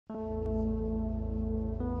Hello.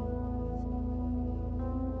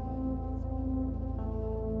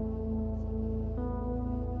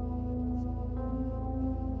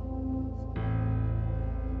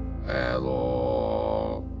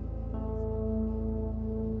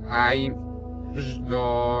 I'm George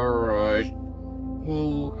Lucas.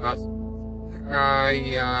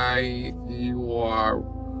 You are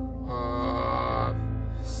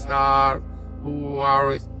Star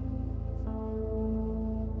Wars.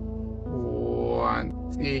 One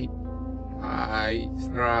thing I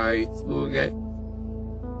try to get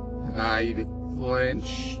David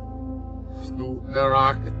Lynch to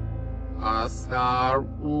direct a Star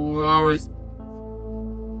Wars,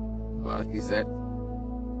 but he said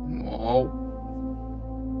no.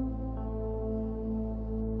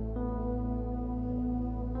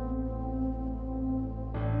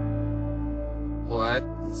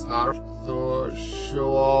 Let's start the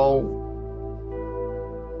show.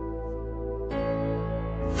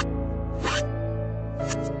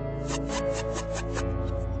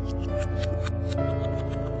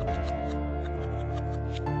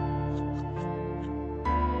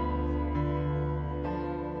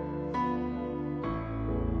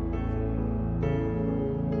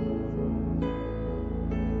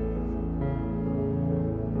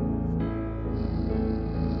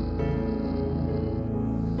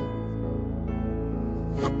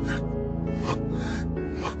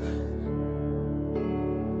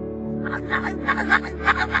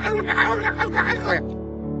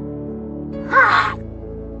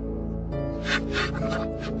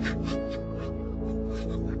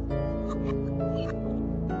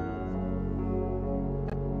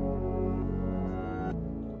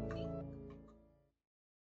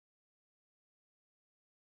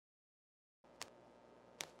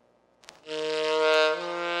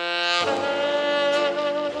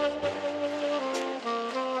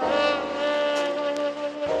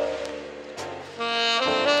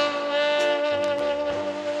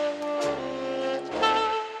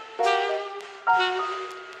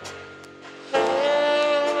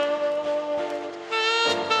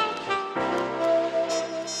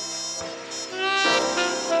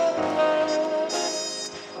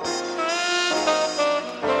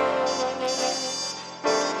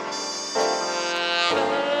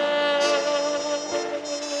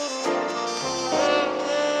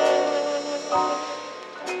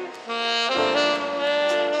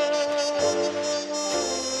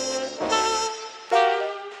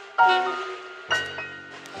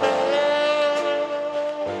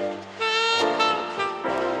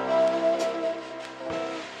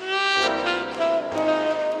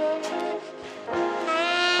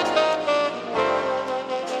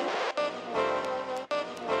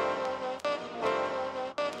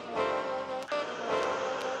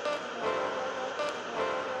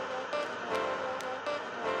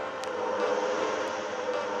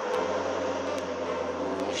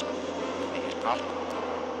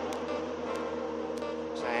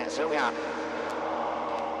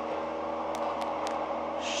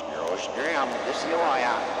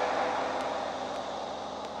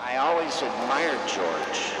 I always admired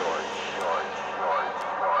George.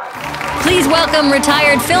 Please welcome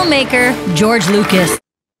retired filmmaker George Lucas.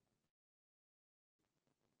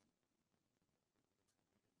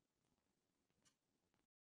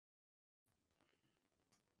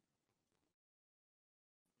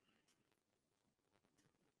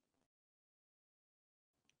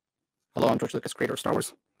 Hello, I'm George Lucas, creator of Star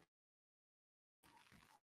Wars.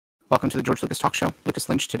 Welcome to the George Lucas Talk Show.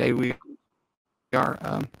 LucasLynch. Today we are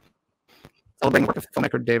celebrating the work of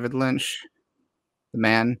filmmaker David Lynch, the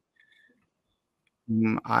man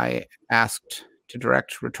whom I asked to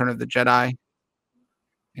direct Return of the Jedi,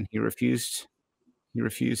 and he refused. He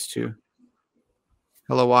refused to.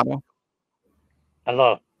 Hello, Watto.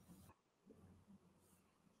 Hello.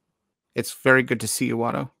 It's very good to see you,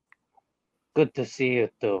 Watto. Good to see you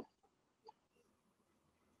too.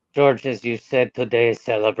 George, as you said, today is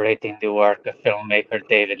celebrating the work of filmmaker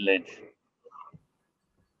David Lynch.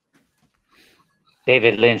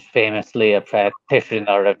 David Lynch, famously a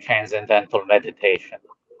practitioner of transcendental meditation.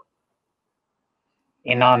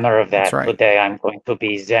 In honor of that, right. Today I'm going to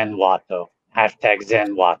be Zen Watto. Hashtag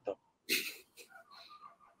Zen Watto.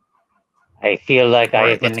 I feel like I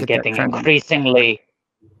have been getting increasingly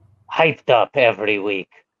hyped up every week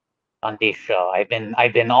on this show. I've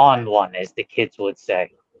been on one, as the kids would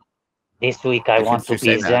say. This week I want to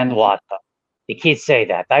be Zen Watto. The kids say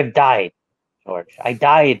that. I've died, George. I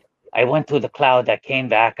died. I went to the cloud. I came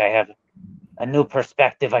back. I have a new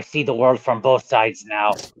perspective. I see the world from both sides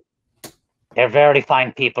now. They're very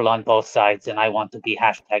fine people on both sides, and I want to be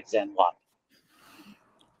hashtag Zen Watto.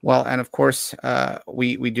 Well, and of course,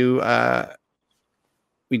 we do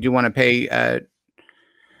want to pay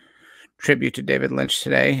tribute to David Lynch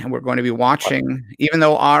today, and we're going to be watching. Even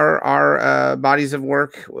though our bodies of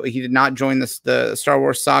work, he did not join the Star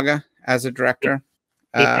Wars saga as a director.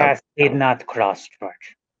 The path did not cross,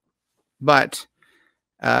 George. But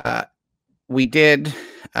we did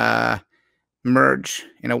merge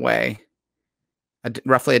in a way,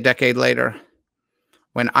 roughly a decade later,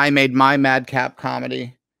 when I made my madcap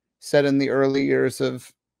comedy set in the early years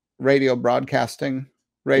of radio broadcasting,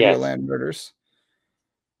 Radioland Murders.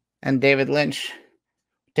 And David Lynch,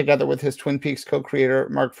 together with his Twin Peaks co-creator,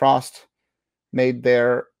 Mark Frost, made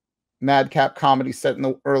their madcap comedy set in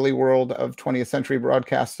the early world of 20th century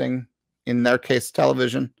broadcasting, in their case,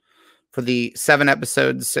 television, for the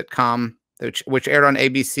 7-episode sitcom, which aired on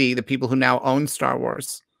ABC, the people who now own Star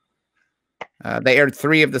Wars. They aired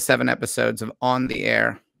 3 of the 7 episodes of On the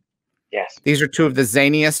Air. Yes. These are 2 of the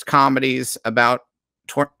zaniest comedies about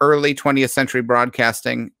early 20th century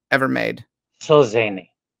broadcasting ever made. So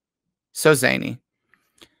zany. So zany.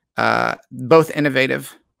 Both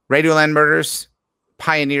innovative. Radioland Murders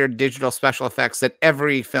pioneered digital special effects that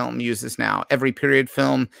every film uses now. Every period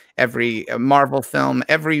film, every Marvel film,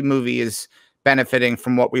 every movie is benefiting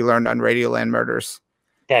from what we learned on Radioland Murders.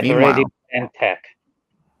 Decorated and tech.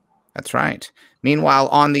 That's right. Meanwhile,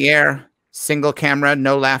 On the Air, single camera,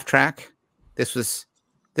 no laugh track. This was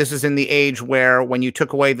in the age where when you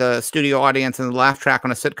took away the studio audience and the laugh track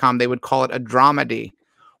on a sitcom, they would call it a dramedy.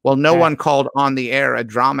 Well, no one called On the Air a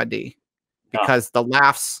dramedy because the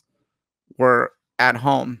laughs were at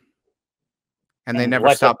home and they never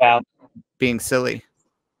stopped being silly.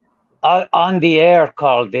 On the Air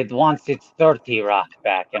called it Once It's 30 Rock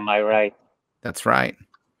back. Am I right? That's right.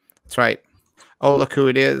 That's right. Oh, look who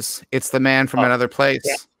it is. It's the man from another place.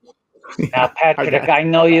 Yeah. Now, Patrick, I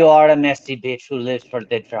know you are a messy bitch who lives for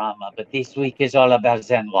the drama, but this week is all about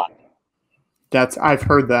Zenwato. I've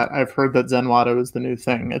heard that. I've heard that Zenwato is the new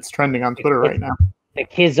thing. It's trending on Twitter right now. The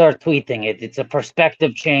kids are tweeting it. It's a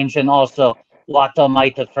perspective change, and also Watto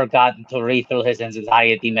might have forgotten to refill his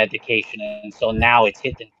anxiety medication, and so now it's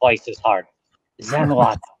hitting twice as hard.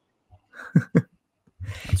 Zenwato.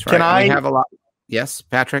 That's right. We have a lot. Yes,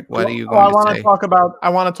 Patrick, what are you going to say? I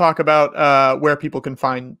want to talk about where people can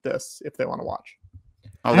find this if they want to watch.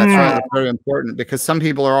 Oh, that's right. That's very important because some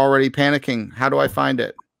people are already panicking. How do I find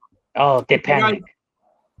it? Oh, they panic.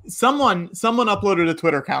 Someone uploaded a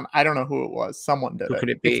Twitter account. I don't know who it was. Someone did it. Who could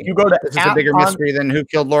it be? If you go to this is a bigger mystery than who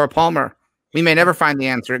killed Laura Palmer. We may never find the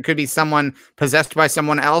answer. It could be someone possessed by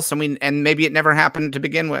someone else, and maybe it never happened to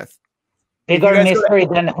begin with. Bigger mystery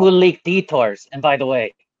than who leaked Detours. And by the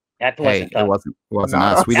way, that wasn't us. It wasn't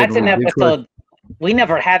us. That's an episode. We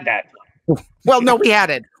never had that. Well, no, we had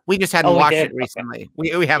it. We just hadn't watched it recently.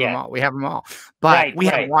 Okay. We have them all. We have them all. But we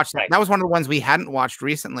haven't watched that. That was one of the ones we hadn't watched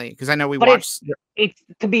recently because I know we watched. It's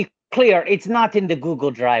to be clear, it's not in the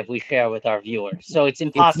Google Drive we share with our viewers, so it's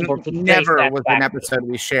impossible to. Never was an episode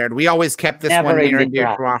we shared. We always kept this one near and dear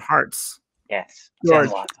to our hearts. Yes, George.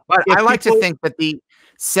 But I like to think that the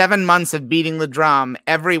 7 months of beating the drum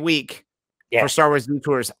every week for Star Wars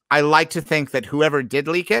Detours, I like to think that whoever did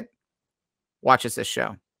leak it watches this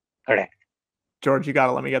show. Correct. George, you got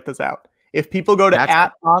to let me get this out. If people go to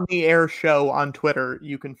 @OnTheAirShow on Twitter,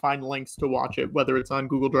 you can find links to watch it, whether it's on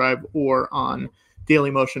Google Drive or on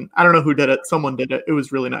Dailymotion. I don't know who did it. Someone did it. It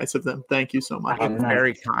was really nice of them. Thank you so much.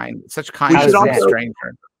 Very kind. Such kindness from a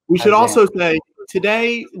stranger. We should also say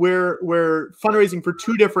today we're fundraising for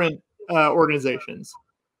 2 different organizations.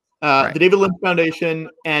 The David Lynch Foundation,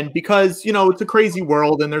 and because it's a crazy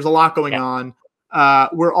world and there's a lot going on,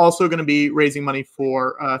 we're also going to be raising money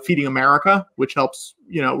for Feeding America, which helps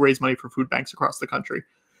raise money for food banks across the country.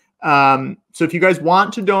 So if you guys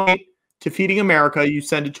want to donate to Feeding America, you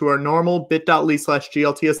send it to our normal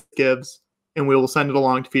bit.ly/GLTSgives, and we will send it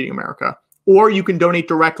along to Feeding America. Or you can donate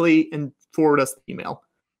directly and forward us the email.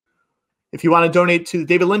 If you want to donate to the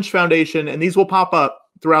David Lynch Foundation, and these will pop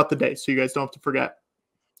up throughout the day, so you guys don't have to forget.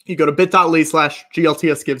 You go to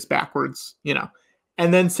bit.ly/GLTSgives backwards,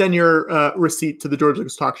 and then send your receipt to the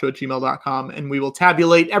GeorgeLucasTalkShow@gmail.com, and we will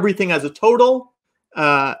tabulate everything as a total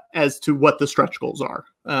as to what the stretch goals are.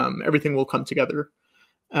 Everything will come together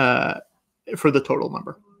for the total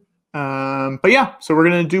number. But yeah, so we're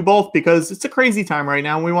going to do both because it's a crazy time right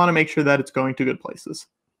now, and we want to make sure that it's going to good places.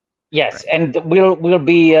 Yes, and we'll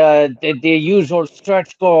be the usual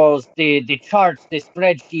stretch goals, the charts, the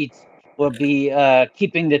spreadsheets. Will be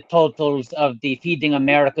keeping the totals of the Feeding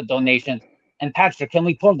America donations. And Patrick, can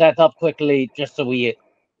we pull that up quickly just so we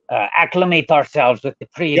acclimate ourselves with the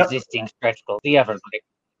pre-existing stretch goal? See everybody.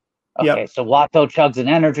 Okay, so Watto chugs an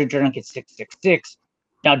energy drink at 666.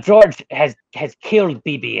 Now George has killed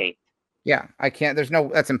BB-8. Yeah, I can't. There's no.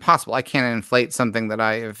 That's impossible. I can't inflate something that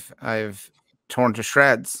I've torn to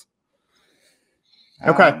shreds.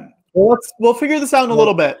 Okay. Well, we'll figure this out in a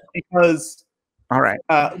little bit because. All right.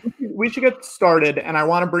 We should get started, and I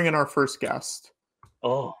want to bring in our first guest.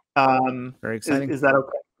 Oh. Very exciting. Is that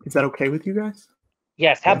okay? Is that okay with you guys?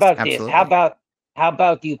 Yes. How about absolutely. this? How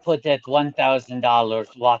about you put that $1,000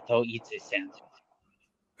 Watto eats a sandwich?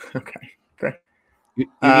 Okay. Great. You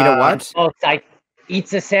know what?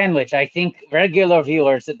 Eats a sandwich. I think regular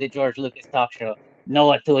viewers of the George Lucas Talk Show know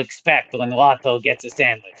what to expect when Watto gets a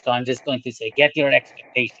sandwich. So I'm just going to say, get your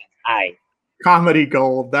expectations high. Comedy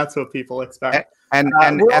gold. That's what people expect. And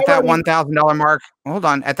at that $1,000 mark, hold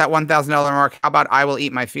on. At that $1,000 mark, how about I will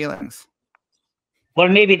eat my feelings? Well,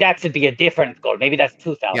 maybe that should be a different goal. Maybe that's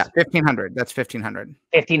 2,000. Yeah, 1,500. That's 1,500.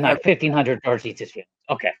 1,500 George eats his feelings.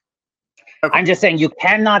 Okay. I'm just saying you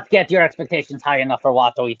cannot get your expectations high enough for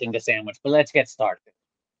Watto eating the sandwich. But let's get started.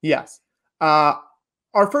 Yes. Our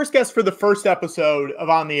first guest for the first episode of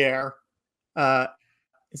On the Air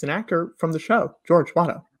is an actor from the show, George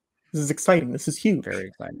Watto. This is exciting. This is huge. Very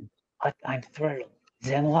exciting. I'm thrilled.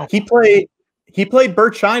 Then what? He played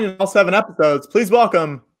Bert Shine in all 7 episodes. Please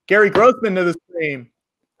welcome Gary Grossman to the stream.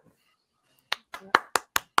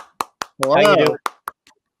 Hello.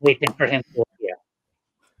 Waiting for him to appear.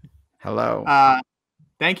 Hello.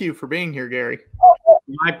 Thank you for being here, Gary.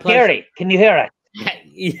 My pleasure. Gary, can you hear us?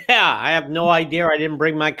 Yeah, I have no idea. I didn't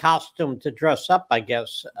bring my costume to dress up, I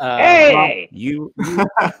guess. Hey! You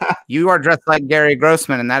are dressed like Gary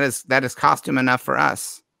Grossman, and that is costume enough for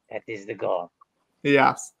us. That is the goal.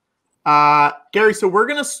 Yes. Gary, so we're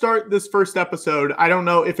going to start this first episode. I don't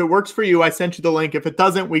know if it works for you. I sent you the link. If it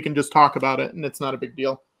doesn't, we can just talk about it, and it's not a big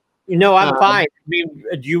deal. I'm fine. I mean,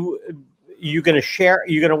 you going to share?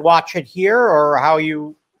 You going to watch it here, or how are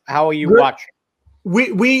you watching?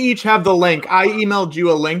 We each have the link. I emailed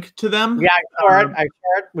you a link to them. Yeah, I saw it.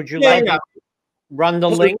 Would you like to run the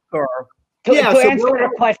link or? To answer your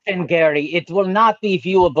question, Gary, it will not be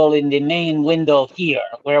viewable in the main window here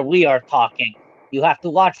where we are talking. You have to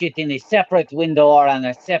watch it in a separate window or on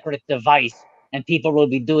a separate device, and people will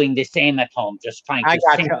be doing the same at home, just trying to. I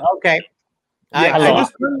got you. Okay. Yeah,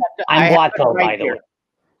 I'm Watto, by the way.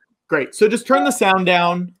 Great. So just turn the sound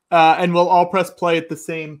down, and we'll all press play at the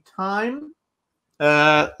same time.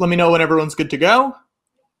 Let me know when everyone's good to go.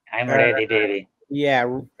 I'm ready, baby.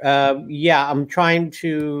 Yeah. I'm trying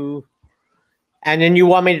to. And then you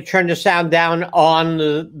want me to turn the sound down on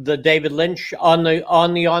the David Lynch on the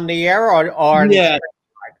air or on the air.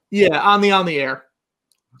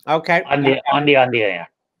 Okay. On the air.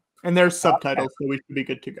 And there's subtitles, so we should be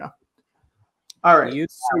good to go. All right.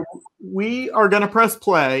 So we are gonna press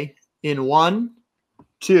play in 1,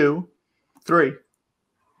 2, 3.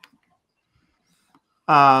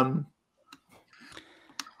 Now,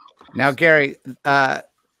 Gary,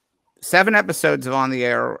 7 episodes of On the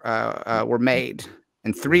Air were made,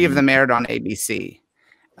 and 3 of them aired on ABC.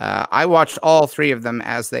 I watched all 3 of them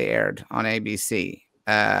as they aired on ABC,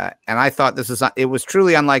 and I thought it was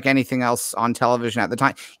truly unlike anything else on television at the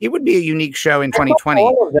time. It would be a unique show in 2020,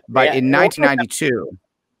 but in 1992.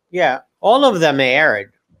 Yeah, all of them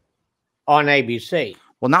aired on ABC.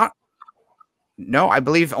 Well, no, I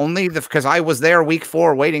believe only because I was there week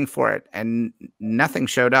 4 waiting for it, and nothing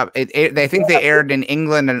showed up. I think they aired in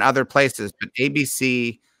England and other places, but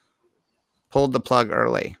ABC pulled the plug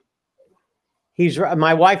early.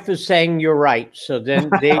 My wife is saying you're right. So then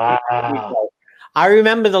I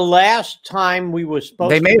remember the last time we were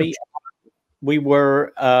supposed to be. We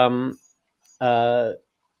were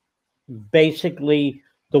basically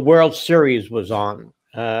the World Series was on.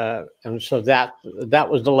 And so that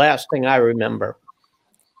was the last thing I remember.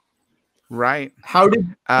 Right. How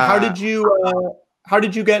did you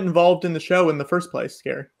get involved in the show in the first place,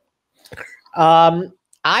 Gary?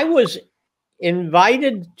 I was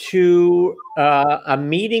invited to a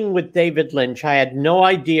meeting with David Lynch. I had no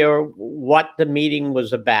idea what the meeting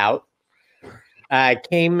was about. I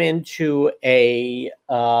came into a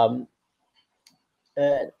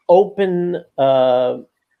open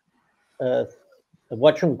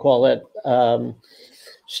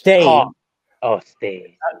stage. Stage.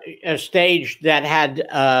 A stage that had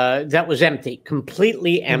that was empty,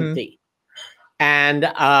 completely empty. And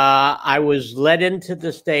I was led into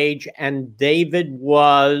the stage, and David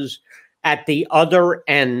was at the other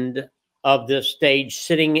end of the stage,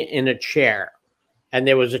 sitting in a chair, and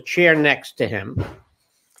there was a chair next to him.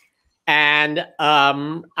 And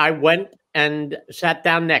I went and sat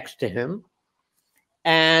down next to him.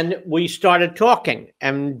 And we started talking,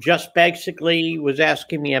 and just basically was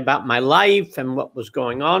asking me about my life and what was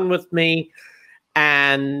going on with me.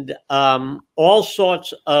 and all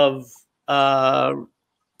sorts of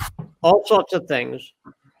things,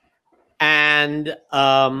 and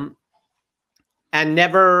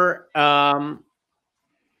never.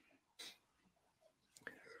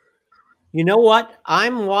 You know what?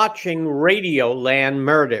 I'm watching Radioland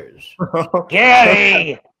Murders.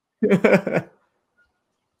 Gary!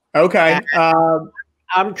 Okay.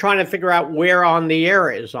 I'm trying to figure out where On the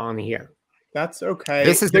Air is on here. That's okay.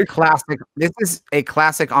 This is a classic. This is a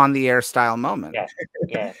classic On the Air style moment. Yeah.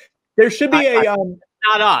 Yeah. There should be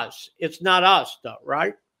not us. It's not us, though,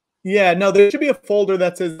 right? Yeah, no, there should be a folder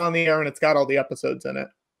that says On the Air, and it's got all the episodes in it.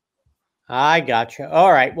 I gotcha.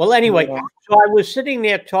 All right. Well, anyway, so I was sitting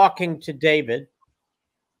there talking to David.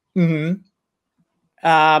 Mm-hmm.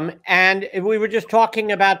 And we were just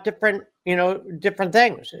talking about different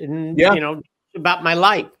things, and about my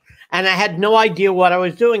life. And I had no idea what I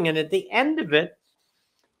was doing. And at the end of it,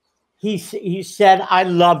 he said, "I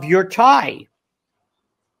love your tie."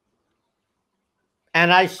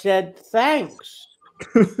 And I said, "Thanks."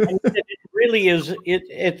 And he said, "It really is.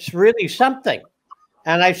 It's really something."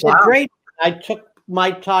 And I said, Wow. "Great." I took my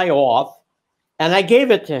tie off and I gave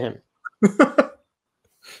it to him.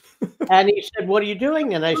 And he said, "What are you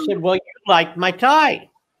doing?" And I said, "Well, you like my tie."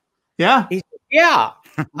 Yeah. He said, "Yeah."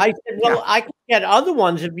 I said, "Well, I can get other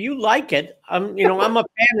ones if you like it. I'm a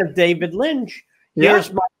fan of David Lynch.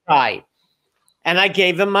 Here's my tie." And I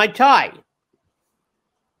gave him my tie.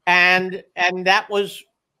 And that was,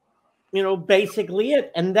 basically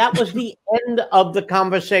it. And that was the end of the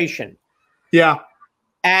conversation. Yeah.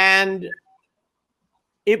 And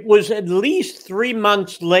it was at least 3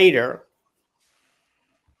 months later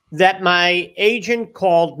that my agent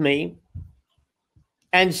called me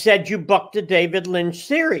and said, "You booked a David Lynch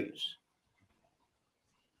series."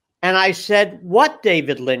 And I said, "What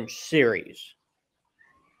David Lynch series?"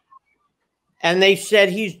 And they said,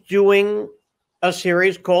 "He's doing a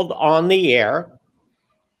series called On the Air,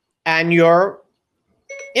 and you're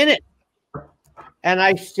in it." And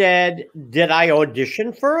I said, "Did I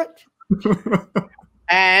audition for it?"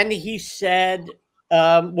 And he said,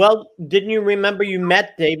 "Well, didn't you remember you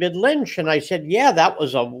met David Lynch?" And I said, "Yeah, that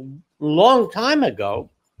was a long time ago."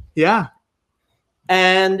 Yeah.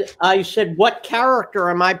 And I said, "What character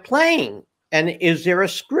am I playing? And is there a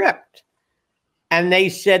script?" And they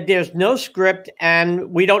said, "There's no script,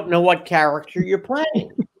 and we don't know what character you're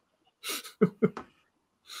playing."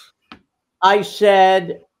 I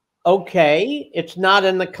said, "Okay, it's not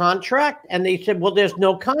in the contract." And they said, "Well, there's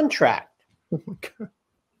no contract."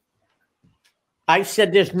 I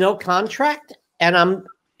said, "There's no contract, and I'm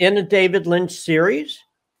in a David Lynch series?"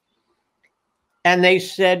 And they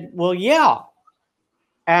said, "Well, yeah."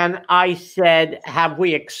 And I said, "Have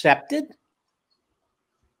we accepted?"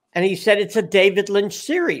 And he said, "It's a David Lynch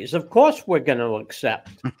series. Of course we're going to accept."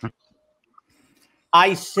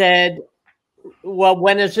 I said, "Well,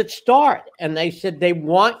 when does it start?" And they said, "They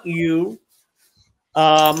want you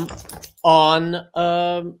on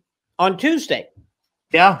Tuesday."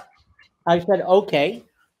 Yeah. I said, "Okay."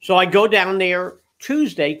 So I go down there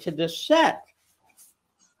Tuesday to this set.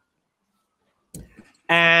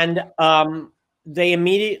 And they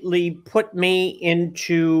immediately put me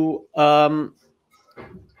into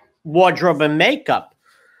wardrobe and makeup.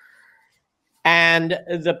 And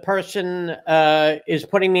the person is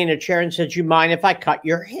putting me in a chair and says, "You mind if I cut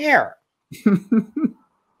your hair?" And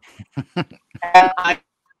I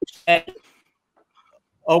said,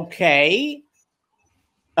 "Okay."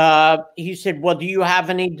 He said, "Well, do you have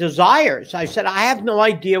any desires?" I said, "I have no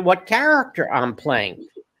idea what character I'm playing."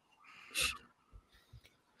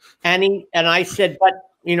 And I said, "But,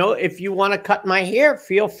 if you want to cut my hair,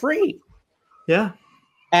 feel free." Yeah.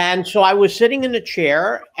 And so I was sitting in a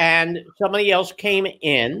chair, and somebody else came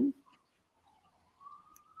in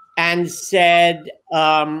and said,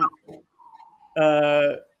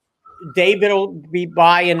 "David will be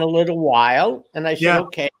by in a little while." And I said,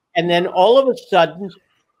 "Okay." And then all of a sudden,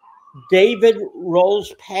 David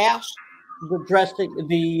rolls past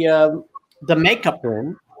the makeup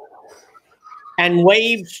room and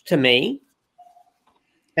waves to me,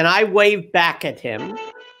 and I waved back at him,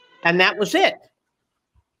 and that was it.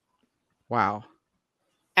 Wow.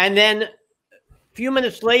 And then a few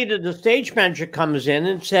minutes later, the stage manager comes in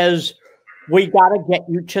and says, "We got to get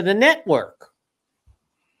you to the network."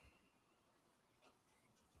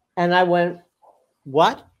 And I went,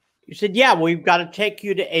 "What?" He said, "Yeah, we've got to take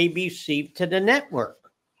you to ABC to the network."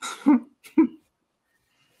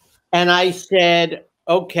 And I said,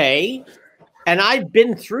 "Okay." And I'd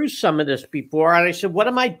been through some of this before. And I said, "What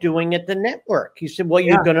am I doing at the network?" He said, "Well,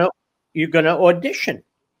 you're gonna audition."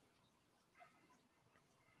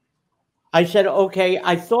 I said, okay,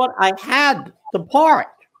 I thought I had the part.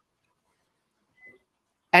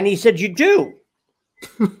 And he said, you do.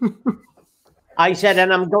 I said,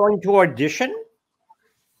 and I'm going to audition?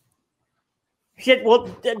 He said, well,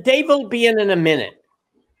 Dave will be in a minute.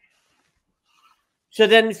 So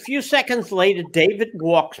then a few seconds later, David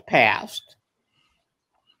walks past.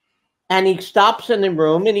 And he stops in the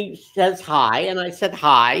room and he says hi. And I said,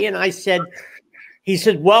 hi. And I said, he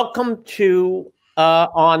said, welcome to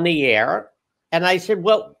On the Air. And I said,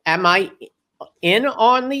 well, am I in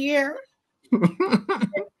On the Air?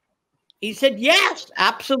 He said, yes,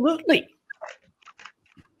 absolutely.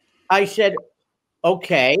 I said,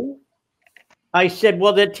 okay. I said,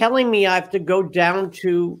 well, they're telling me I have to go down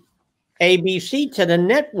to ABC, to the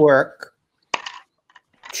network,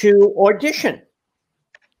 to audition.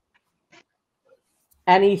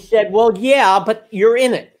 And he said, well, yeah, but you're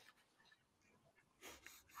in it.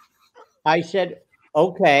 I said,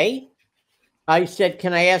 okay. I said,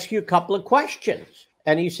 can I ask you a couple of questions?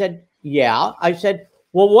 And he said, yeah. I said,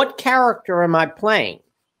 well, what character am I playing?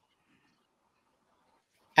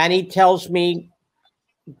 And he tells me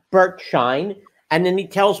Bert Shine. And then he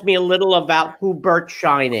tells me a little about who Bert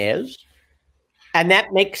Shine is. And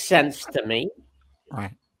that makes sense to me.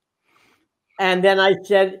 Right. And then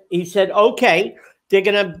he said, okay, they're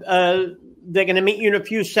gonna meet you in a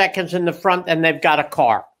few seconds in the front, and they've got a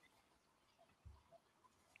car.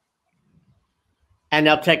 And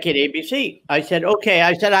they'll take you to ABC. I said, okay.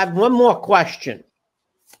 I said, I have one more question.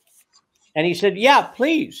 And he said, yeah,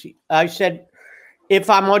 please. I said, if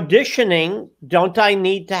I'm auditioning, don't I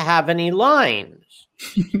need to have any lines?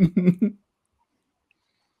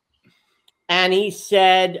 And he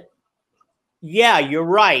said, yeah, you're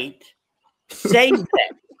right. Say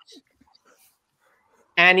that.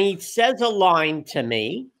 And he says a line to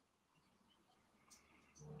me.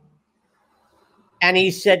 And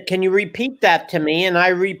he said, can you repeat that to me? And I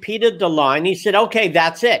repeated the line. He said, okay,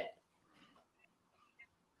 that's it.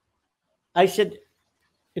 I said,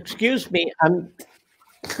 excuse me,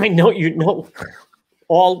 I know you know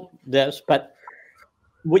all this, but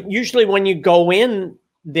usually when you go in,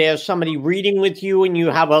 there's somebody reading with you and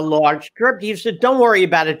you have a large script. He said, don't worry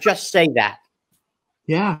about it. Just say that.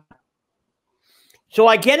 Yeah. So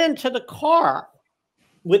I get into the car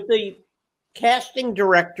with the casting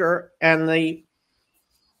director and the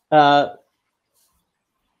one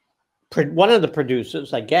of the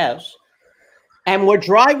producers, I guess. And we're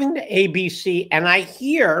driving to ABC, and I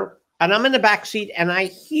hear, and I'm in the back seat, and I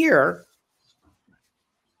hear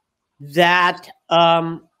that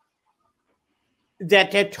that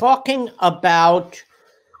they're talking about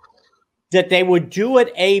that they would do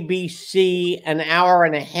at ABC an hour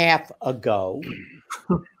and a half ago.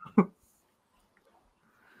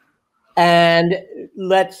 And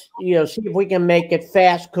let's see if we can make it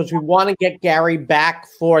fast because we want to get Gary back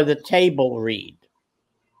for the table read.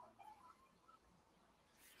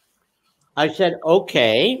 I said,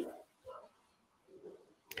 okay.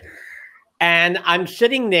 And I'm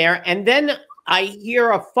sitting there, and then I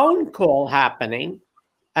hear a phone call happening,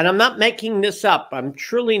 and I'm not making this up. I'm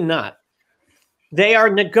truly not. They are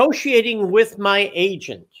negotiating with my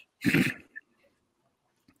agent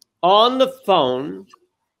on the phone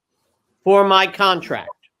for my contract.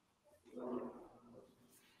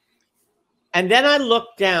 And then I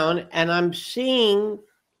look down and I'm seeing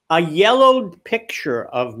a yellowed picture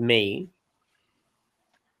of me.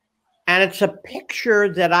 And it's a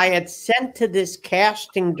picture that I had sent to this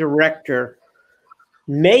casting director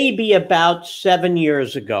maybe about 7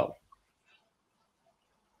 years ago.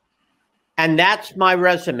 And that's my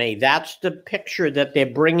resume. That's the picture that they're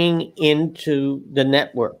bringing into the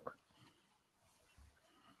network.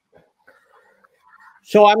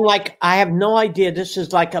 So I'm like, I have no idea. This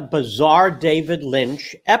is like a bizarre David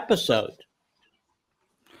Lynch episode.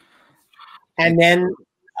 And then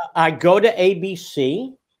I go to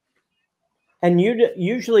ABC. And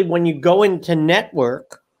usually when you go into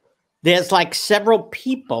network, there's like several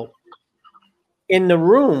people in the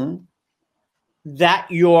room that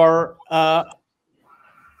you're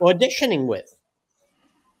auditioning with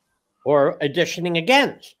or auditioning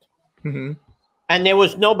against. Mm-hmm. And there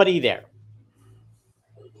was nobody there.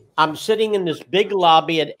 I'm sitting in this big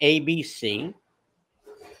lobby at ABC.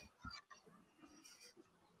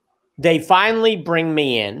 They finally bring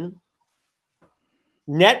me in.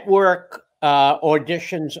 Network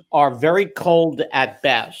auditions are very cold at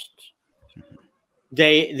best.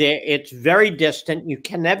 It's very distant. You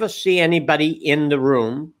can never see anybody in the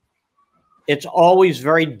room. It's always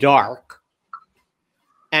very dark.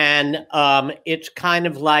 And it's kind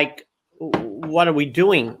of like, what are we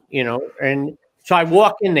doing? And so I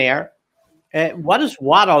walk in there, What is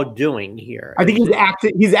Watto doing here? I think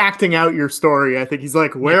he's acting out your story. I think he's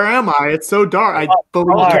like, "Where am I? It's so dark." I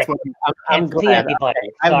believe that's what I'm glad.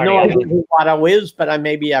 I have no idea who Watto is, but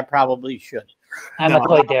maybe I probably should. I'm a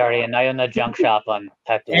toydarian. I own a junk shop on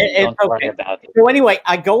Tatooine. Don't worry about it. So anyway,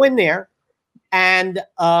 I go in there, and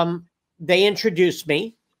they introduce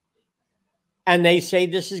me, and they say,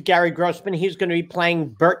 "This is Gary Grossman. He's going to be playing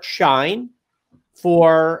Bert Shine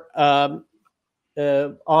for on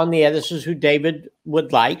the air. This is who David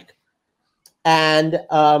would like." And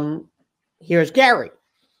here's Gary.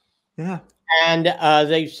 Yeah. And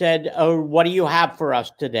they said, "Oh, what do you have for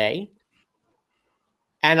us today?"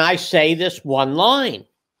 And I say this one line.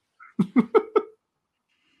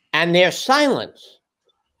 And there's silence.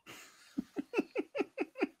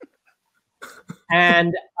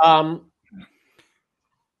 And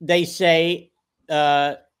they say,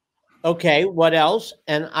 "Okay, what else?"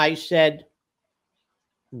 And I said,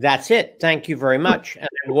 "That's it. Thank you very much." And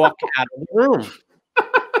I walk out of the room.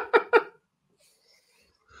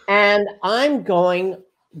 And I'm going,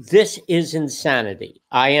 this is insanity.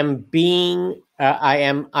 I'm never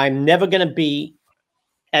going to be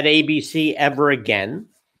at ABC ever again.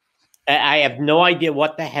 I have no idea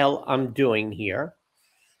what the hell I'm doing here.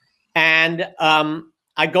 And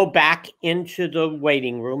I go back into the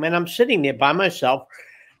waiting room, and I'm sitting there by myself.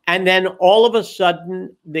 And then all of a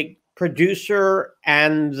sudden, the producer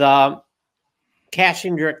and the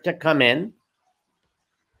casting director come in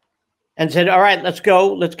and said, "All right, let's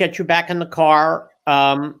go. Let's get you back in the car.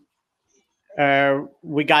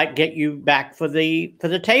 We got to get you back for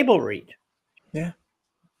the table read." Yeah.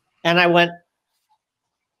 And I went,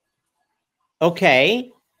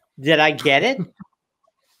 "Okay, did I get it?"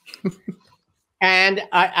 And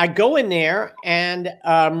I go in there, and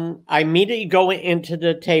I immediately go into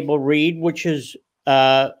the table read, which is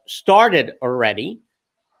started already.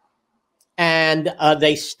 And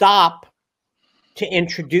they stop to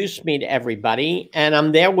introduce me to everybody. And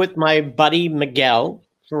I'm there with my buddy Miguel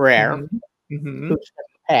Ferrer, who's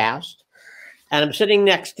passed. And I'm sitting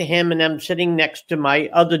next to him, and I'm sitting next to my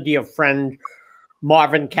other dear friend,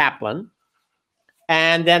 Marvin Kaplan.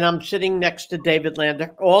 And then I'm sitting next to David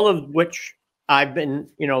Lander, all of which I've been,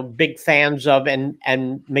 big fans of. And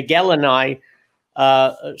Miguel and I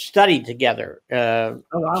studied together.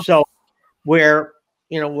 So we're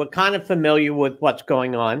kind of familiar with what's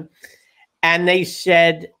going on. And they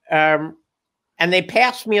said, and they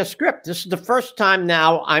passed me a script. This is the first time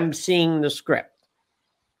now I'm seeing the script.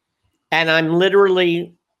 And I'm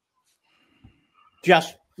literally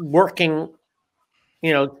just working,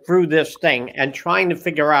 through this thing and trying to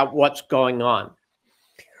figure out what's going on.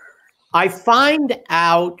 I find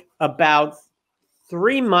out about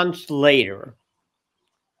 3 months later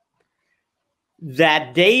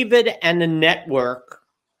that David and the network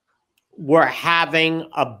were having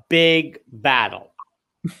a big battle.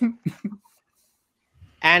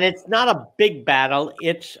 And it's not a big battle,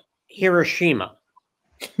 it's Hiroshima.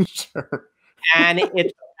 Sure. And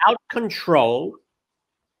it's out control.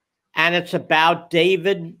 And it's about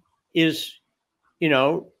David is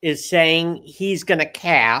saying he's going to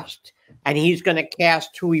cast, and he's going to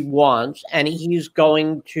cast who he wants, and he's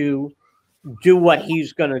going to do what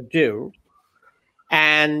he's going to do.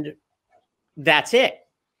 And that's it.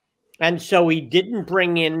 And so he didn't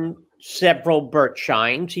bring in several Bert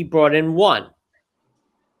Shines. He brought in one.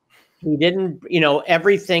 He didn't,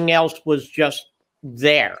 everything else was just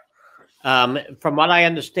there. From what I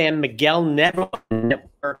understand, Miguel never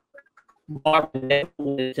networked. Marvin never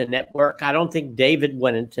went into network. I don't think David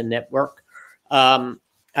went into network. I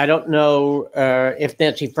don't know if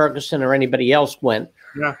Nancy Ferguson or anybody else went.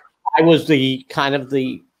 Yeah. I was the kind of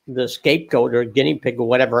the scapegoat or guinea pig or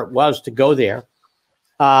whatever it was to go there.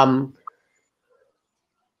 The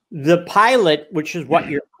pilot, which is what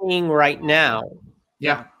you're seeing right now,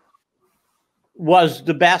 was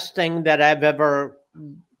the best thing that I've ever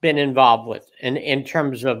been involved with in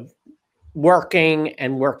terms of working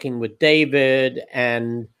with David,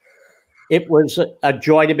 and it was a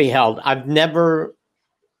joy to be held. I've never,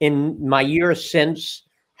 in my years since,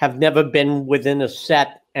 have never been within a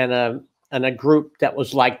set and a group that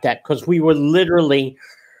was like that, because we were literally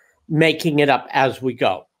making it up as we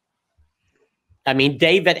go. I mean,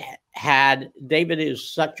 David is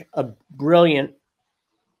such a brilliant,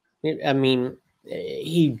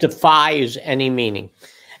 he defies any meaning,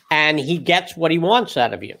 and he gets what he wants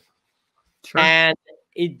out of you. Sure. And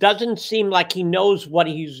it doesn't seem like he knows what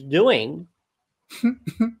he's doing,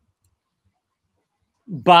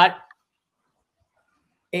 but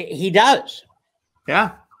he does.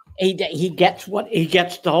 Yeah. He gets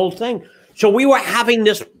the whole thing. So we were having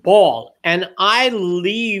this ball, and I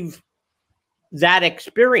leave that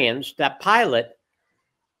experience, that pilot,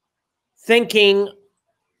 thinking,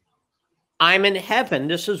 I'm in heaven.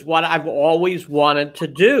 This is what I've always wanted to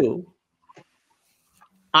do.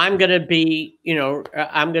 I'm going to be,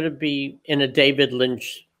 I'm going to be in a David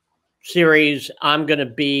Lynch series. I'm going to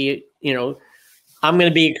be, I'm going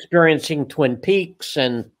to be experiencing Twin Peaks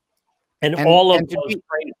and all of those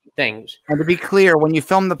crazy things. And to be clear, when you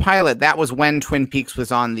filmed the pilot, that was when Twin Peaks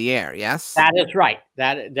was on the air, yes? That is right.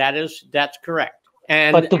 That's correct.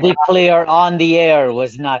 And but to be clear, On the Air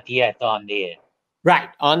was not yet on the air. Right.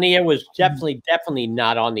 On the Air was definitely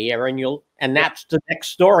not on the air. And that's the next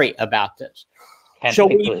story about this. So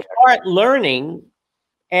we start learning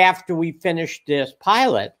after we finish this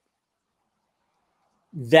pilot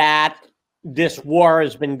that this war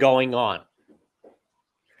has been going on.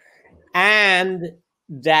 And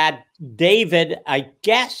that David, I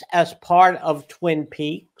guess, as part of Twin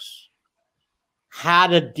Peaks, had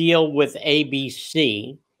to deal with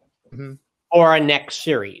ABC for a next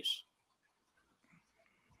series.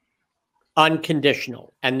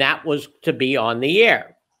 Unconditional. And that was to be on the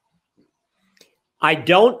air. I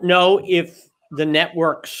don't know if the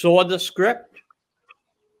network saw the script,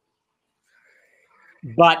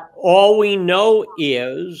 but all we know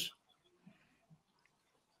is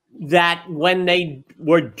that when they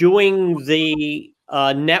were doing the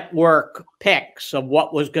network picks of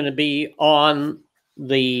what was going to be on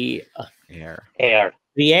the air,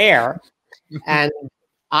 and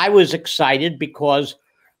I was excited because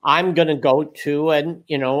I'm going to go to an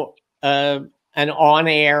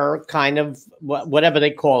on-air kind of whatever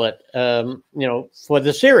they call it, for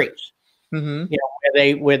the series,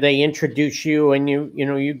 where they introduce you and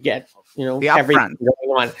you get everything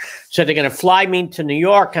going on. So they're going to fly me to New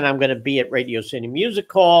York, and I'm going to be at Radio City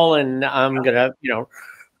Music Hall, and I'm going to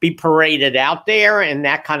be paraded out there and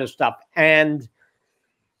that kind of stuff. And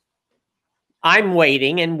I'm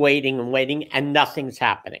waiting and waiting and waiting, and nothing's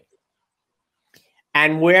happening.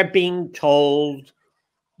 And we're being told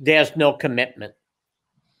there's no commitment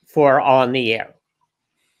for on the air.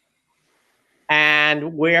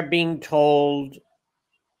 And we're being told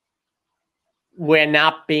we're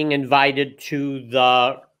not being invited to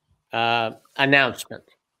the announcement.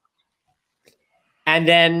 And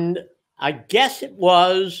then I guess it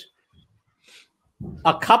was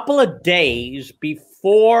a couple of days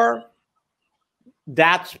before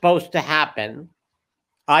that's supposed to happen,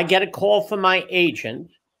 I get a call from my agent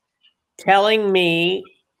telling me,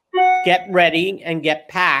 get ready and get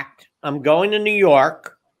packed. I'm going to New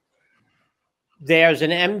York. There's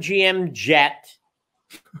an MGM jet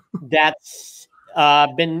that's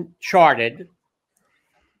been chartered,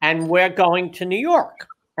 and we're going to New York.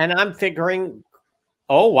 And I'm figuring,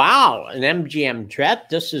 oh, wow, an MGM jet.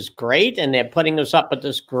 This is great. And they're putting us up at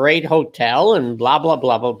this great hotel and blah, blah,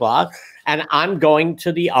 blah, blah, blah. And I'm going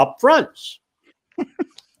to the upfronts.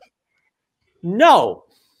 No,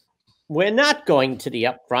 we're not going to the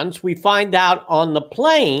upfronts. We find out on the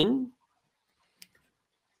plane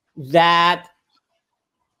that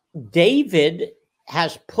David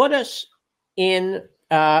has put us in,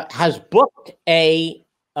 has booked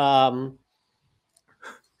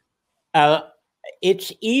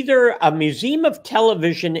it's either a museum of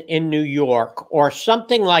television in New York or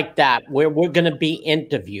something like that, where we're going to be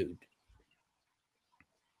interviewed.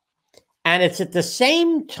 And it's at the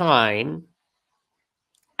same time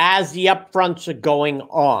as the upfronts are going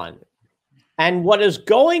on. And what is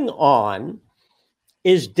going on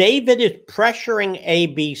is David is pressuring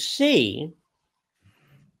ABC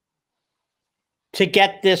to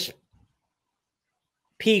get this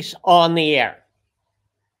piece on the air.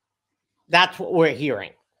 That's what we're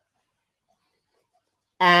hearing.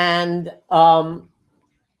 And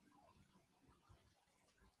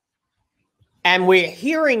we're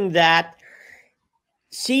hearing that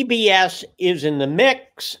CBS is in the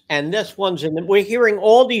mix, and this one's in the, we're hearing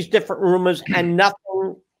all these different rumors, and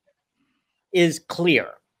nothing is clear.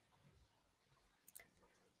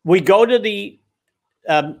 We go to the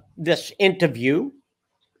this interview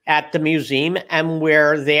at the museum, and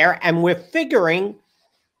we're there, and we're figuring,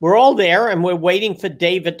 we're all there, and we're waiting for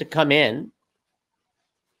David to come in.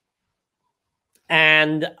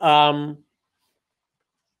 And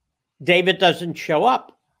David doesn't show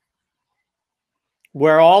up.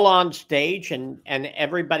 We're all on stage, and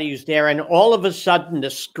everybody's there, and all of a sudden the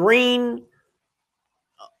screen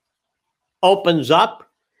opens up,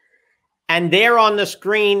 and there on the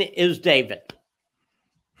screen is David.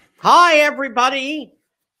 Hi, everybody.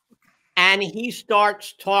 And he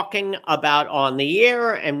starts talking about on the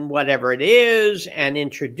air and whatever it is, and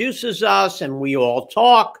introduces us, and we all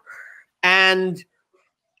talk, and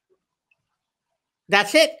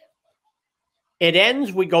that's it. It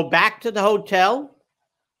ends. We go back to the hotel.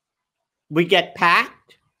 We get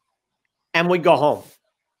packed, and we go home.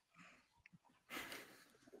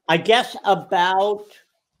 I guess about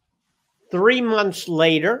 3 months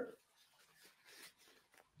later,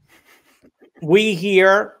 we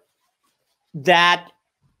hear that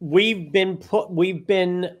we've been picked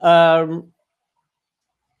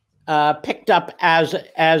up as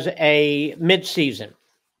a mid-season,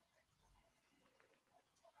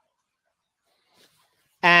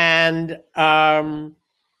 and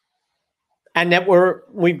that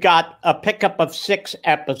we've got a pickup of 6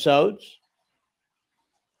 episodes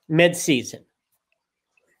mid-season,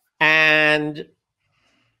 and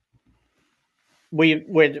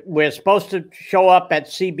we're supposed to show up at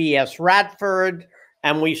CBS Radford,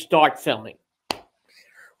 and we start filming.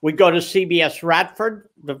 We go to CBS Radford,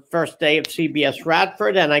 the first day of CBS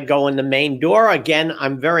Radford, and I go in the main door. Again,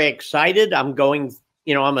 I'm very excited. I'm going,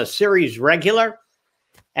 I'm a series regular,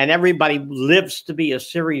 and everybody lives to be a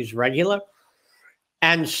series regular.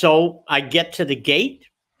 And so I get to the gate,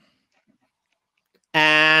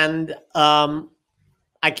 and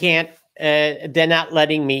I can't, they're not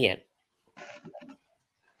letting me in.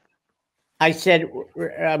 I said,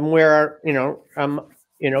 where,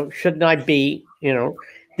 shouldn't I be,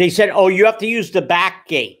 They said, oh, you have to use the back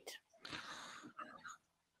gate.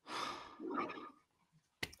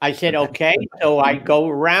 I said, okay. So I go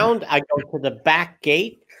around, I go to the back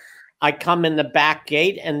gate. I come in the back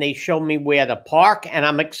gate, and they show me where to park. And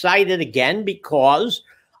I'm excited again because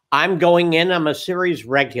I'm going in, I'm a series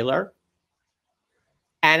regular,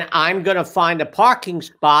 and I'm going to find a parking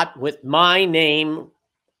spot with my name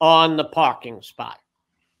on the parking spot.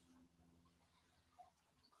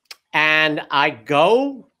 And I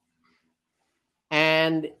go,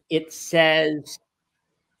 and it says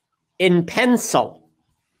in pencil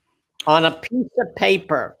on a piece of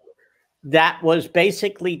paper that was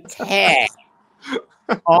basically tagged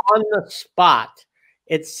on the spot,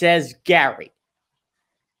 it says Gary.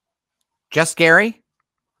 Just Gary?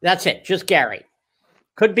 That's it, just Gary.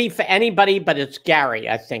 Could be for anybody, but it's Gary,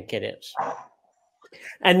 I think it is.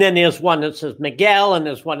 And then there's one that says Miguel, and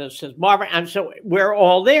there's one that says Marvin. And so we're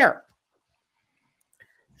all there.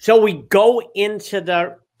 So we go into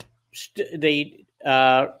the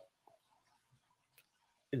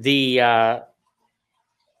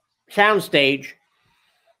soundstage.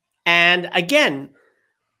 And again,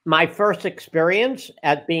 my first experience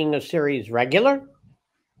at being a series regular.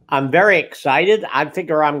 I'm very excited. I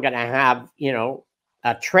figure I'm going to have,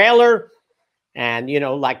 a trailer. And,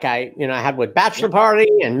 like I had with Bachelor Party,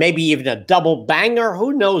 and maybe even a double banger.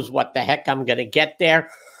 Who knows what the heck I'm going to get there.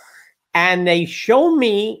 And they show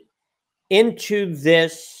me into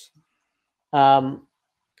this,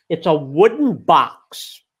 it's a wooden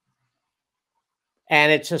box.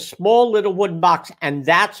 And it's a small little wooden box. And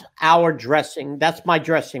that's that's my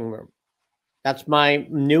dressing room. That's my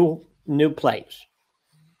new place.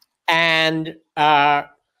 And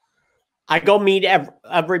I go meet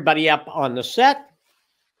everybody up on the set,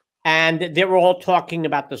 and they were all talking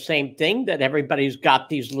about the same thing, that everybody's got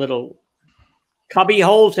these little cubby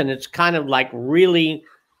holes, and it's kind of like really,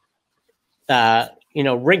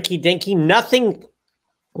 rinky-dinky, nothing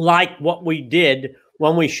like what we did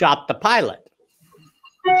when we shot the pilot.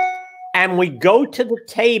 And we go to the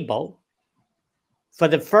table for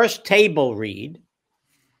the first table read,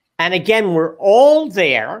 and again, we're all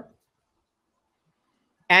there.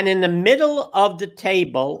 And in the middle of the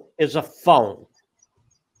table is a phone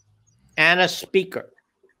and a speaker.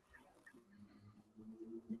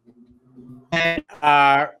 And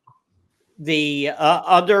the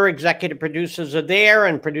other executive producers are there,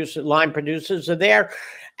 and line producers are there.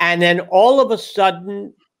 And then all of a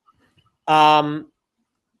sudden,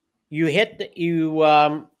 you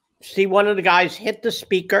see one of the guys hit the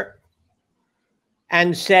speaker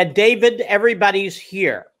and said, David, everybody's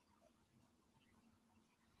here.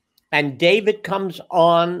 And David comes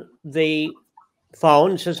on the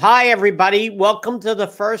phone, says, hi, everybody. Welcome to the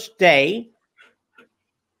first day.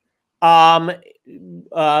 So-and-so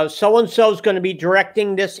is going to be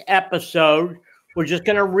directing this episode. We're just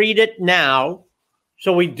going to read it now.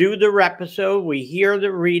 So we do the episode. We hear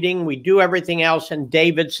the reading. We do everything else. And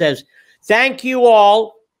David says, thank you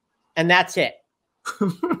all. And that's it.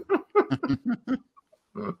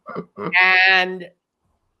 And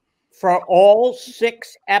for all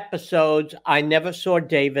 6 episodes, I never saw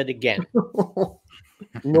David again,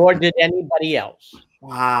 nor did anybody else.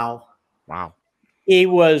 Wow. He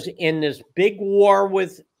was in this big war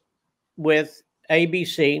with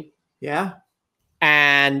ABC. Yeah.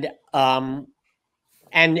 And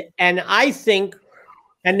I think,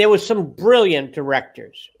 and there was some brilliant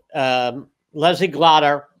directors. Leslie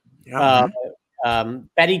Glotter,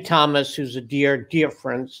 Betty Thomas, who's a dear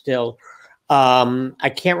friend still.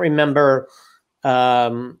 I can't remember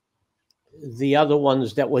the other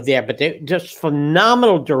ones that were there, but they're just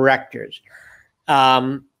phenomenal directors,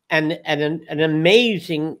 and an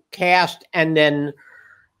amazing cast. And then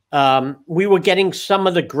we were getting some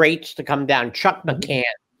of the greats to come down. Chuck McCann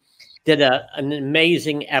did an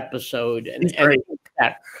amazing episode, and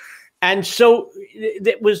so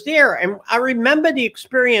it was there. And I remember the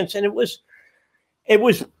experience, and it was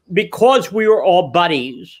because we were all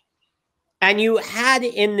buddies, and you had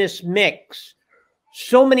in this mix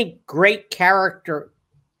so many great character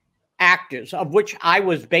actors, of which I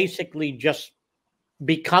was basically just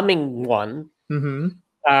becoming one.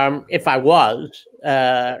 If I was,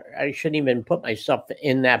 I shouldn't even put myself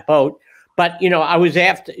in that boat. But, I was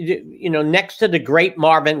after, next to the great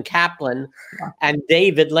Marvin Kaplan and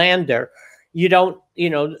David Lander, you don't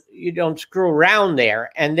screw around there.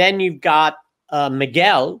 And then you've got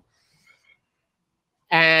Miguel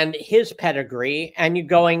and his pedigree, and you're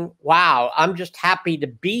going, wow, I'm just happy to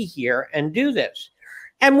be here and do this.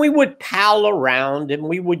 And we would pal around, and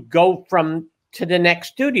we would go to the next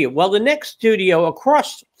studio. Well, the next studio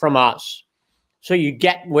across from us, so you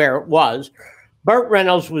get where it was, Burt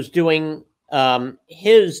Reynolds was doing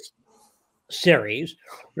his series,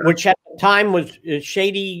 which at the time was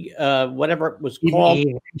Shady, whatever it was called.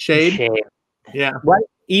 Shade. Yeah. What?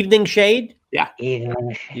 Evening Shade? Yeah.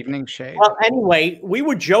 Evening Shade. Well, anyway, we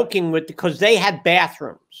were joking because they had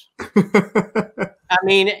bathrooms. I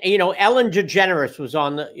mean, Ellen DeGeneres was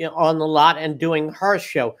on the lot and doing her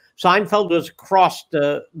show. Seinfeld was across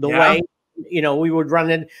the way. We would run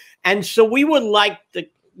in, and so we were like the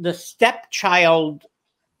stepchild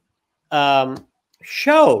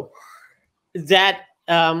show that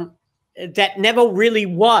never really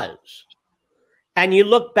was. And you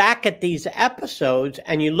look back at these episodes,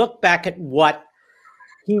 and you look back at what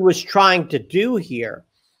he was trying to do here,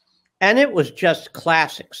 and it was just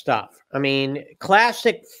classic stuff. I mean,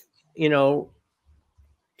 classic,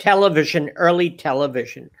 television, early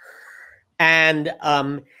television. And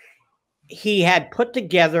he had put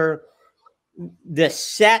together the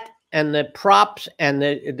set and the props, and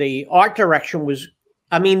the art direction was,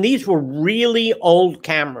 I mean, these were really old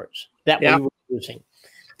cameras that we were using,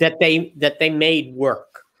 that they made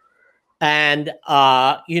work. And,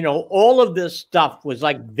 all of this stuff was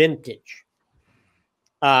like vintage.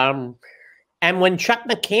 And when Chuck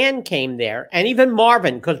McCann came there, and even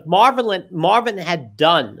Marvin, because Marvin had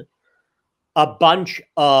done a bunch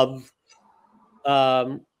of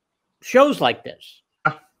shows like this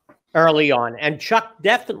early on, and Chuck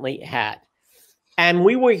definitely had. And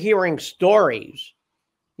we were hearing stories,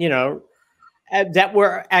 that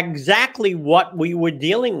were exactly what we were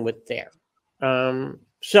dealing with there.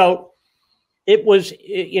 So it was,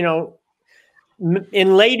 in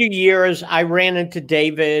later years, I ran into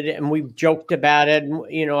David, and we've joked about it. And,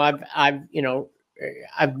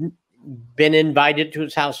 I've been invited to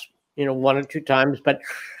his house, one or two times, but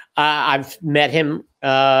I've met him,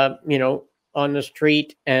 on the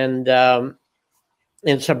street and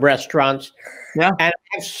in some restaurants. Yeah. And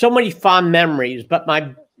I have so many fond memories, but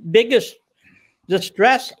my biggest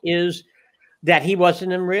distress is that he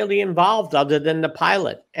wasn't really involved other than the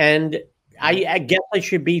pilot. And I guess I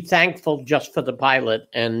should be thankful just for the pilot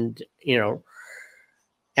and,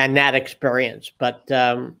 and that experience. But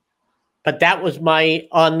that was my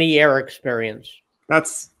on the air experience.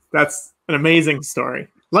 That's an amazing story.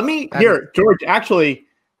 Let me hear, George,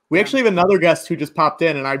 we actually have another guest who just popped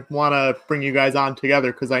in, and I want to bring you guys on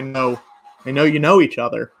together because I know you know each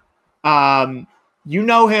other. You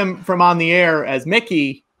know him from on the air as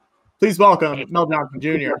Mickey. Please welcome Mel Johnson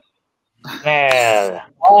Jr. Mel.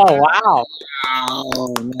 Oh, wow.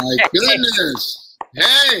 Oh, my goodness.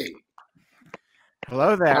 Hey.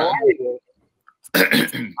 Hello there.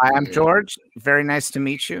 Hi, I'm George. Very nice to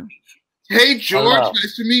meet you. Hey, George. Hello.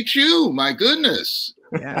 Nice to meet you. My goodness.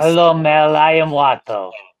 Yes. Hello, Mel. I am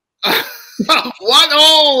Watto. What?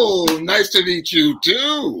 Oh, nice to meet you,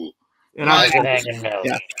 too. And I'm Mel.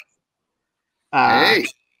 Yeah. Hey.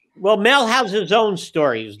 Well, Mel has his own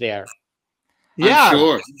stories there. Yeah. I'm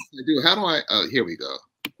sure. I do. How do I? Here we go.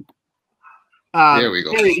 There we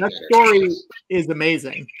go. Hey, that story is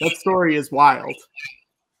amazing. That story is wild.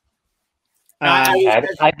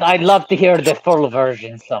 I'd love to hear the full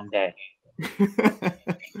version someday.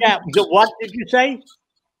 Yeah. What did you say?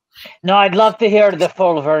 No, I'd love to hear the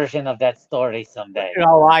full version of that story someday.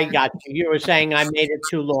 Oh, I got you. You were saying I made it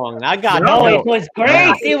too long. I got No, you. it was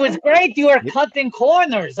great. It was great. You were cutting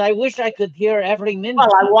corners. I wish I could hear every minute.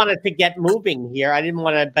 Well, I wanted to get moving here. I didn't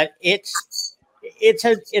want to, but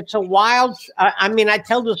it's a wild. I mean, I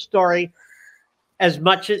tell the story as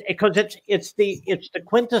much as because it's the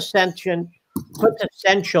quintessential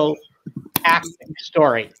acting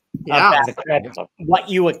story. Yeah, about what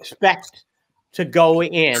you expect to go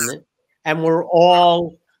in, and we're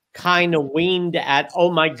all kind of weaned at,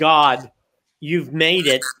 oh my God, you've made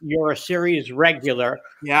it. You're a series regular.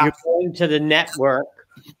 Yeah. You're going to the network.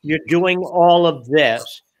 You're doing all of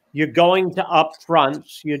this. You're going to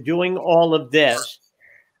upfronts. You're doing all of this.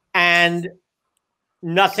 And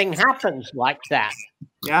nothing happens like that.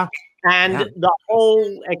 Yeah. And the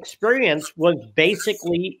whole experience was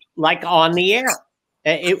basically like on the air.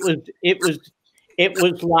 It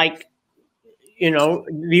was like, you know,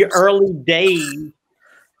 the early days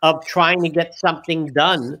of trying to get something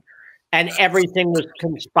done, and everything was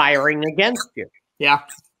conspiring against you. Yeah.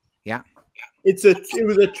 Yeah. It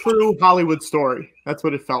was a true Hollywood story. That's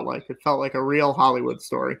what it felt like. It felt like a real Hollywood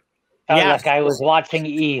story. Like I was watching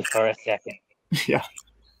E for a second. Yeah.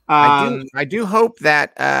 I do hope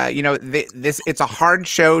that you know, it's a hard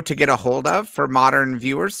show to get a hold of for modern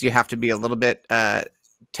viewers. You have to be a little bit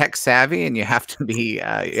tech savvy, and you have to be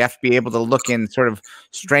able to look in sort of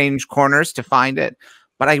strange corners to find it.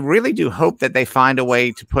 But I really do hope that they find a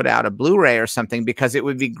way to put out a Blu-ray or something, because it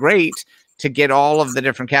would be great to get all of the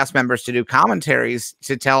different cast members to do commentaries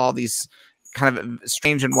to tell all these kind of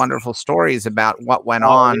strange and wonderful stories about what went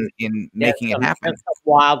on in making it happen.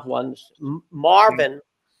 Wild ones. Marvin,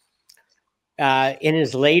 in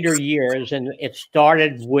his later years, and it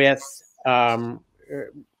started with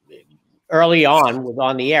early on with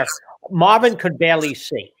On the Air, Marvin could barely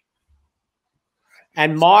see.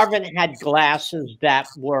 And Marvin had glasses that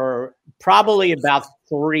were probably about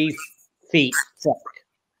 3 feet thick.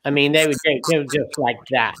 I mean, they were just like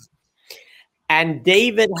that. And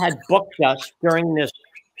David had booked us during this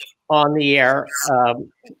On the Air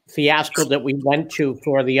fiasco that we went to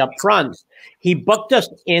for the upfronts. He booked us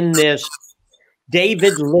in this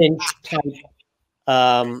David Lynch type,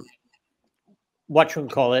 hotel.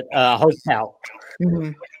 Mm-hmm.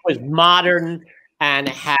 It was modern and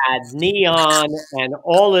had neon and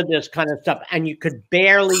all of this kind of stuff, and you could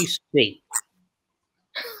barely see.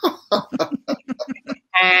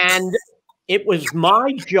 And it was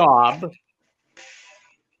my job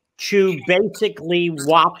to basically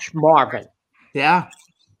watch Marvin. Yeah.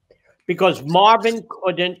 Because Marvin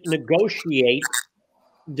couldn't negotiate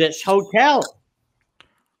this hotel.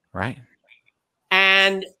 Right.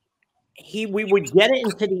 And we would get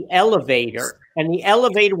into the elevator, and the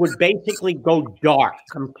elevator would basically go dark,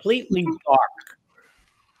 completely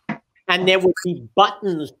dark. And there would be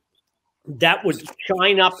buttons that would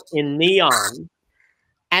shine up in neon.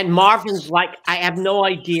 And Marvin's like, I have no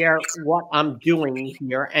idea what I'm doing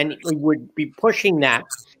here. And he would be pushing that.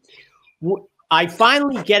 I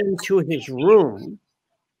finally get into his room,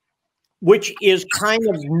 which is kind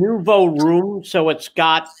of nouveau room. So it's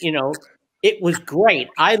got, you know, it was great.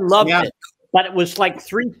 I loved it. But it was like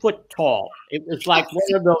 3 foot tall. It was like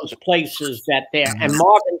one of those places that there. And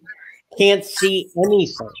Marvin can't see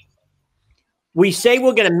anything. We say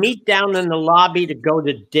we're going to meet down in the lobby to go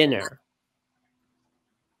to dinner.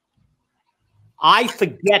 I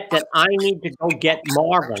forget that I need to go get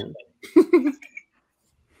Marvin.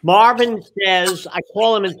 Marvin says, I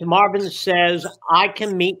call him, and Marvin says, I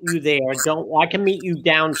can meet you there. I can meet you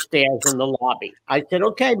downstairs in the lobby. I said,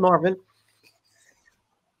 okay, Marvin.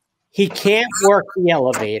 He can't work the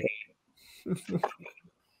elevator.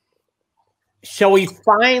 So he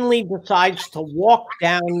finally decides to walk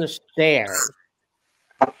down the stairs.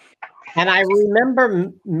 And I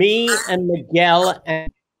remember me and Miguel and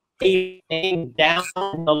down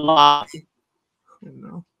the lobby.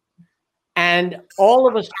 And all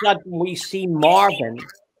of a sudden we see Marvin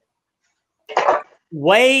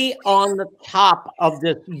way on the top of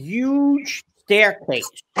this huge staircase.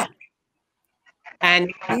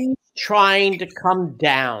 And he's trying to come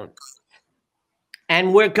down.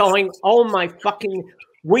 And we're going, oh my fucking,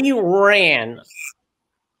 we ran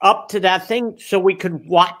up to that thing so we could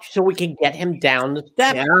watch, so we could get him down the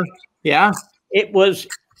steps. Yeah. Yeah. It was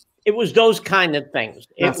those kind of things.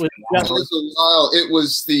 It was just, it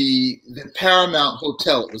was the Paramount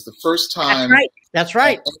Hotel. It was the first time. That's right. That's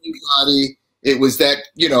right. Anybody. It was that,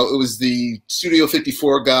 you know, it was the Studio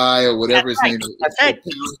 54 guy or whatever his name is. That's right.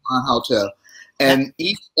 Paramount Hotel. And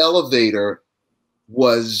each elevator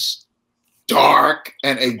was dark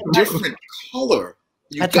and a different color.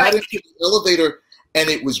 You got into the elevator and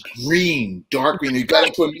it was green, dark green. You got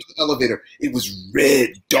into a new elevator, it was red,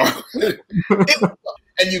 dark.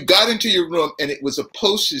 And you got into your room and it was a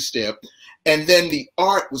postage stamp. And then the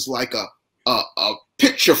art was like a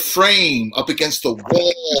picture frame up against the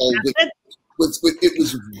wall it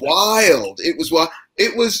was wild. It was wild.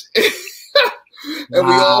 It was, and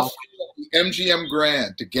we all flew the MGM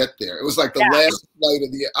Grand to get there. It was like the last flight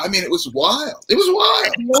of the. I mean, it was wild. It was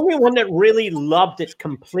wild. And the only one that really loved it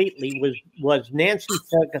completely was Nancy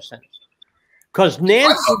Ferguson. Because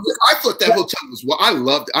Nancy, I thought that hotel was. Well, I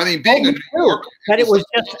loved it. I mean, being in New York, but it was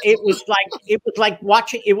like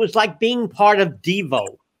watching. It was like being part of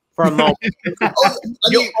Devo for a moment.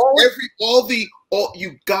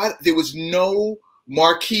 There was no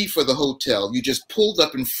marquee for the hotel. You just pulled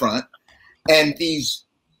up in front, and these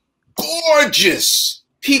gorgeous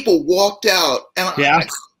people walked out,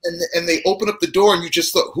 and they opened up the door, and you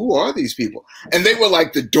just thought, who are these people? And they were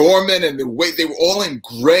like the doormen, and the way they were all in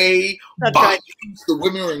gray bodysuits. The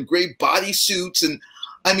women were in gray bodysuits, and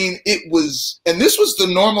I mean, it was. And this was the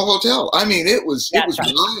normal hotel. I mean, it was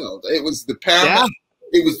wild. It was the Paramount.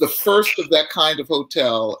 It was the first of that kind of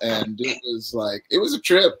hotel, and it was like it was a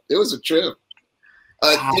trip. It was a trip.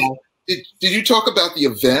 Did you talk about the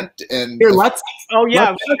event? And here, let's. Oh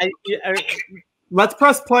yeah. Let's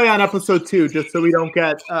press play on episode 2, just so we don't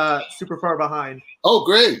get super far behind. Oh,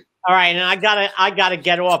 great! All right, and I gotta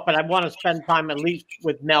get off, but I want to spend time at least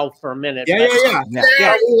with Mel for a minute. Yeah.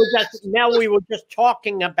 We were just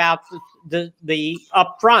talking about the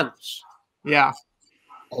upfronts. Yeah.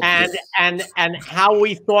 And how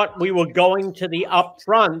we thought we were going to the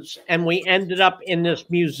upfronts, and we ended up in this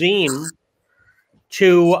museum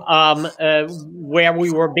to where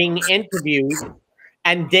we were being interviewed.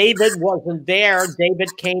 And David wasn't there. David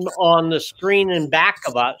came on the screen in back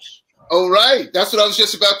of us. Oh, right. That's what I was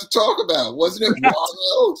just about to talk about. Wasn't it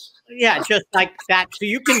wild? Yeah, just like that. So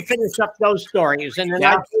you can finish up those stories. And then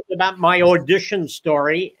I talked about my audition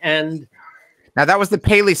story. And now that was the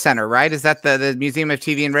Paley Center, right? Is that the Museum of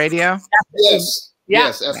TV and Radio? Yes. Yeah.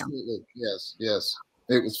 Yes, absolutely. Yes.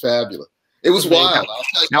 It was fabulous. It was wild.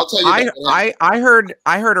 I'll tell you. I heard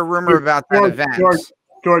a rumor about that event.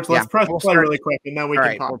 George, let's press play really quick, and then we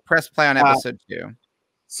can talk. We'll press play on episode 2.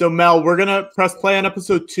 So, Mel, we're going to press play on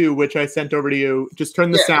episode 2, which I sent over to you. Just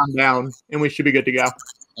turn the sound down, and we should be good to go.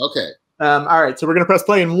 Okay. All right, so we're going to press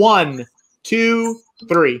play in 1, 2,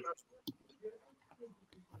 3.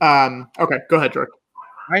 Okay, go ahead, George.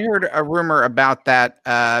 I heard a rumor about that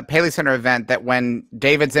Paley Center event that when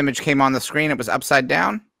David's image came on the screen, it was upside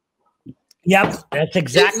down. Yep, that's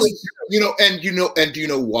exactly. And do you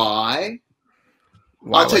know why?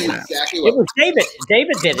 I'll tell you exactly what. It was David.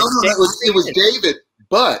 David did it. No, it was David,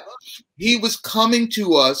 but he was coming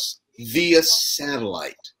to us via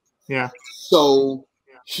satellite. Yeah. So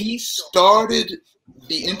he started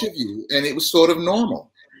the interview, and it was sort of normal.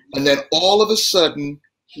 And then all of a sudden,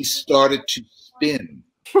 he started to spin.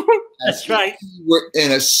 That's right. We're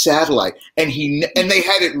in a satellite, and they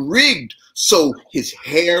had it rigged so his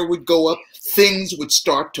hair would go up, things would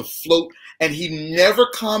start to float. And he never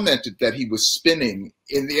commented that he was spinning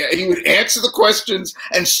in the air. He would answer the questions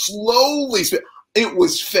and slowly spin. It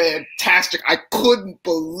was fantastic. I couldn't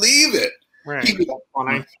believe it. Right. He was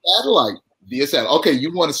on satellite via satellite. Okay,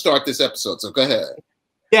 you want to start this episode, so go ahead.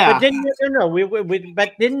 Yeah. But didn't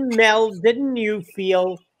you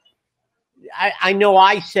feel? I know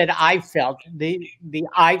I said I felt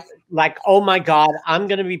like, oh my God, I'm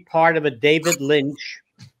going to be part of a David Lynch.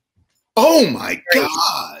 Oh my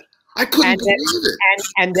God. I couldn't believe it.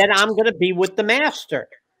 And then I'm going to be with the master.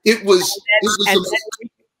 It was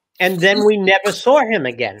and then we never saw him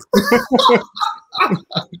again.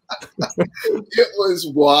 It was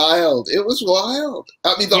wild. It was wild.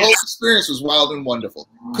 I mean, the whole experience was wild and wonderful.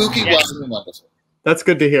 Kooky, wild and wonderful. That's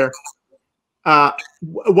good to hear.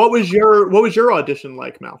 What was your audition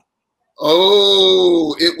like, Mel?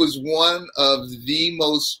 Oh, it was one of the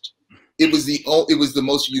most. It was the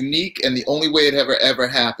most unique and the only way it ever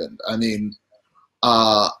happened. I mean,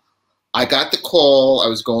 I got the call. I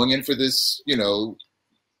was going in for this,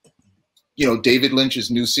 David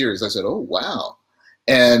Lynch's new series. I said, "Oh, wow!"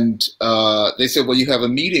 And they said, "Well, you have a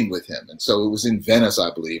meeting with him." And so it was in Venice,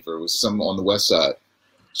 I believe, or it was some on the West Side.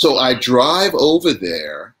 So I drive over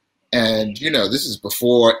there, and this is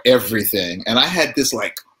before everything. And I had this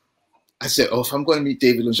I said, "Oh, if I'm going to meet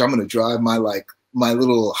David Lynch, I'm going to drive my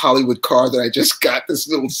little Hollywood car that I just got, this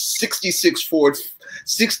little 66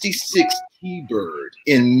 T-Bird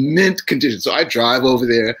in mint condition." So I drive over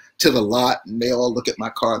there to the lot, and they all look at my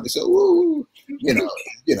car and they say, "Ooh,"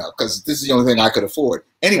 because this is the only thing I could afford.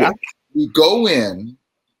 Anyway, we go in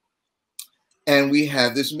and we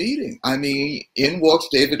have this meeting. I mean, in walks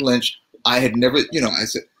David Lynch. I had never, I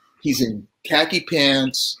said, he's in khaki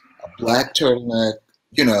pants, a black turtleneck,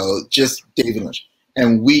 just David Lynch.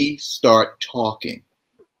 And we start talking.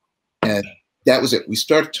 And that was it. We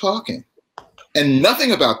started talking. and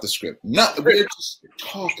nothing about the script. We're just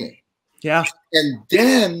talking. Yeah. And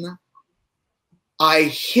then I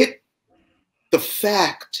hit the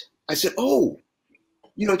fact. I said, "Oh,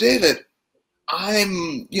 you know, David,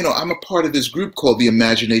 I'm a part of this group called the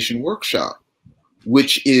Imagination Workshop,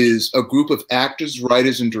 which is a group of actors,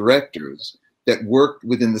 writers, and directors that work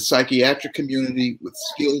within the psychiatric community with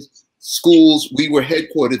schools. We were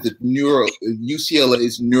headquartered at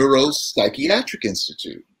UCLA's Neuropsychiatric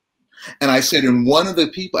Institute." And I said, and one of the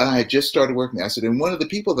people, and I had just started working there, I said, and one of the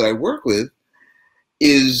people that I work with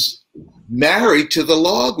is married to the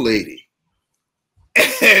log lady.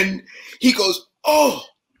 And he goes, "Oh,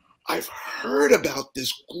 I've heard about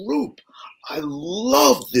this group. I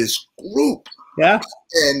love this group." Yeah.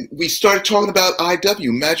 And we started talking about IW,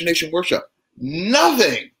 Imagination Workshop.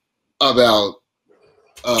 Nothing about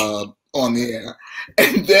on the air.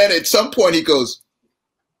 And then at some point he goes,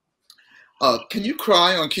 "Can you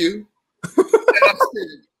cry on cue?" And I said,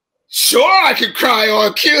 "Sure, I can cry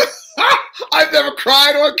on cue." I've never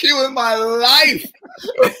cried on cue in my life.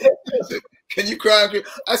 I said, "Can you cry on cue?"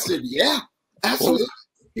 I said, "Yeah, absolutely."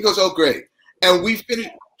 He goes, "Oh, great." And we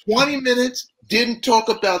finished 20 minutes, didn't talk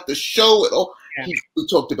about the show at all. Yeah. We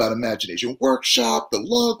talked about Imagination Workshop, the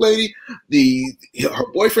log lady,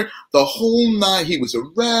 her boyfriend, the whole night. He was a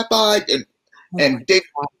rabbi, and Dave,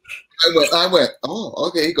 I went, "Oh,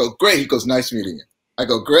 okay." He goes, "Great." He goes, "Nice meeting you." I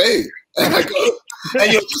go, "Great." And I go,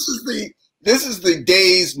 and this is the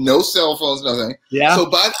days, no cell phones, nothing. Yeah. So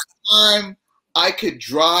by the time I could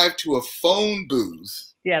drive to a phone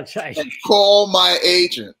booth, Yeah, that's right, and call my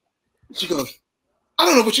agent, she goes, "I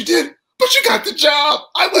don't know what you did, but you got the job."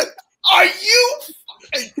 I went, "Are you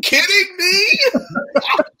kidding me?"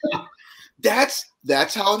 That's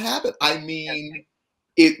how it happened. I mean,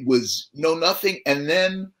 it was nothing. And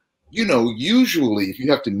then, usually if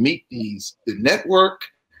you have to meet the network,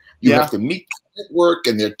 you have to meet the network,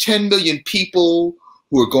 and there are 10 million people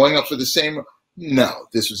who are going up for the same. No,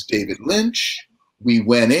 this was David Lynch. We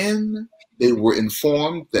went in. They were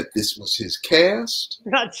informed that this was his cast.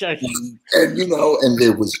 Gotcha. And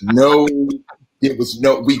there was no,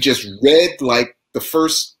 we just read like the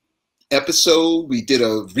first episode. We did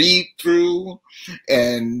a read through,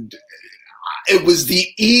 and it was the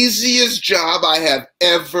easiest job I have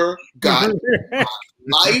ever gotten in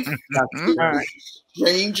my life. It was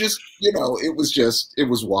strangest, it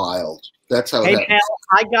was wild. That's how Hey, that Mel,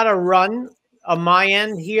 I got to run on my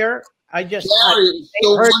end here. I just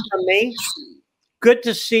heard from me. Good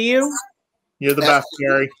to see you. You're the best,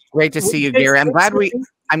 Gary. Great to see you, Gary.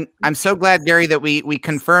 I'm so glad, Gary, that we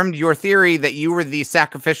confirmed your theory that you were the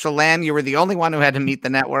sacrificial lamb. You were the only one who had to meet the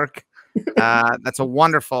network. That's a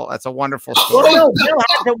wonderful story. Well,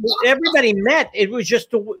 no, everybody met. It was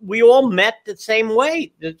just we all met the same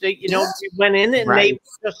way. We went in and they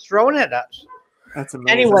were just thrown at us. That's amazing.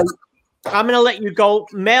 Anyway, I'm going to let you go,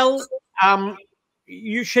 Mel.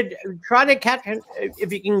 You should try to catch,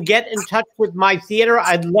 if you can get in touch with my theater.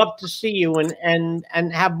 I'd love to see you and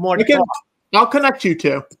have more. I'll connect you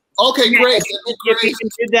two. Okay, great. If you can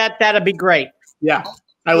do that, that'd be great. Yeah,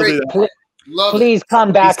 I will do that. Please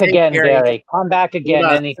come back again, Gary. Come back again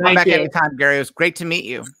anytime. Come back anytime, Gary. It was great to meet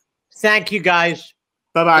you. Thank you, guys.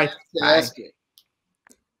 Bye-bye.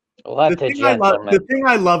 The thing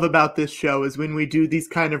I love about this show is when we do these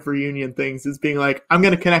kind of reunion things is being like, I'm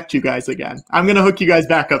going to connect you guys again. I'm going to hook you guys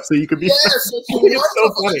back up so you can be. Yes, it's so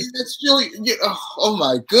funny. It's really, oh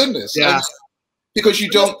my goodness. Yeah. Because you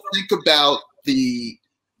don't think about the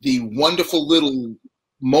wonderful little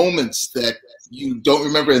moments that you don't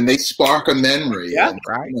remember, and they spark a memory. Yeah,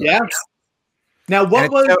 right. Yeah. Now,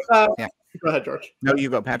 what was? Go ahead, George. No, you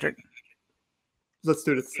go, Patrick. Let's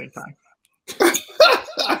do it at the same time.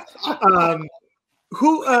 Do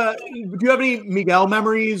you have any Miguel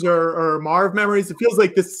memories or Marv memories? It feels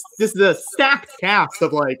like this is a stacked cast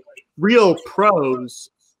of like real pros.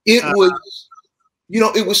 It was,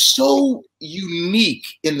 it was so unique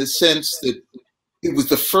in the sense that it was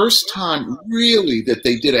the first time really that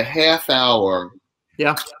they did a half-hour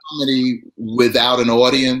comedy without an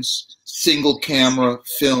audience, single camera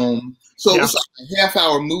film. So it was like a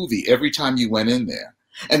half-hour movie every time you went in there.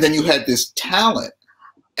 And then you had this talent.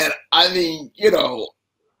 And I mean,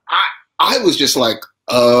 I was just like,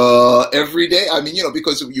 every day. I mean,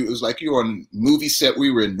 because it was like you were on a movie set.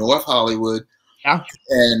 We were in North Hollywood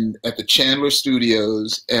and at the Chandler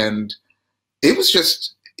Studios. And it was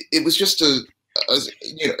just and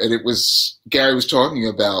it was, Gary was talking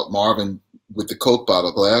about Marvin with the Coke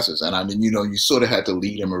bottle glasses. And I mean, you sort of had to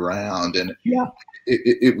lead him around, and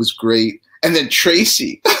it was great. And then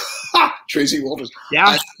Tracy, Tracy Walters.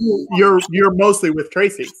 Yeah, you're mostly with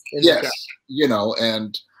Tracy. Yes,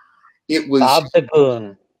 and It was Bob the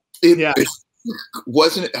Goon. It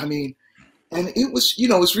wasn't. I mean, and it was, you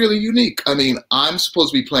know, it was really unique. I mean, I'm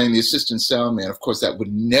supposed to be playing the assistant sound man. Of course, that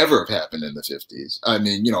would never have happened in the 50s. I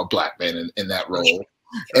mean, you know, a black man in that role.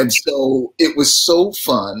 And so it was so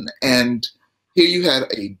fun. And here you had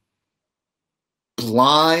a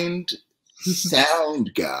blind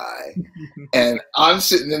sound guy, and I'm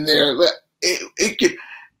sitting in there. It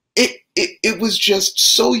was just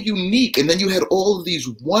so unique. And then you had all of these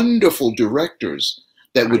wonderful directors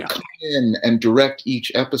that would come in and direct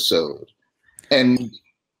each episode. And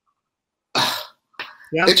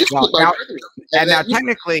it just now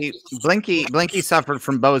technically Blinky suffered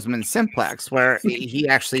from Bozeman simplex, where he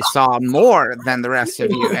actually saw more than the rest of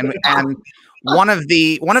you. And one of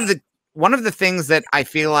the things that I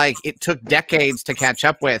feel like it took decades to catch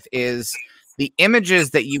up with is the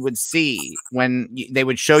images that you would see when they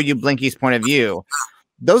would show you Blinky's point of view.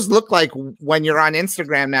 Those look like, when you're on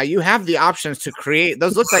Instagram now, you have the options to create.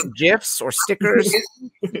 Those look like GIFs or stickers.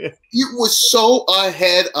 It was so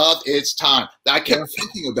ahead of its time. I kept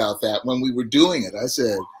thinking about that when we were doing it. I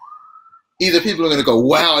said, either people are going to go,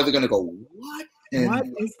 wow, or they're going to go, what? And what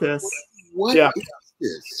is this? What is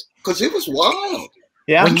this? Because it was wild.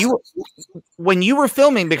 Yeah. When you were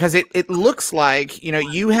filming, because it looks like, you know,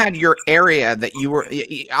 you had your area that you were,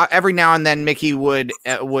 every now and then Mickey would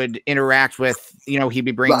interact with, you know, he'd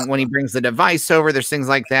be bringing, when he brings the device over, there's things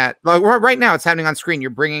like that. Like right now it's happening on screen. You're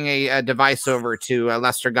bringing a device over to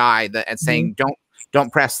Lester Guy and saying,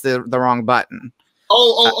 don't press the wrong button.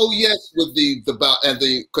 Oh yes. With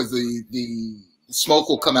because the smoke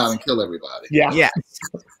will come out and kill everybody. Yeah. Yeah.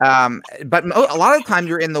 But a lot of the time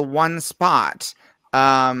you're in the one spot.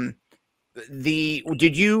 Were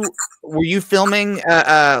you filming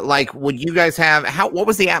like, would you guys have, what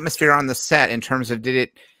was the atmosphere on the set in terms of,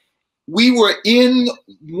 we were in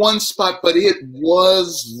one spot, but it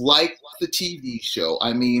was like the TV show.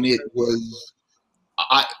 I mean, it was,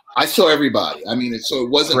 I saw everybody. I mean, so it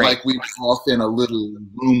wasn't like we were off in a little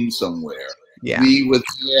room somewhere. Yeah. We were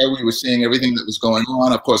there, we were seeing everything that was going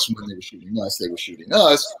on. Of course, when they were shooting us, they were shooting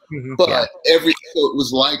us. But so it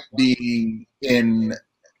was like being in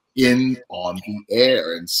on the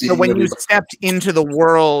air and seeing. So when you stepped into the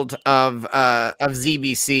world of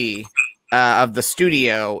ZBC, of the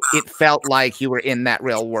studio, it felt like you were in that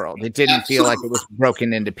real world. It didn't feel like it was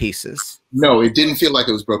broken into pieces. No, it didn't feel like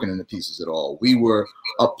it was broken into pieces at all. We were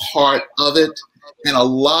a part of it, and a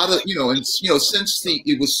lot of, since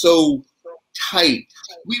it was so tight,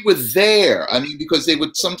 we were there. I mean, because they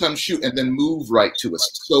would sometimes shoot and then move right to us,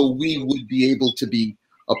 so we would be able to be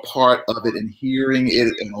a part of it and hearing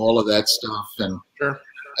it and all of that stuff. And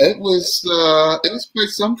it was quite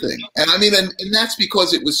something. And I mean, and that's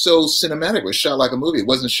because it was so cinematic. It was shot like a movie. It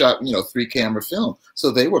wasn't shot, 3-camera film.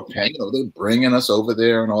 So they were paying, they were bringing us over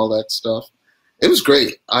there and all that stuff. It was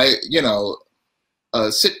great.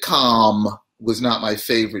 Sitcom was not my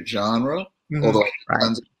favorite genre, although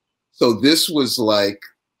so this was like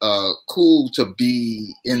cool to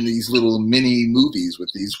be in these little mini movies with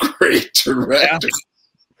these great directors.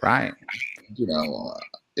 Right.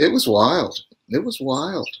 It was wild. It was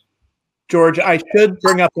wild. George, I should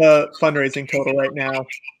bring up a fundraising total right now. Okay.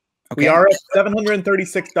 We are at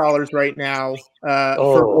 $736 right now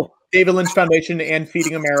for David Lynch Foundation and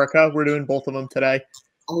Feeding America. We're doing both of them today.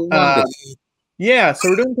 Yeah, so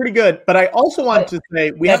we're doing pretty good. But I also want to say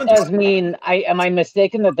we haven't. Does mean am I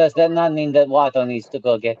mistaken? Or does that not mean that Watto needs to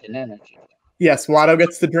go get an energy? Yes, Watto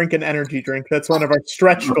gets to drink an energy drink. That's one of our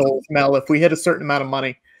stretch goals, Mel. If we hit a certain amount of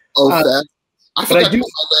money. I forgot to put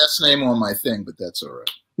my last name on my thing, but that's all right.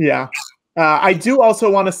 Yeah, I do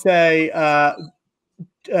also want to say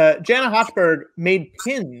Jana Hochberg made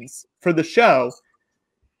pins for the show.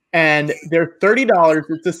 And they're $30.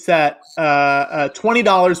 It's a set.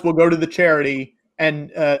 $20 will go to the charity,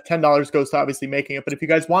 and $10 goes to obviously making it. But if you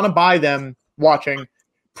guys want to buy them, watching,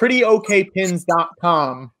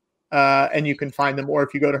 prettyokpins.com, and you can find them. Or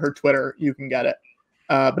if you go to her Twitter, you can get it.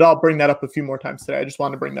 But I'll bring that up a few more times today. I just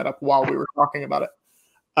wanted to bring that up while we were talking about it.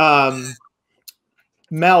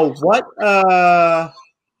 Mel,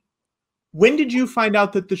 when did you find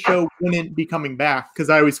out that the show wouldn't be coming back? Because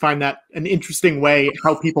I always find that an interesting way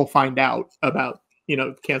how people find out about,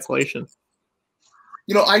 cancellation.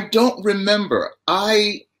 I don't remember.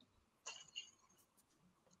 I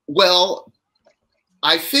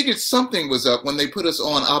figured something was up when they put us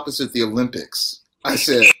on opposite the Olympics. I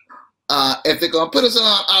said, if they're going to put us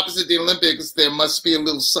on opposite the Olympics, there must be a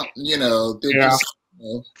little something,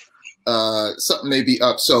 something may be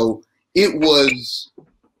up. So it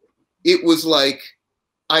was like,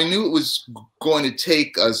 I knew it was going to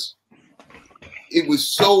take us. It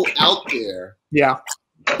was so out there,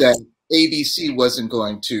 that ABC wasn't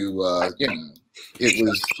going to, you know, it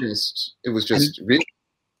was just really.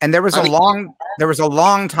 And there was a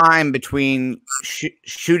long time between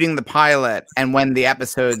shooting the pilot and when the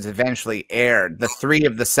episodes eventually aired. The 3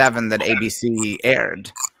 of the 7 that ABC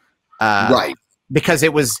aired, right? Because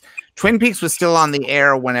it was Twin Peaks was still on the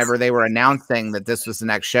air whenever they were announcing that this was the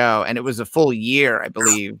next show, and it was a full year, I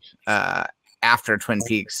believe, after Twin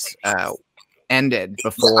Peaks ended.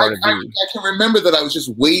 Before I can remember that I was just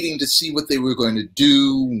waiting to see what they were going to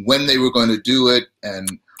do, when they were going to do it, and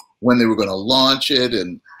when they were going to launch it,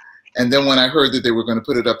 and then when I heard that they were going to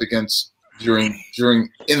put it up against during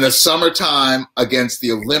in the summertime against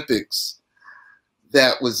the Olympics,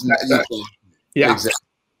 that was not yeah. Exactly.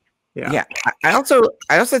 Yeah. I also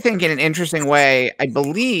think in an interesting way, I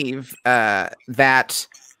believe that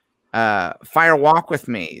Fire Walk with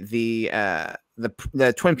Me, the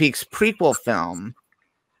Twin Peaks prequel film,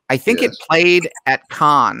 I think it played at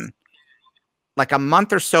Cannes like a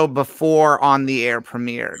month or so before On the Air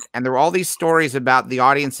premiered, and there were all these stories about the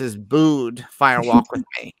audiences booed Fire Walk with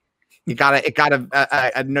Me. It got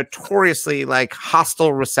a notoriously like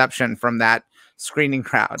hostile reception from that screening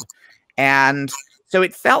crowd, and so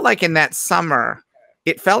it felt like in that summer,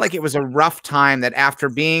 it felt like it was a rough time. That after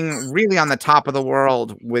being really on the top of the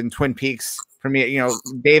world when Twin Peaks premiered, you know,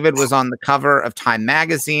 David was on the cover of Time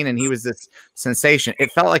magazine and he was this sensation. It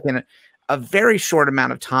felt like in a very short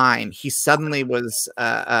amount of time, he suddenly was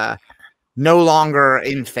no longer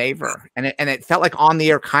in favor, and it felt like On the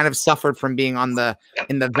Air kind of suffered from being in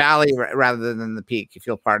the valley rather than the peak. If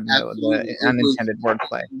you'll pardon the unintended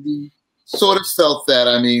wordplay. Sort of felt that.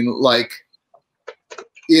 I mean, like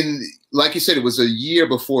you said, it was a year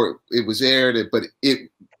before it was aired, but it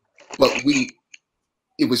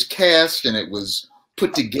was cast and it was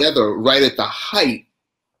put together right at the height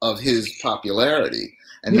of his popularity.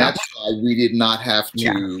 And that's why we did not have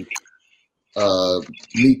to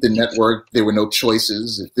meet the network. There were no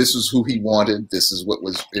choices. If this is who he wanted, this is what it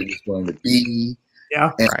was going to be.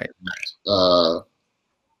 Yeah. And,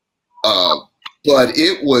 but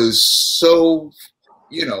it was so,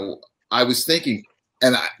 you know, I was thinking,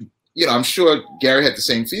 and I'm sure Gary had the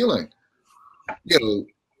same feeling. You know,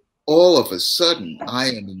 all of a sudden, I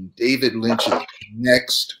am in David Lynch's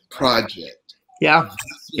next project. Yeah.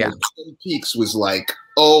 Twin Peaks was like,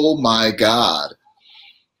 oh my God.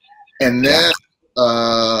 And then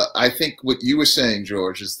I think what you were saying,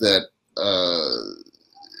 George, is that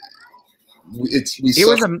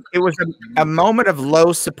it was a moment of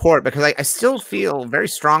low support, because I still feel very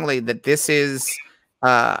strongly that this is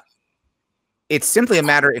it's simply a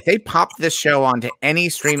matter, if they popped this show onto any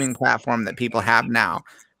streaming platform that people have now,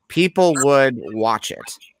 people would watch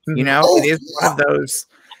it. You know, it is one of those,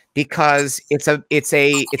 because it's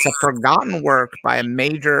a forgotten work by a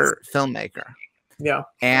major filmmaker. Yeah.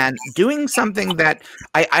 And doing something that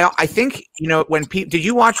I think, you know, when did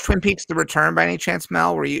you watch Twin Peaks: The Return by any chance,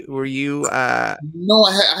 Mel? Were you No,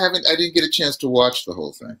 I haven't. I didn't get a chance to watch the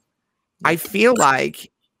whole thing. I feel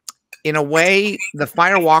like, in a way, the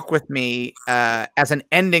Fire Walk with Me as an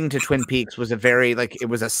ending to Twin Peaks was it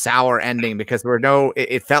was a sour ending, because there were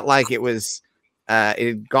it felt like it was it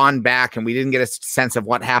had gone back and we didn't get a sense of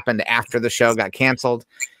what happened after the show got canceled.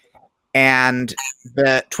 And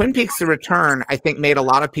the Twin Peaks: The Return, I think, made a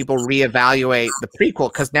lot of people reevaluate the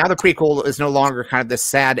prequel, because now the prequel is no longer kind of this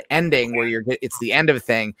sad ending where it's the end of a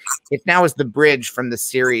thing. It now is the bridge from the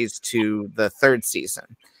series to the 3rd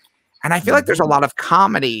season. And I feel like there's a lot of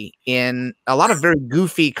comedy a lot of very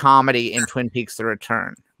goofy comedy in Twin Peaks: The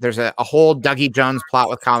Return. There's a whole Dougie Jones plot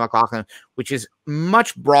with Kyle MacLachlan, which is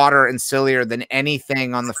much broader and sillier than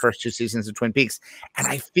anything on the first 2 seasons of Twin Peaks. And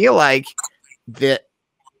I feel like the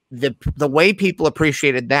way people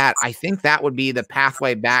appreciated that, I think that would be the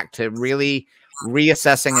pathway back to really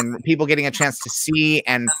reassessing and people getting a chance to see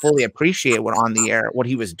and fully appreciate what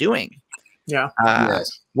he was doing. Yeah.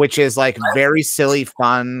 Which is like very silly,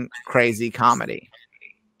 fun, crazy comedy.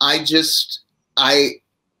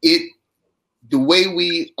 The way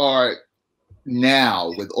we are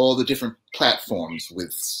now with all the different platforms,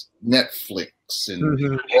 with Netflix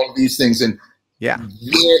and all these things, and there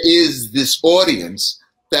is this audience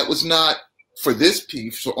that was not, for this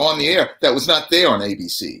piece, or On the Air, that was not there on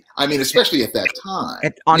ABC. I mean, especially at that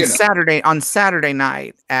time. On Saturday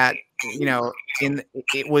night at, you know,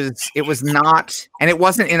 it was not, and it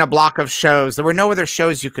wasn't in a block of shows. There were no other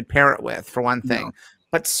shows you could pair it with, for one thing. No.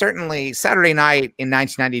 But certainly Saturday night in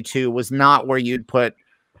 1992 was not where you'd put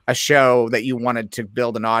a show that you wanted to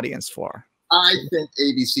build an audience for. I think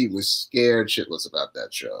ABC was scared shitless about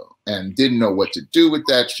that show and didn't know what to do with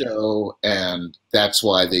that show, and that's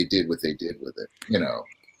why they did what they did with it, you know.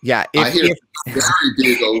 Yeah, I hear it's very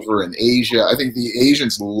big over in Asia. I think the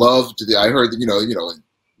Asians loved I heard that, you know,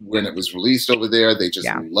 when it was released over there, they just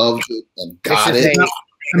loved it and got it.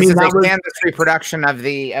 This is a Kansas reproduction of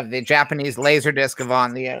the Japanese Laserdisc of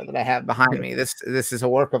On the Air that I have behind me. This is a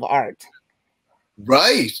work of art.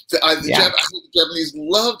 Right. The Japanese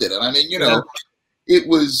loved it. And I mean, you know, it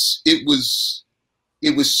was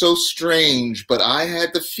so strange, but I had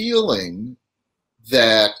the feeling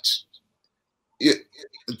that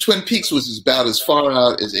Twin Peaks was about as far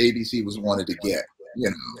out as ABC was wanted to get, you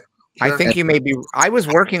know. I think you may be. I was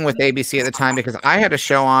working with ABC at the time because I had a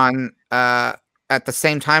show on at the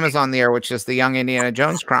same time as On the Air, which is the Young Indiana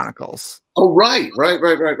Jones Chronicles. Oh, right.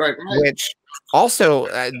 Which also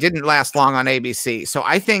didn't last long on ABC. So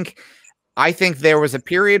I think there was a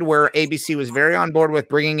period where ABC was very on board with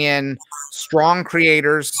bringing in strong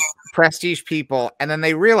creators, prestige people, and then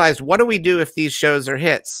they realized, what do we do if these shows are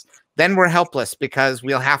hits? Then we're helpless because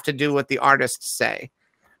we'll have to do what the artists say.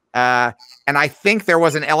 And I think there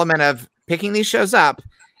was an element of picking these shows up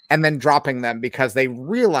and then dropping them because they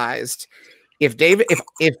realized if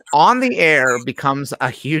On the Air becomes a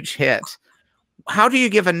huge hit, how do you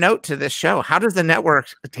give a note to this show? How does the network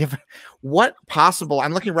give what possible?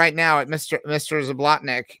 I'm looking right now at Mr.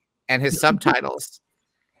 Zablotnik and his subtitles.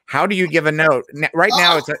 How do you give a note? Right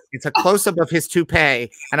now, it's a close-up of his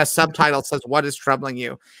toupee, and a subtitle says, "What is troubling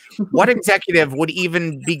you?" What executive would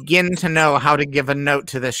even begin to know how to give a note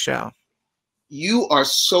to this show? You are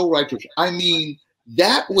so right. I mean,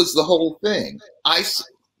 that was the whole thing.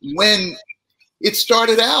 When it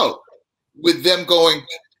started out with them going,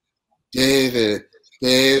 David,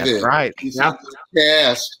 that's right.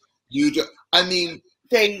 Cast. I mean,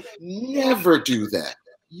 they never do that.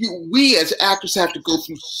 We as actors have to go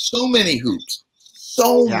through so many hoops,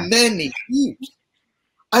 many hoops.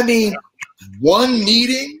 I mean, one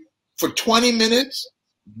meeting for 20 minutes,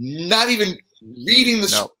 not even reading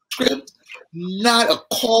the script, not a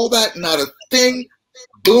callback, not a thing.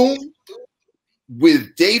 Boom.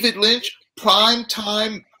 With David Lynch, prime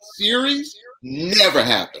time series, never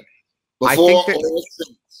happened.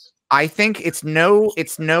 I think it's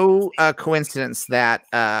no coincidence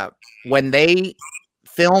that when they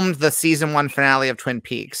filmed the season 1 finale of Twin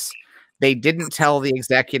Peaks, they didn't tell the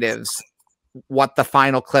executives what the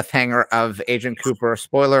final cliffhanger of Agent Cooper,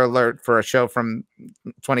 spoiler alert for a show from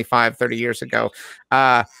 25, 30 years ago.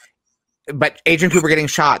 But Agent Cooper getting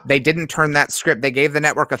shot, they didn't turn that script. They gave the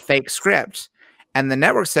network a fake script. And the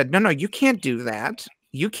network said, no, you can't do that.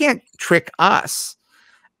 You can't trick us.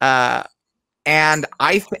 And then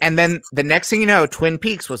the next thing you know, Twin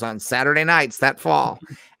Peaks was on Saturday nights that fall.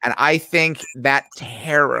 And I think that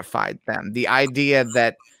terrified them. The idea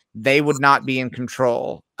that they would not be in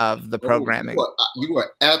control of the programming. You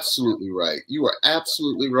are absolutely right. You are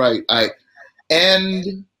absolutely right.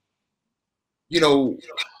 And you know,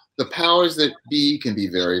 the powers that be can be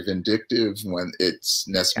very vindictive when it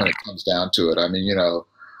comes down to it. I mean, you know,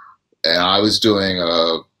 and I was doing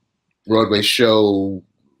a Broadway show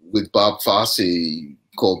with Bob Fosse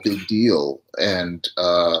called Big Deal, and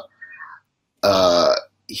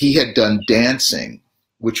he had done dancing,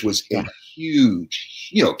 which was a huge,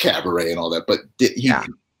 you know, cabaret and all that, but he did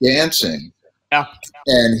dancing,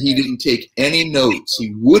 and he didn't take any notes.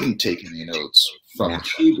 He wouldn't take any notes from the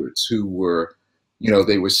Schuberts, who were, you know,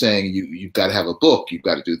 they were saying, you've got to have a book, you've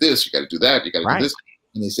got to do this, you got to do that, you got to do this.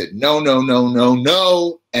 And he said, no, no, no, no,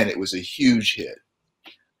 no. And it was a huge hit.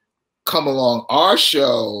 Come along our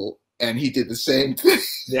show, and he did the same thing.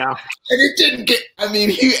 Yeah. And it didn't get, I mean,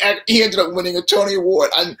 he ended up winning a Tony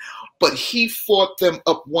Award. But he fought them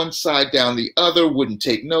up one side, down the other, wouldn't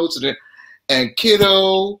take notes. And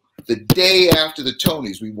kiddo, the day after the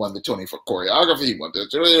Tonys, we won the Tony for choreography.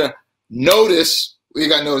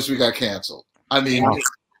 We got canceled. I mean,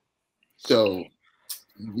 so,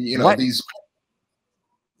 you know, these.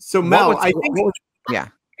 So Mel, I think.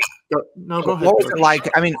 No, go ahead. What was it like?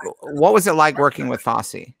 I mean, what was it like working with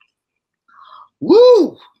Fosse?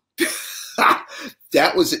 Woo!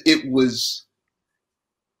 It was,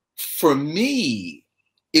 for me,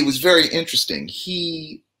 it was very interesting.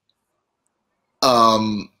 He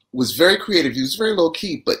was very creative. He was very low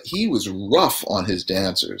key, but he was rough on his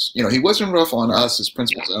dancers. You know, he wasn't rough on us as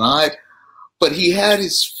principals, but he had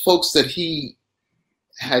his folks that he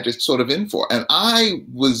had it sort of in for. And I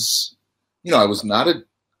was, you know, I was not a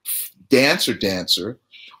dancer,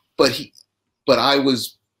 but I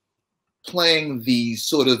was playing the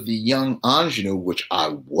sort of the young ingenue, which I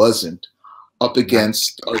wasn't, up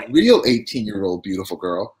against a real 18-year-old beautiful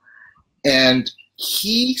girl. And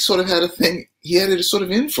he sort of had a thing, he had it sort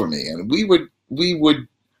of in for me. And we would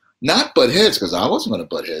not butt heads, because I wasn't going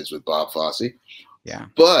to butt heads with Bob Fosse, Yeah.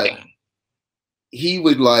 But he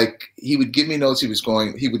would give me notes. He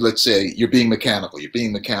would, let's say, you're being mechanical, you're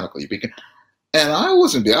being mechanical, and I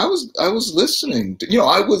wasn't being, I was listening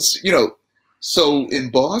to, so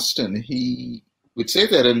in Boston, he would say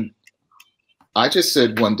that. And I just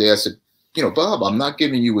said one day, I said, Bob, I'm not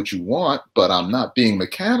giving you what you want, but I'm not being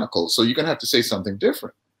mechanical. So you're going to have to say something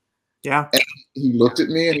different. Yeah. And he looked at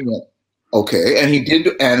me and he went, okay. And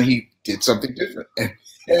he did something different.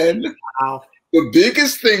 And wow. The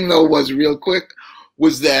biggest thing, though, was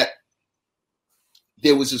that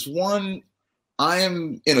there was this one, I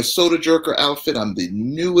am in a soda jerker outfit. I'm the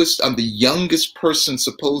youngest person,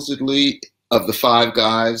 supposedly, of the 5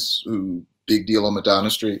 guys who big deal on Madonna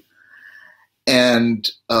Street. And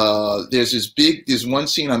there's one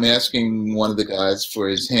scene I'm asking one of the guys for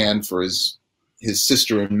his hand for his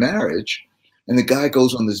sister in marriage. And the guy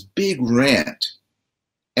goes on this big rant.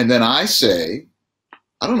 And then I say,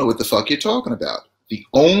 I don't know what the fuck you're talking about. The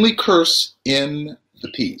only curse in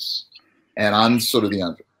the piece, and I'm sort of the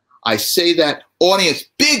under. I say that, audience,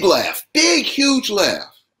 big laugh, big, huge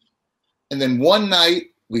laugh. And then one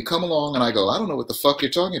night we come along and I go, I don't know what the fuck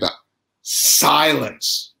you're talking about.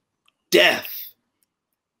 Silence, death.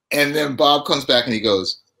 And then Bob comes back and he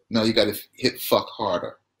goes, no, you got to hit fuck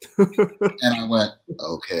harder. And I went,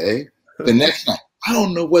 okay. The next night, I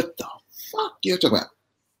don't know what the fuck you're talking about.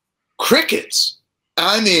 Crickets.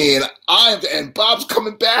 I mean, and Bob's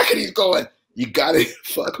coming back and he's going, you got to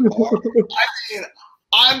fuck hard. I mean,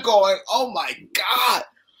 I'm going, oh my God.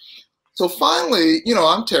 So finally,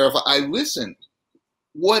 I'm terrified. I listened.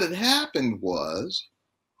 What had happened was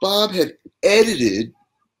Bob had edited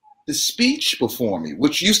the speech before me,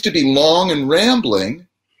 which used to be long and rambling.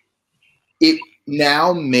 It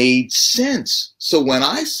now made sense. So when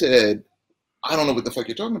I said, I don't know what the fuck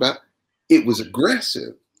you're talking about, it was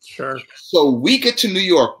aggressive. Sure. So we get to New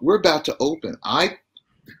York. We're about to open.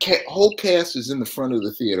 The whole cast is in the front of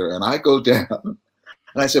the theater, and I go down, and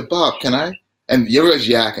I said, Bob, can I? And everybody's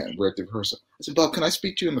yakking. We're at the rehearsal. I said, Bob, can I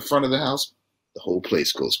speak to you in the front of the house? The whole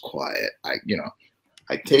place goes quiet.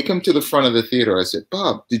 I take him to the front of the theater. I said,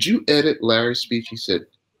 Bob, did you edit Larry's speech? He said,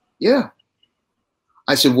 yeah.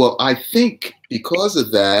 I said, well, I think because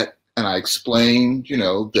of that, and I explained,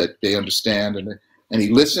 that they understand, and he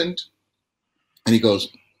listened, and he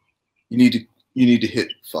goes, you need to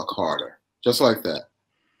hit fuck harder, just like that.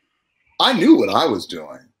 I knew what I was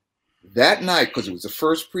doing. That night, because it was the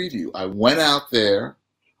first preview, I went out there,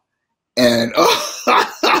 and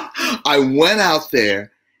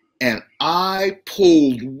I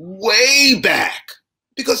pulled way back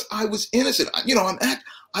because I was innocent.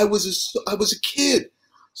 I was a kid.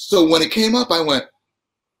 So when it came up, I went,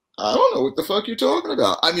 I don't know what the fuck you're talking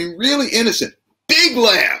about. I mean, really innocent. Big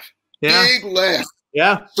laugh. Yeah. Big laugh.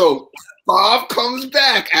 Yeah. So Bob comes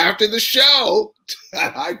back after the show.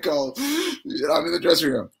 And I go, I'm in the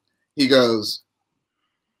dressing room. He goes,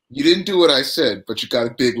 you didn't do what I said, but you got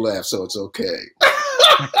a big laugh, so it's okay.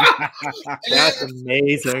 That's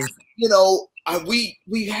amazing.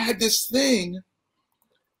 We had this thing,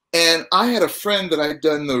 and I had a friend that I'd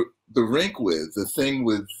done the rink with, the thing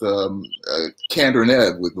with Candor and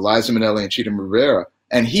Ebb, with Liza Minnelli and Cheetah Rivera,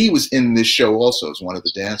 and he was in this show also as one of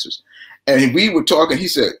the dancers. And we were talking, he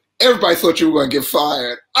said, everybody thought you were going to get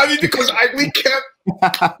fired. I mean, because we kept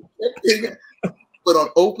hitting. But on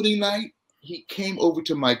opening night, he came over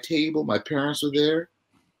to my table. My parents were there.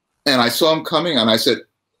 And I saw him coming, and I said,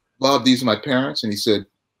 Bob, these are my parents. And he said,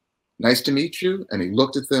 nice to meet you. And he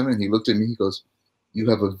looked at them, and he looked at me. He goes, you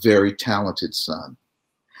have a very talented son.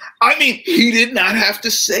 I mean, he did not have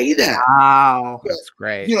to say that. Wow. That's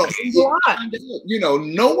great. No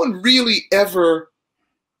one really ever,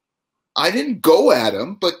 I didn't go at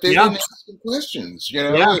him, but they didn't ask him questions,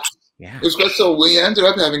 Yeah. Yeah. It was good. So we ended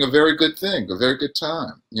up having a very good thing, a very good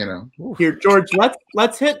time, Here, George,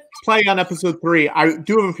 let's hit play on episode 3. I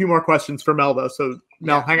do have a few more questions for Mel, though. So,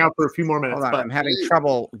 Mel, hang out for a few more minutes. Hold on. I'm having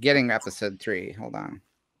trouble getting episode 3. Hold on.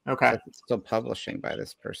 Okay. It's still publishing by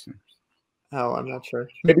this person. Oh, I'm not sure.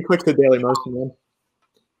 Maybe click the Daily Motion then.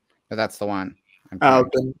 Oh, that's the one.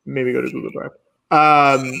 Then maybe go to Google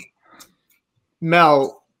Drive.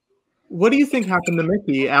 Mel, what do you think happened to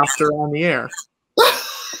Mickey after On the Air?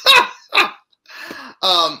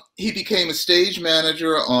 He became a stage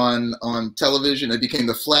manager on television. He became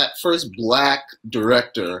the first black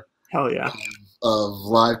director. Hell yeah. Of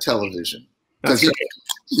live television, because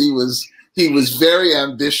he was very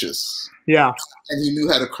ambitious. Yeah, and he knew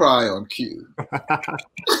how to cry on cue. That's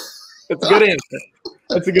a good answer.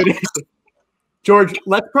 That's a good answer. George,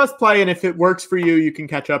 let's press play, and if it works for you, you can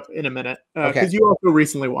catch up in a minute because you also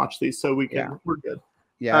recently watched these, so we're good.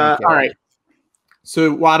 Yeah. All right.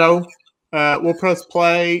 So Watto, We'll press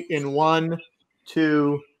play in 1,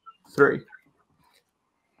 2, 3.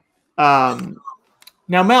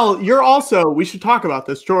 Now, Mel, you're also, we should talk about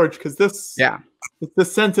this, George, because this, it's a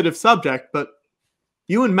sensitive subject, but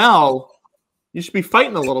you and Mel, you should be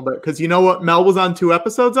fighting a little bit, because you know what Mel was on 2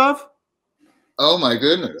 episodes of? Oh, my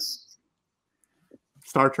goodness.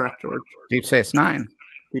 Star Trek, George. Deep Space Nine.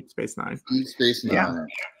 Deep Space Nine. Deep Space Nine. Yeah.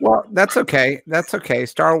 Well, that's okay. That's okay.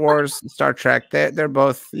 Star Wars, Star Trek, they're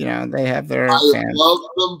both, you know, they have their fans. love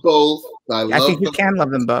them both. I think you can love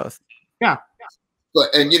them both. Yeah.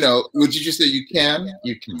 But, and you know, would you just say you can?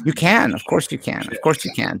 You can. You can. Of course you can. Of course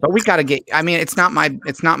you can. But we got to get, I mean, it's not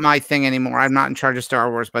my thing anymore. I'm not in charge of Star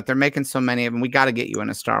Wars, but they're making so many of them. We got to get you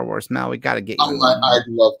into Star Wars, Mel. We got to get you. I'd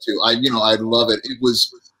love to. I'd love it. It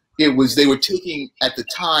was, they were taking, at the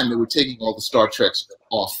time, they were taking all the Star Treks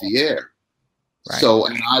off the air. Right. So,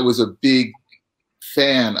 and I was a big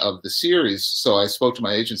fan of the series. So I spoke to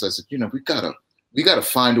my agents. I said, you know, we gotta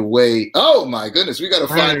find a way. Oh my goodness. We got to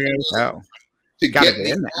find a way to get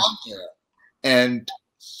me on there. And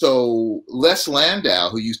so Les Landau,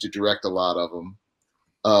 who used to direct a lot of them,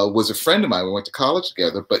 was a friend of mine. We went to college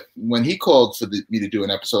together. But when he called for me to do an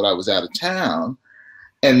episode, I was out of town.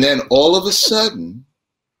 And then all of a sudden,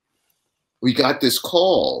 we got this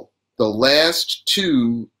call. The last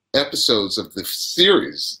 2 episodes of the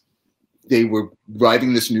series, they were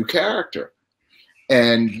writing this new character.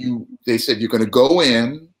 And they said, you're going to go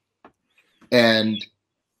in, and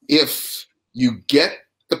if you get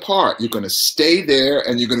the part, you're going to stay there,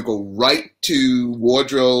 and you're going to go right to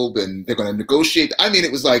wardrobe, and they're going to negotiate. I mean,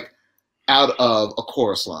 it was like out of a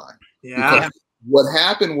chorus line. Yeah. Because what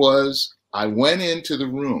happened was I went into the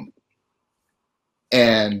room,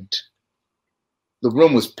 and the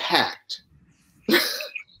room was packed. The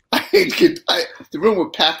room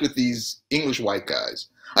was packed with these English white guys.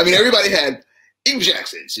 I mean, everybody had English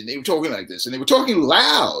accents, and they were talking like this, and they were talking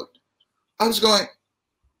loud. I was going,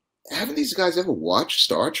 haven't these guys ever watched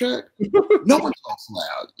Star Trek? No one talks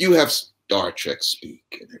loud. You have Star Trek speak,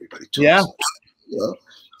 and everybody talks loud. You know?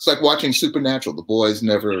 It's like watching Supernatural. The boys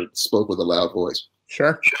never spoke with a loud voice.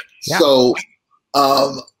 Sure. Yeah. So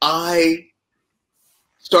I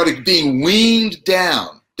started being weaned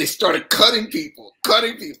down. They started cutting people.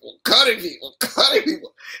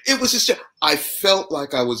 It was just, I felt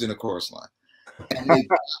like I was in a chorus line. And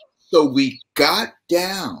so we got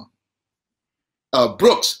down.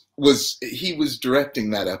 Brooks was directing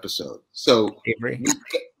that episode. So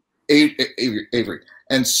Avery.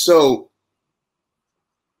 And so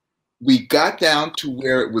we got down to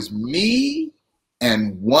where it was me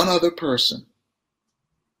and one other person.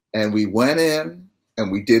 And we went in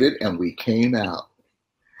and we did it and we came out.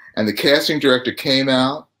 And the casting director came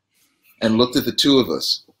out and looked at the 2 of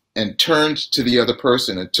us and turned to the other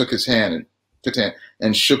person and took his hand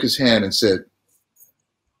and shook his hand and said,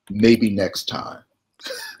 maybe next time.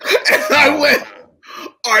 And I went,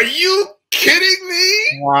 are you kidding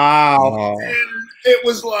me? Wow. And it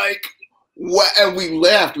was like, what? And we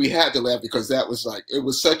laughed. We had to laugh because that was like, it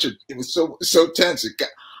was so tense.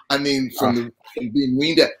 From being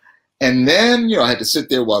weaned out. And then, you know, I had to sit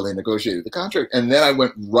there while they negotiated the contract. And then I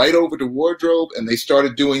went right over to wardrobe and they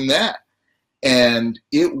started doing that. And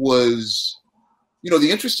it was, you know, the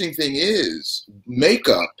interesting thing is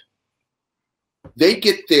makeup, they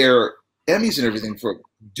get their Emmys and everything for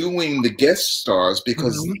doing the guest stars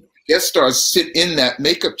because guest stars sit in that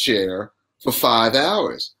makeup chair for 5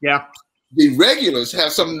 hours. Yeah. The regulars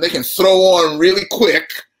have something they can throw on really quick.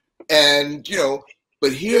 And, you know,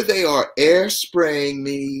 but here they are air spraying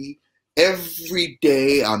me every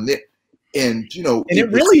day on it. And, you know, and it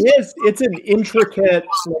really is. It's an intricate,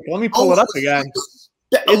 like, let me pull it up again.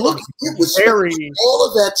 It was very, all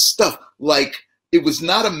of that stuff. Like, it was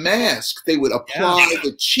not a mask. They would apply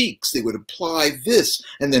the cheeks. They would apply this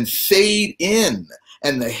and then fade in.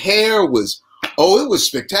 And the hair was, it was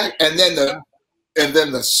spectacular. And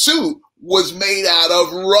then the suit was made out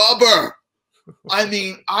of rubber. I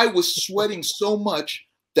mean, I was sweating so much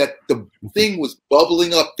that the thing was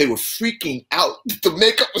bubbling up. They were freaking out. The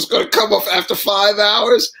makeup was going to come off after 5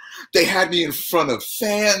 hours. They had me in front of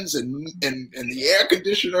fans and the air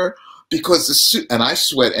conditioner because the suit, and I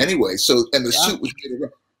sweat anyway. So, and the suit was getting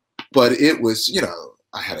rough. But it was, you know,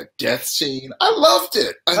 I had a death scene. I loved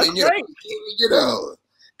it. I mean, you know,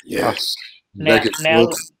 yes.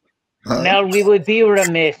 Now, we would be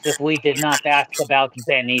remiss if we did not ask about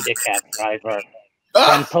Benny the cab driver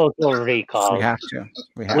from Total Recall. We have to.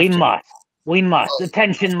 We must.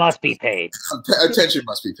 Attention must be paid. Attention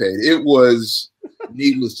must be paid. It was,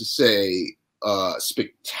 needless to say, a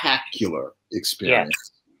spectacular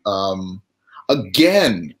experience.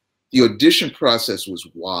 Again, the audition process was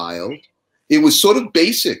wild. it was sort of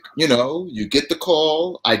basic, you know, you get the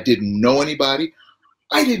call. I didn't know anybody.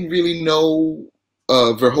 I didn't really know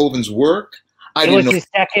Verhoeven's work. It was his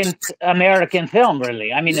second American film,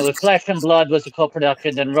 really. I mean, it was Flesh and Blood was a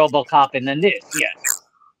co-production, then RoboCop, and then this. Yes.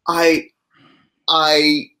 I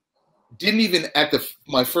didn't even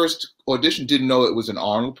my first audition didn't know it was an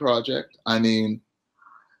Arnold project. I mean,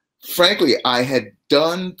 frankly, I had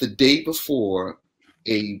done the day before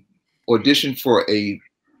a audition for a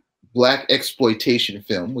Black exploitation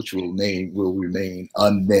film, which will remain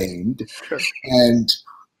unnamed, and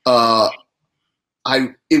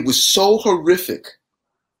it was so horrific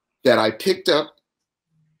that I picked up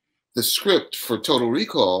the script for Total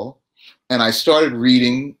Recall and I started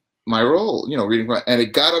reading my role, you know, and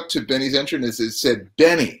it got up to Benny's entrance. It said,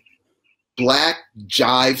 Benny, Black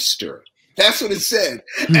Jivester. That's what it said.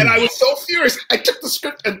 And I was so furious. I took the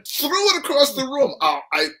script and threw it across the room. Oh,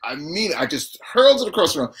 I mean, I just hurled it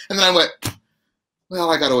across the room. And then I went, well,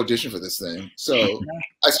 I got to audition for this thing. So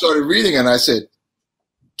I started reading and I said,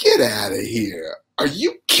 get out of here. Are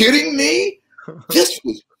you kidding me? This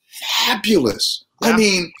was fabulous. Yeah. I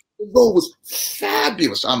mean, the role was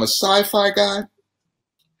fabulous. I'm a sci-fi guy.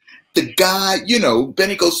 The guy, you know,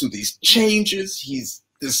 Benny goes through these changes. He's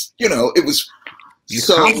this, you know, it was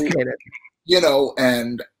so complicated. You know,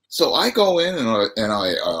 and so I go in and I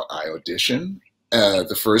audition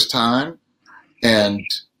the first time, and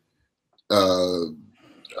Paul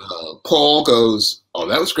goes, "Oh,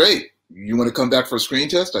 that was great. You want to come back for a screen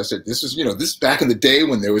test?" I said, "This is, you know, this is back in the day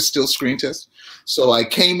when there was still screen tests." So I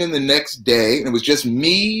came in the next day, and it was just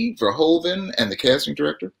me, Verhoeven, and the casting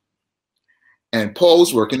director, and Paul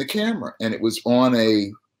was working the camera, and it was on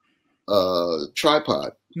a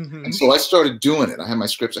tripod. And so I started doing it. I had my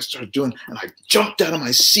scripts. I started doing it, and I jumped out of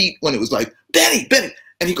my seat when it was like, Benny, Benny.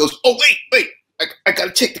 And he goes, oh, wait. I got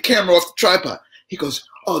to take the camera off the tripod. He goes,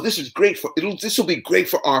 oh, this is great for, this will be great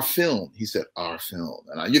for our film. He said, our film.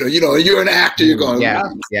 And I, you know, you're an actor. You're going, yeah.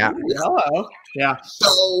 Hello. Yeah.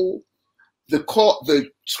 So the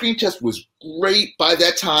screen test was great. By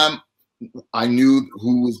that time, I knew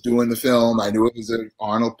who was doing the film. I knew it was an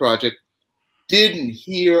Arnold project. Didn't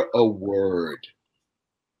hear a word.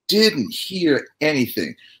 Didn't hear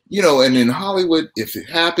anything. You know, and in Hollywood, if it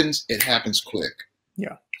happens quick.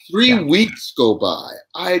 Yeah. 3 weeks go by.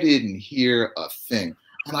 I didn't hear a thing.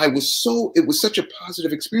 And it was such a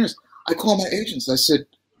positive experience. I called my agents. I said,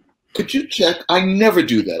 could you check? I never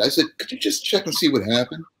do that. I said, could you just check and see what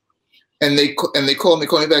happened? And they called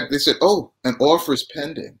me back. They said, oh, an offer is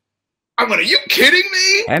pending. I went, are you kidding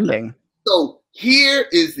me? Pending. So here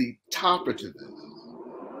is the topper to this.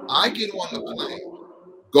 I get on the plane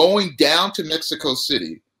going down to Mexico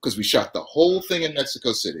City, because we shot the whole thing in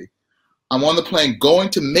Mexico City. I'm on the plane going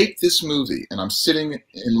to make this movie, and I'm sitting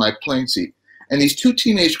in my plane seat, and these two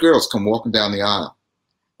teenage girls come walking down the aisle,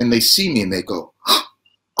 and they see me, and they go,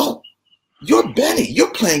 oh, you're Benny.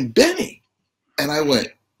 You're playing Benny. And I went,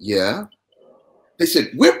 yeah. They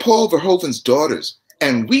said, we're Paul Verhoeven's daughters,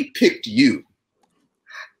 and we picked you.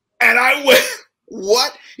 And I went,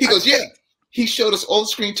 what? He goes, yeah. He showed us all the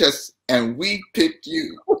screen tests, and we picked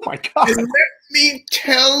you. Oh, my God. And let me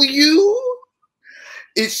tell you,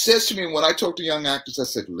 it says to me when I talk to young actors, I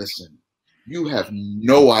said, listen, you have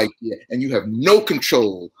no idea, and you have no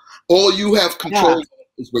control. All you have control of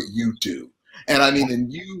is what you do. And I mean,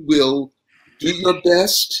 and you will do your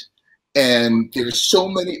best, and there's so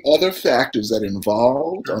many other factors that are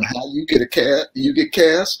involved on how you get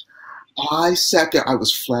cast. I sat there, I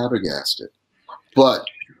was flabbergasted. But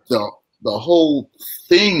the whole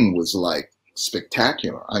thing was like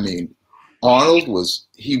spectacular. I mean, Arnold was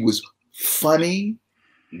funny,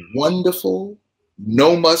 wonderful,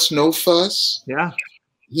 no muss, no fuss. Yeah.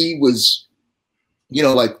 He was, you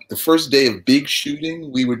know, like the first day of big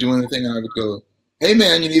shooting, we were doing the thing and I would go, hey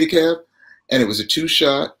man, you need a cab? And it was a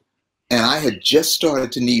 2-shot. And I had just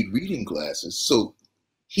started to need reading glasses. So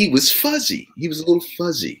he was fuzzy. He was a little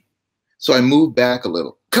fuzzy. So I moved back a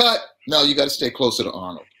little. Cut. No, you got to stay closer to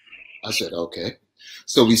Arnold. I said, okay.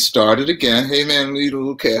 So we started again. Hey, man, we need a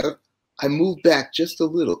little cab. I moved back just a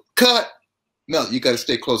little. Cut. No, you got to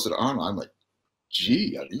stay closer to Arnold. I'm like,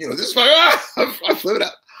 gee, you know, this is my, I flipped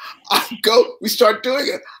out. I go, we start doing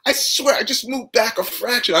it. I swear, I just moved back a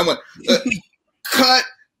fraction. I went, cut.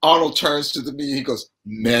 Arnold turns to me. He goes,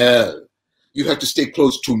 Mel, you have to stay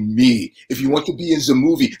close to me. If you want to be in the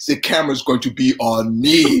movie, the camera's going to be on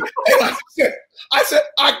me. And I said,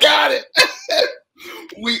 I got it.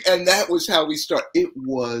 And that was how we started. It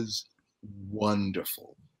was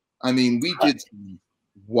wonderful. I mean, we did some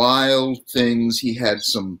wild things. He had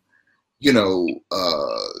some, it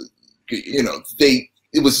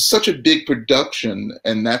was such a big production,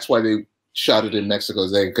 and that's why shot it in Mexico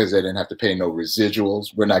because they didn't have to pay no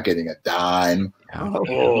residuals. We're not getting a dime.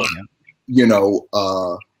 Oh. You know,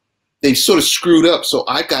 they sort of screwed up. So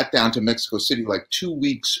I got down to Mexico City like 2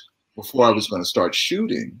 weeks before I was going to start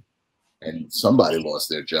shooting, and somebody lost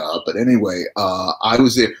their job. But anyway, I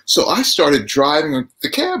was there. So I started driving the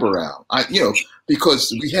cab around,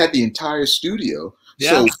 because we had the entire studio.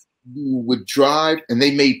 Yeah. So we would drive, and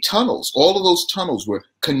they made tunnels. All of those tunnels were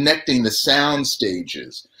connecting the sound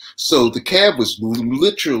stages. So the cab was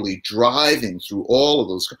literally driving through all of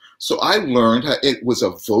those. So I learned how it was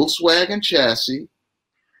a Volkswagen chassis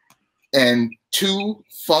and 2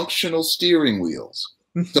 functional steering wheels.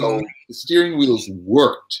 So the steering wheels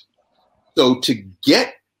worked. So to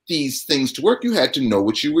get these things to work, you had to know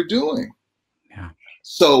what you were doing. Yeah.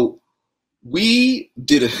 So we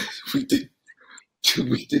did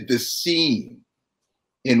this scene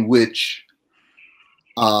in which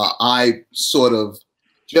I sort of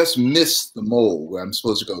just missed the mole where I'm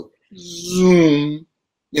supposed to go zoom,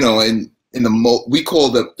 in the mole. We call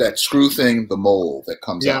that screw thing the mole that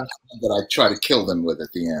comes out that I try to kill them with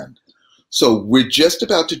at the end. So we're just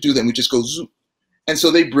about to do that, and we just go zoom. And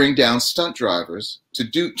so they bring down stunt drivers to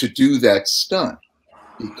do that stunt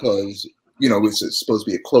because, it's supposed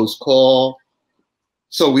to be a close call.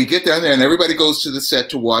 So we get down there, and everybody goes to the set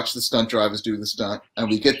to watch the stunt drivers do the stunt. And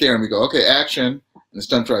we get there, and we go, okay, action. And the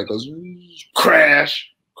stunt driver goes,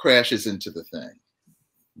 crashes into the thing.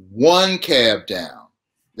 1 cab down.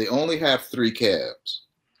 They only have 3 cabs.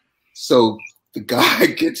 So the guy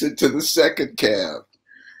gets into the second cab.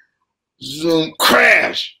 Zoom,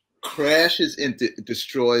 crashes into,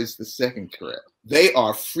 destroys the second cab. They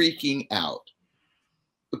are freaking out.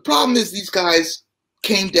 The problem is these guys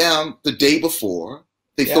came down the day before.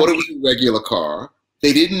 They thought it was a regular car.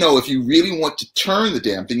 They didn't know if you really want to turn the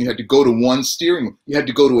damn thing, you had to go to one steering. You had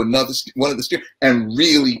to go to one of the steering and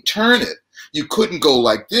really turn it. You couldn't go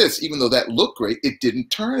like this, even though that looked great. It didn't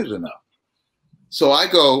turn it enough. So I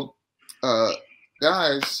go,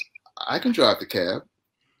 guys, I can drive the cab.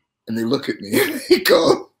 And they look at me and they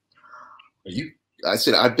go, I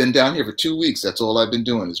said, I've been down here for 2 weeks. That's all I've been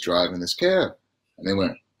doing is driving this cab. And they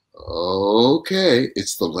went, okay,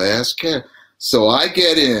 it's the last cab. So I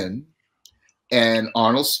get in, and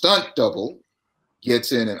Arnold's stunt double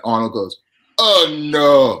gets in, and Arnold goes, oh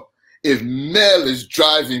no, if Mel is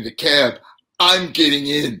driving the cab, I'm getting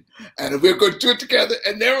in. And we're going to do it together.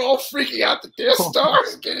 And they're all freaking out that their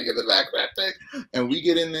stars getting in the back of that thing. And we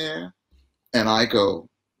get in there, and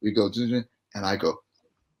we go, and I go,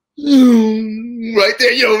 right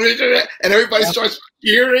there, and everybody starts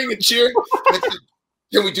cheering and cheering. And said,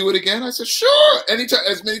 can we do it again? I said, sure, anytime,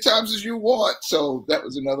 as many times as you want. So that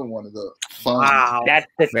was another one of the fun. Wow,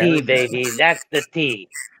 that's the tea, baby. That's the tea.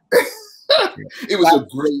 It was a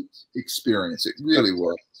great experience. It really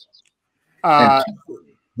was.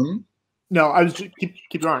 No, I was just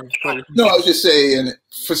keep going. No, I was just saying,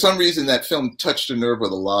 for some reason that film touched a nerve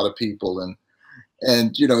with a lot of people, and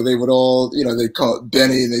they would all, they call it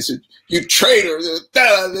Benny, and they said, you traitor,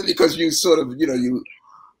 because you sort of,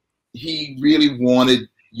 he really wanted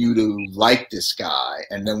you to like this guy.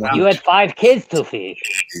 And then when you had 5 kids to feed.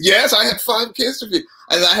 Yes, I had 5 kids to feed.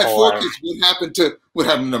 And I had 4 kids. What happened to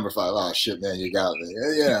number 5? Oh shit, man, you got me.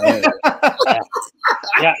 Yeah.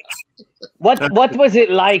 Yeah. What was it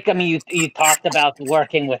like? I mean, you talked about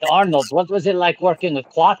working with Arnold. What was it like working with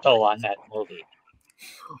Quato on that movie?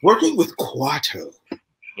 Working with Quato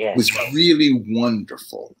was really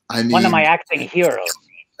wonderful. I mean, one of my acting heroes.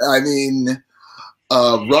 I mean,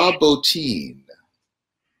 Rob Bottin,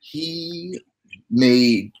 he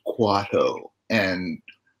made Quato, and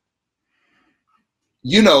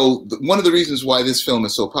one of the reasons why this film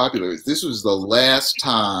is so popular is this was the last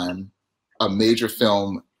time a major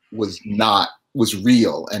film was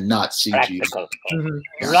real and not CG. So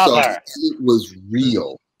it was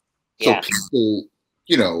real. So people,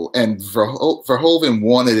 and Verhoeven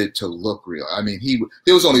wanted it to look real. I mean,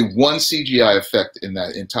 there was only one CGI effect in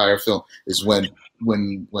that entire film, is when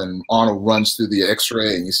Arnold runs through the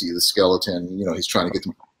X-ray and you see the skeleton. He's trying to get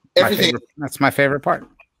them. Everything. That's my favorite part.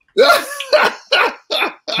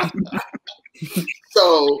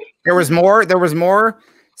 So there was more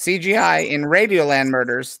CGI in Radioland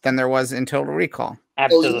Murders than there was in Total Recall.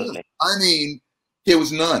 Absolutely. I mean, there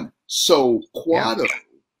was none. So Quato.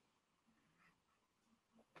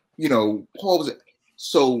 Paul was.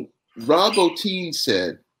 So Rob Bottin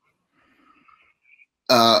said,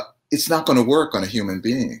 "It's not going to work on a human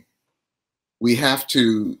being. We have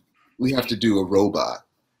to do a robot."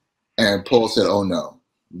 And Paul said, "Oh no.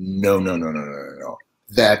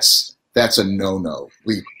 That's a no.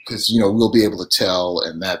 Because we'll be able to tell,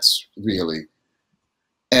 and that's really."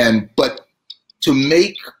 But to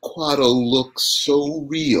make Quado look so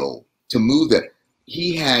real, to move it,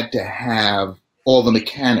 he had to have all the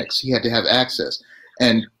mechanics. He had to have access.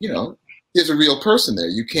 And, you know, there's a real person there.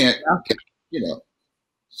 You can't, you know.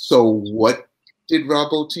 So what did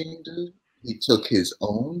Rob Bottin do? He took his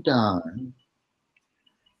own dime.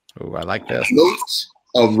 Oh, I like this. Built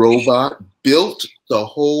a robot, built the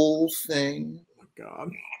whole thing. Oh,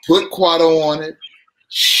 God. Put Quado on it,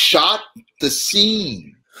 shot the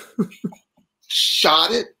scene.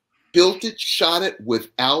 Shot it, built it, shot it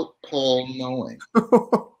without Paul knowing.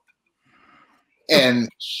 And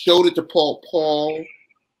showed it to Paul. Paul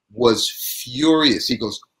was furious. He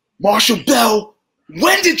goes, Marshall Bell,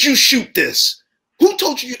 when did you shoot this? Who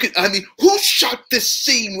told you could, I mean, who shot this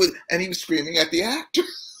scene with, and he was screaming at the actor.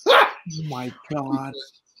 Oh my God.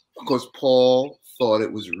 Because Paul thought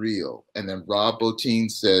it was real. And then Rob Bottin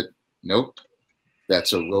said, nope,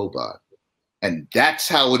 that's a robot. And that's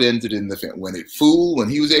how it ended in the film. When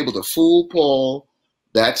he was able to fool Paul,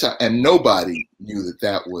 that's how, and nobody knew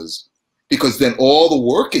that was, because then all the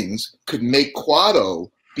workings could make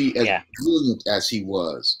Quado be as brilliant as he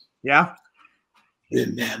was. Yeah.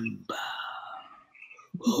 Remember.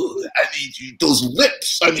 Oh, I mean, those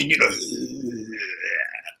lips. I mean, you know.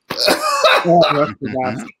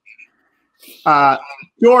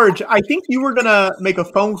 George, I think you were going to make a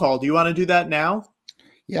phone call. Do you want to do that now?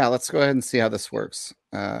 Yeah, let's go ahead and see how this works.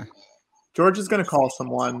 George is going to call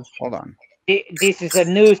someone. Hold on. This is a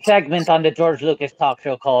new segment on the George Lucas talk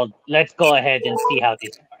show called Let's Go Ahead and See How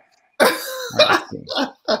This Works.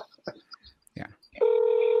 Yeah.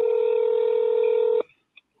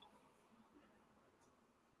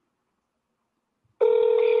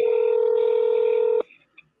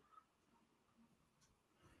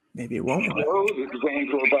 Maybe it won't. Hello, this is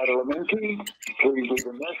Angelo Badalamenti. Please leave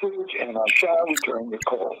a message and I shall return your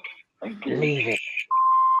call. Thank you. Leave it.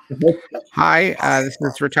 Hi, this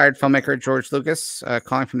is retired filmmaker George Lucas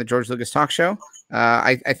calling from the George Lucas Talk Show.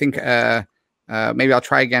 I think maybe I'll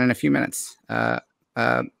try again in a few minutes. This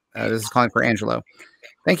is calling for Angelo.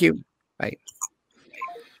 Thank you. Bye.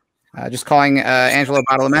 Just calling Angelo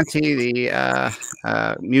Badalamenti,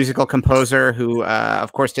 the musical composer who,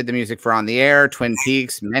 of course, did the music for On the Air, Twin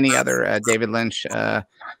Peaks, many other David Lynch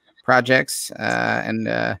projects.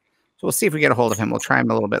 So we'll see if we get a hold of him. We'll try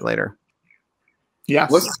him a little bit later. Yeah.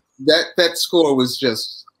 That score was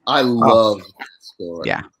just, I love that score.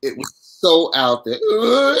 Yeah. It was so out there.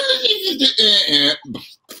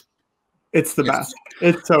 It's the best.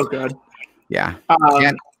 It's so good. Yeah.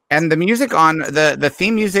 And the music on the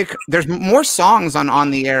theme music, there's more songs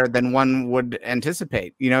on the air than one would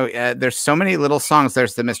anticipate. You know, there's so many little songs.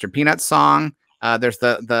 There's the Mr. Peanut song. There's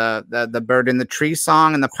the bird in the tree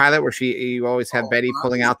song in the pilot where you always have Betty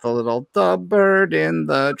pulling out the bird in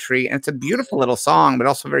the tree. And it's a beautiful little song, but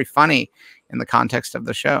also very funny in the context of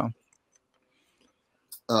the show.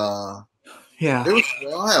 Yeah. It was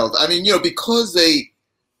wild. I mean, you know, because they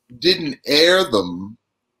didn't air them,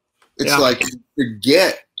 it's like you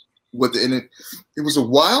forget what it was a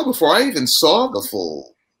while before I even saw the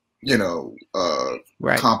full, you know,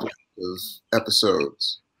 comprehensive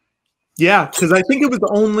episodes. Yeah, because I think it was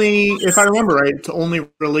only, if I remember right, it's only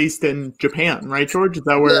released in Japan, right, George? Is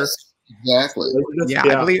that where? Yes, exactly. Yeah,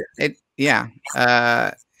 I believe it. Yeah,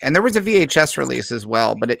 and there was a VHS release as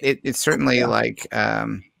well, but it's certainly like,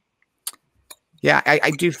 I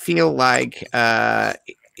do feel like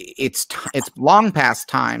it's long past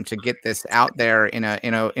time to get this out there in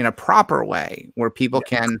a proper way where people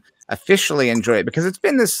can officially enjoy it, because it's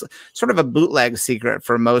been this sort of a bootleg secret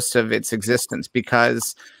for most of its existence,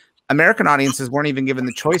 because American audiences weren't even given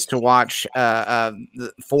the choice to watch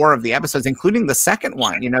 4 of the episodes, including the second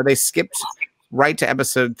one. You know, they skipped right to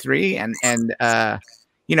episode 3, and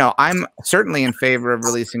you know, I'm certainly in favor of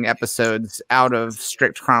releasing episodes out of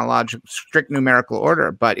strict numerical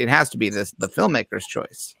order, but it has to be the filmmaker's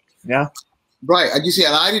choice. Yeah, right. You see,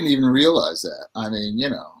 and I didn't even realize that. I mean, you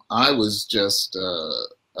know, I was just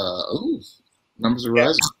numbers are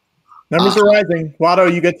rising. Numbers are rising. Watto,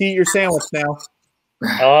 you get to eat your sandwich now.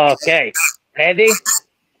 Okay, ready?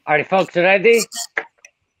 Are the folks ready?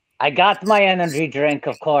 I got my energy drink,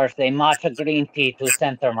 of course, a matcha green tea to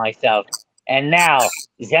center myself. And now,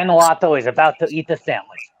 Zen Watto is about to eat a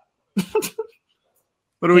sandwich.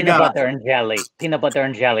 What do we got? Peanut butter and jelly. Peanut butter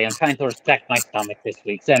and jelly. I'm trying to respect my stomach this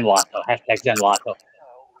week. Zen Watto. Hashtag Zen Watto.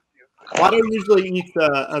 Watto usually eats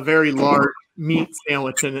a very large meat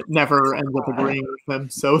sandwich, and it never ends up agreeing with him.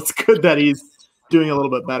 So it's good that he's doing a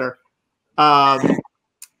little bit better.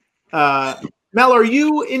 Mel, are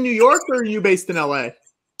you in New York or are you based in LA?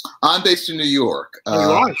 I'm based in New York. You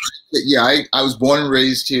are? Yeah, I was born and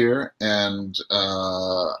raised here, and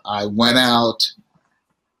I went out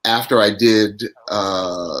after I did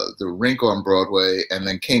the Rink on Broadway, and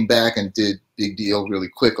then came back and did Big Deal really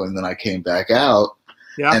quickly, and then I came back out.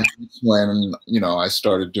 Yeah. And that's when, I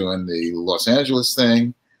started doing the Los Angeles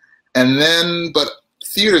thing. And then, but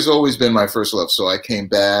theater's always been my first love, so I came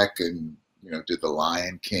back and, did The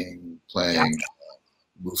Lion King, playing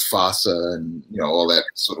Mufasa, and, all that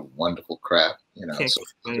sort of wonderful crap, So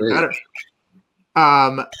great.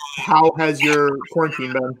 How has your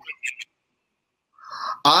quarantine been?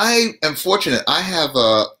 I am fortunate. I have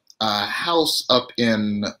a house up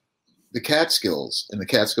in the Catskills, in the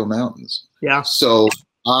Catskill Mountains. Yeah. So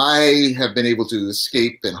I have been able to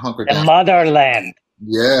escape and hunker down. The motherland.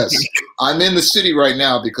 Yes. I'm in the city right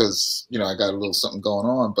now because, I got a little something going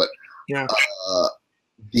on. But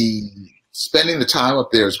the spending the time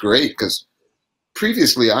up there is great because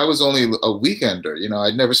previously I was only a weekender.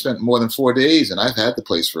 I'd never spent more than 4 days, and I've had the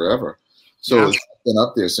place forever. So it's been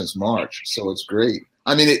up there since March. So it's great.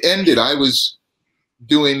 I mean, it ended. I was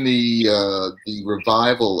doing the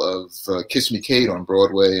revival of Kiss Me Kate on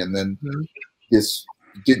Broadway, and then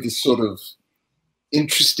did this sort of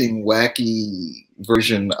interesting, wacky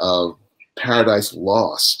version of Paradise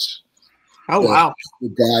Lost. Oh, wow. The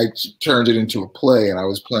guy turned it into a play, and I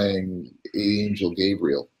was playing Angel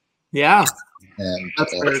Gabriel. Yeah. And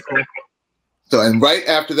that's very cool. So, and right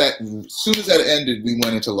after that, as soon as that ended, we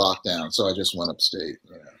went into lockdown. So I just went upstate.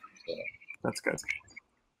 So. That's good.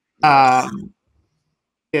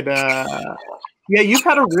 Yeah, you've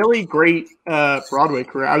had a really great Broadway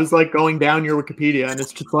career. I was like going down your Wikipedia, and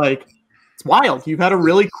it's just like, it's wild. You've had a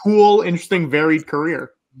really cool, interesting, varied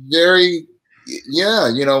career. Very, yeah.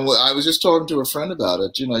 I was just talking to a friend about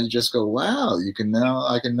it. You just go, wow, I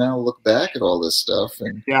can now look back at all this stuff,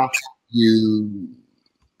 and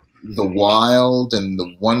the wild and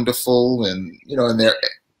the wonderful, and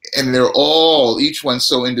and they're all, each one's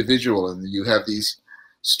so individual, and you have these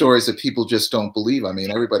stories that people just don't believe. I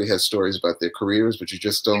mean, everybody has stories about their careers, but you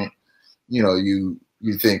just don't, you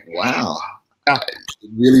think, wow, I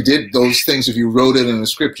really did those things. If you wrote it in a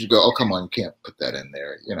script, you go, oh, come on, you can't put that in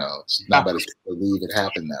there. It's nobody's going to believe it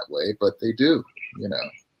happened that way, but they do,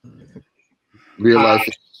 Real life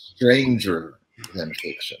is stranger than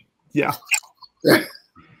fiction. Yeah.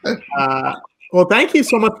 Well, thank you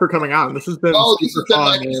so much for coming on. This has been super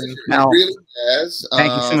fun. Really has.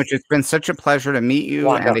 Thank you so much. It's been such a pleasure to meet you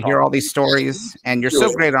and to hear all these stories. And you're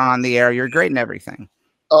so great on the air. You're great in everything.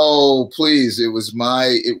 Oh, please. It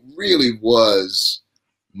really was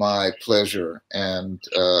my pleasure. And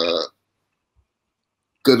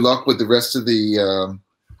good luck with the rest of the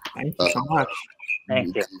thank you so much.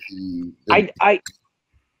 Thank you.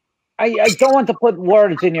 I don't want to put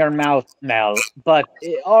words in your mouth, Mel, but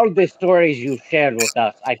all the stories you shared with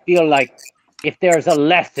us, I feel like if there's a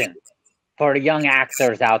lesson for young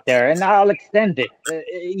actors out there, and I'll extend it,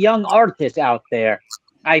 young artists out there,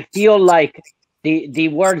 I feel like the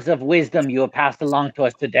words of wisdom you have passed along to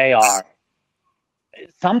us today are,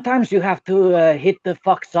 sometimes you have to hit the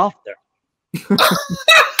fuck softer.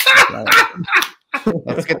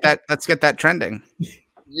 Let's get that trending.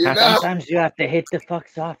 Sometimes you have to hit the fuck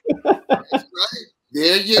soft. That's right.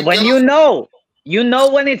 There you go. When you know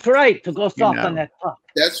when it's right to go soft on that fuck.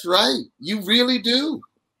 That's right. You really do.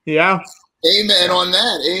 Yeah. Amen on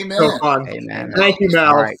that. Amen. So fun. Amen. Thank you,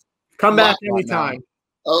 Mel. Right. Come back anytime.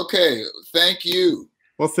 Okay. Thank you.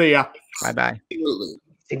 We'll see ya. Bye-bye. Absolutely.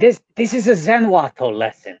 See, this is a Zen Watto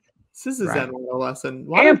lesson. This is a Zen Watto lesson.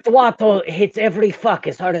 Amp Watto hits every fuck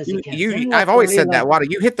as hard as he can. I've always said that, Watto.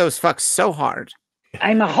 You hit those fucks so hard.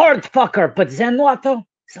 I'm a hard fucker, but Zen Watto,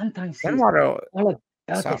 sometimes Zen Watto, all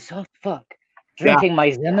about the soft fuck. Drinking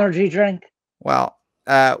my energy drink. Well,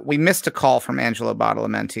 we missed a call from Angelo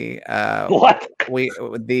Badalamenti. What?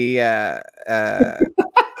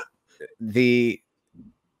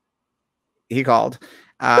 He called.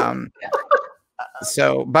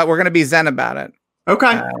 So, but we're gonna be Zen about it.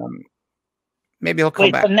 Okay. Maybe he'll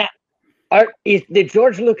come back. Is the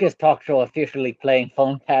George Lucas talk show officially playing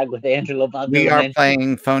phone tag with Angelo Badalamenti? We are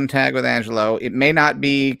playing phone tag with Angelo. It may not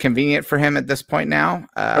be convenient for him at this point now.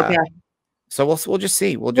 Okay. So we'll just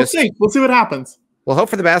see. We'll see what happens. We'll hope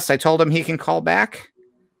for the best. I told him he can call back.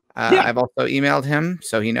 I've also emailed him,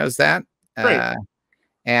 so he knows that. Great.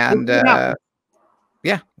 And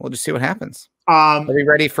yeah, we'll just see what happens. Are we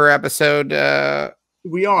ready for episode?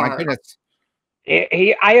 We are. My goodness.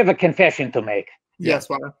 I have a confession to make. Yes,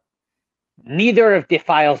 Wada. Neither of the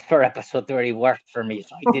files for episode 30 worked for me,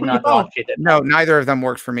 so I did not watch it. No, neither of them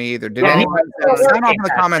worked for me either. Did anyone? Sign off in the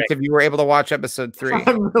comments if you were able to watch episode 3.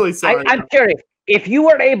 I'm really sorry. I'm curious. if you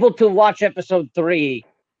were able to watch episode 3,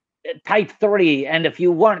 type 3, and if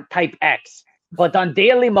you weren't, type X. But on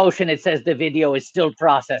Daily Motion, it says the video is still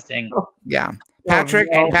processing. Yeah, Patrick,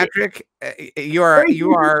 you are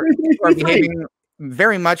behaving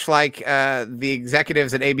very much like the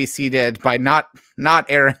executives at ABC did by not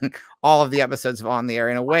airing all of the episodes of On the Air.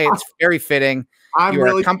 In a way, it's very fitting.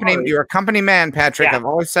 You're a company man, Patrick. Yeah. I've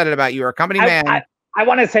always said it about you. You're a company man. I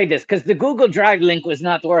want to say this because the Google Drive link was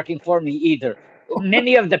not working for me either.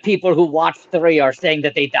 Many of the people who watched 3 are saying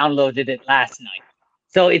that they downloaded it last night.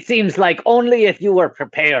 So it seems like only if you were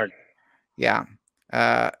prepared. Yeah.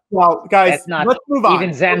 Well, guys, let's move on.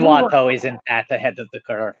 Even Zen Watto isn't at the head of the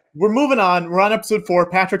curve. We're moving on. We're on episode 4.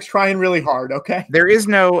 Patrick's trying really hard. Okay.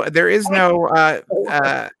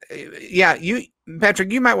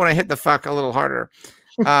 Patrick, you might want to hit the fuck a little harder.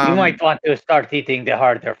 You might want to start eating the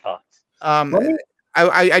harder fucks.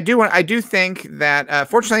 I do think that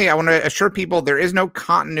fortunately I want to assure people there is no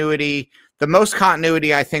continuity. The most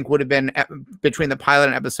continuity I think would have been between the pilot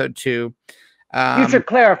and episode 2. You should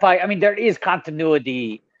clarify. I mean, there is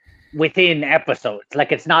continuity within episodes.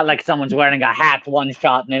 Like, it's not like someone's wearing a hat one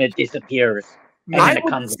shot and then it disappears. And then it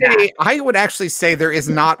comes back. I would actually say there is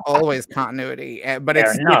not always continuity, but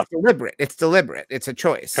it's deliberate. It's deliberate. It's a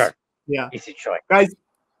choice. Sure. Yeah. It's a choice. Guys,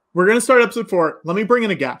 we're going to start episode 4. Let me bring in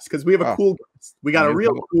a guest because we have a cool guest. We got a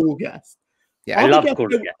real cool guest. Yeah, I love cool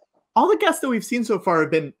guests. All the guests that we've seen so far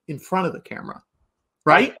have been in front of the camera,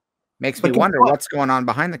 right? Makes me wonder what's going on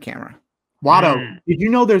behind the camera. Watto, did you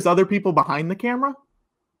know there's other people behind the camera?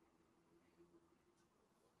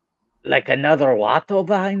 Like another Watto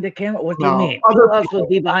behind the camera? What do you mean? Who else would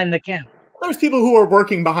be behind the camera? There's people who are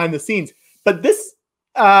working behind the scenes. But this,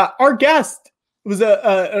 our guest was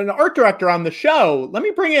an art director on the show. Let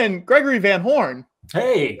me bring in Gregory Van Horn.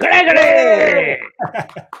 Hey. Gregory!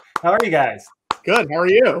 How are you guys? Good. How are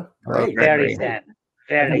you? Great. Very sad.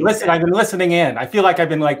 I've been listening in. I feel like I've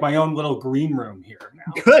been like my own little green room here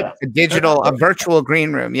now. Good. A virtual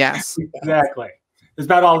green room. Yes. Exactly. It's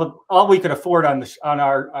about all we could afford on the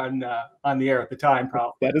air at the time.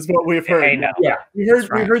 Probably. That is what we've heard. Yeah. We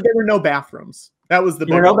heard there were no bathrooms. That was the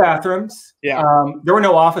there were no bathrooms. Yeah. There were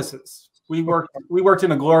no offices. We worked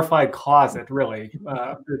in a glorified closet, really.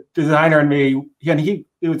 The designer and me,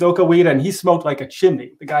 it was Okawita, and he smoked like a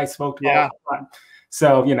chimney. The guy smoked all the time.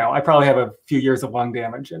 So, I probably have a few years of lung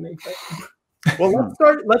damage in me. Well,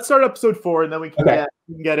 let's start episode 4, and then we can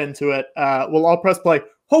get into it. We'll all press play.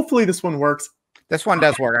 Hopefully this one works. This one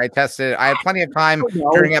does work. I tested it. I had plenty of time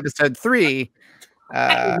during episode 3.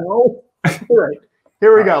 All right.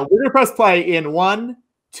 Here we go. We're going to press play in 1,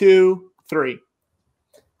 2, 3.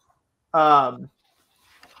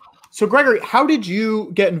 So Gregory, how did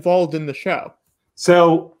you get involved in the show?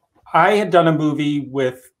 So I had done a movie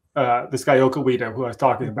with this guy Okawita, who I was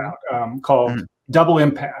talking about, called Double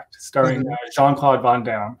Impact, starring Jean-Claude Van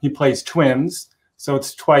Damme. He plays twins, so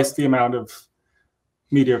it's twice the amount of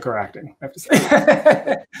mediocre acting, I have to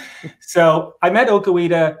say. So I met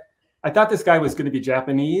Okawita. I thought this guy was going to be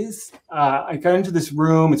Japanese. I got into this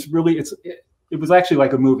room. It was actually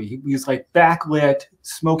like a movie. He was like backlit,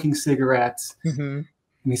 smoking cigarettes. And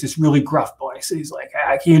he's this really gruff voice. So he's like,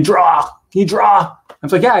 can you draw? Can you draw? I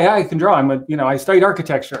was like, yeah, I can draw. I studied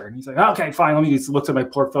architecture. And he's like, okay, fine. Let me just look at my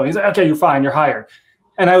portfolio. He's like, okay, you're fine. You're hired.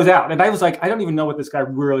 And I was out. And I was like, I don't even know what this guy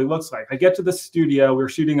really looks like. I get to the studio. We were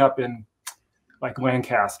shooting up in like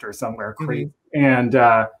Lancaster somewhere. Crazy. And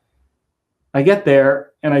I get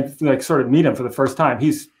there and I like sort of meet him for the first time.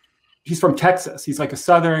 He's from Texas. He's like a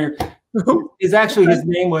Southern. His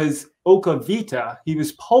name was Okawita. He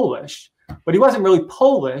was Polish, but he wasn't really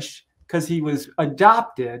Polish because he was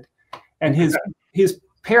adopted, and his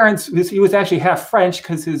parents. He was actually half French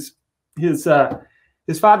because his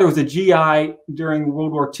father was a GI during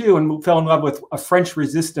World War II and fell in love with a French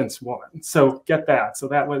resistance woman. So get that. So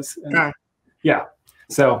that was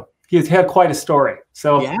So he's had quite a story.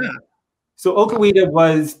 So So Okawita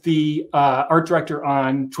was the art director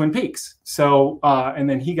on Twin Peaks. So and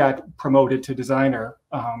then he got promoted to designer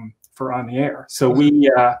for On the Air.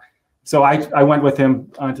 So I went with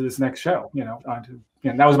him onto this next show.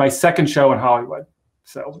 And that was my second show in Hollywood.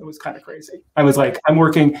 So it was kind of crazy. I was like, I'm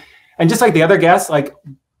working, and just like the other guests, like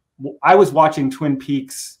I was watching Twin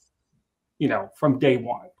Peaks, from day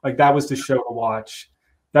one. Like that was the show to watch.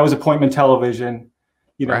 That was appointment television.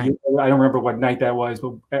 I don't remember what night that was,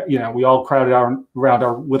 but we all crowded around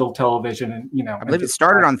our little television, and I believe it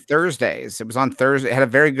started on Thursdays. It was on Thursday. It had a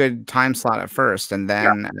very good time slot at first, and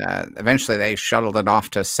then eventually they shuttled it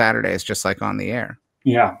off to Saturdays, just like On the Air.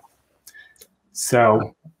 Yeah.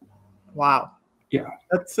 So. Wow. Yeah.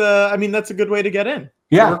 That's that's a good way to get in.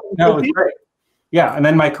 Yeah. No, it was great. yeah, and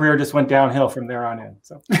then my career just went downhill from there on in.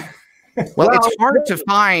 So, well, it's hard to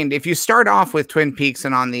find if you start off with Twin Peaks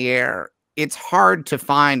and On the Air. It's hard to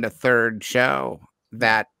find a third show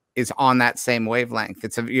that is on that same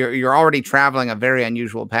wavelength. You're already traveling a very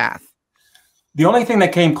unusual path. The only thing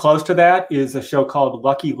that came close to that is a show called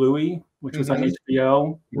Lucky Louie, which was on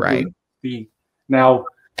HBO. Right. The now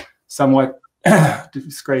somewhat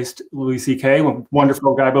disgraced Louis C.K.,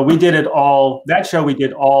 wonderful guy, but we did it all. That show we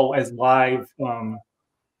did all as live in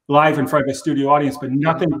front of a studio audience, but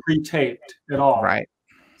nothing pre-taped at all. Right.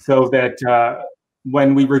 So that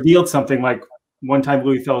when we revealed something, like one time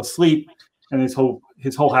Louis fell asleep and his whole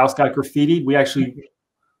house got graffitied, we actually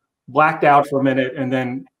blacked out for a minute and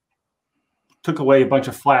then took away a bunch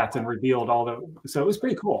of flats and revealed all so it was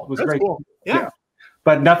pretty cool. It was great. Cool. Yeah.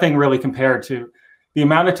 But nothing really compared to the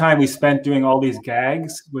amount of time we spent doing all these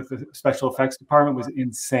gags with the special effects department was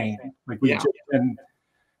insane. Like we and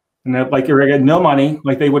like you get no money.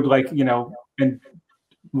 Like they would and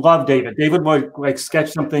love David. David would like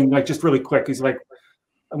sketch something like just really quick. He's like,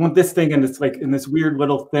 I want this thing and it's like in this weird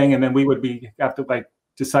little thing, and then we would have to like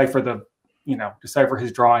decipher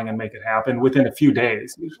his drawing and make it happen within a few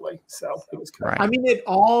days usually. So it was great. I mean,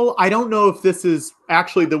 I don't know if this is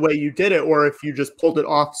actually the way you did it or if you just pulled it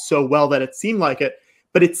off so well that it seemed like it,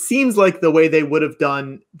 but it seems like the way they would have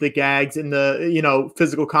done the gags in the,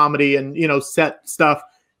 physical comedy and, set stuff.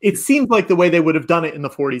 It seems like the way they would have done it in the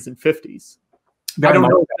 40s and 50s. I don't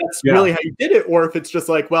know if that's really how you did it or if it's just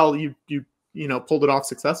like, well, you pulled it off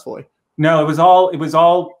successfully. No, it was all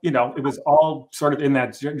sort of in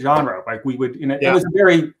that genre. Like we would, it was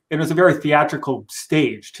a very theatrical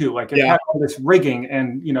stage too. Like it had all this rigging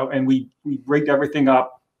and, and we rigged everything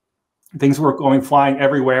up. Things were flying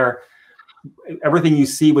everywhere. Everything you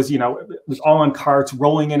see was, it was all on carts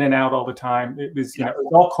rolling in and out all the time. It was, it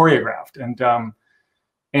was all choreographed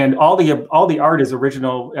and all the art is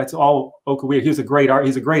original. That's all Okawita. He's a great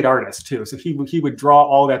artist too. So he would draw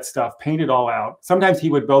all that stuff, paint it all out. Sometimes he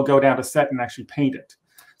would go down to set and actually paint it.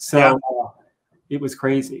 So it was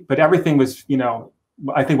crazy. But everything was,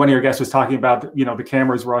 I think one of your guests was talking about, the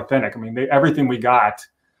cameras were authentic. I mean, everything we got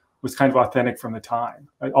was kind of authentic from the time.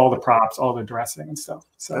 Like all the props, all the dressing and stuff.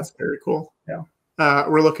 So that's very cool. Yeah.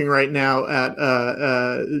 We're looking right now at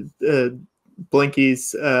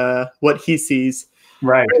Blinky's What He Sees.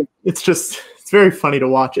 Right. It's very funny to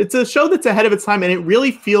watch. It's a show that's ahead of its time, and it really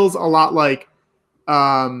feels a lot like,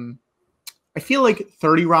 I feel like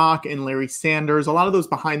 30 Rock and Larry Sanders, a lot of those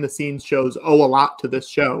behind the scenes shows owe a lot to this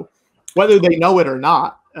show, whether they know it or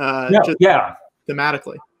not.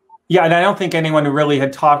 Thematically. Yeah, and I don't think anyone really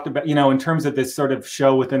had talked about, in terms of this sort of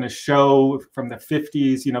show within a show from the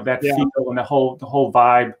 50s, that feel and the whole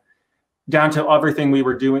vibe, down to everything we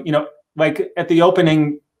were doing. Like at the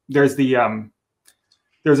opening, there's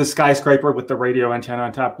a skyscraper with the radio antenna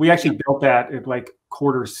on top. We actually built that at like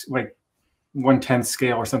quarters, like 1/10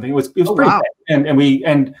 scale or something. It was pretty big.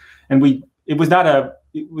 It was not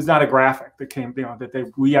a graphic that came,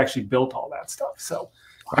 we actually built all that stuff. So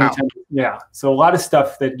so a lot of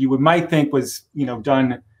stuff that you might think was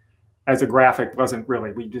done as a graphic wasn't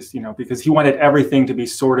really. We just because he wanted everything to be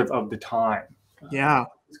sort of the time.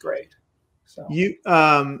 It's great. So. You've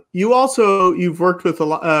worked with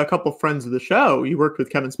a couple friends of the show. You worked with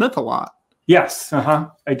Kevin Smith a lot. Yes, I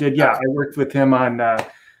did. Yeah, I worked with him on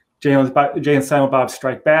Jay and Silent Bob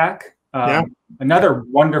Strike Back. Another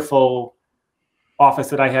wonderful office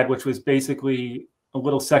that I had, which was basically a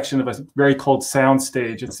little section of a very cold sound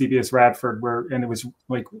stage at CBS Radford, and it was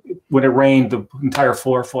like when it rained, the entire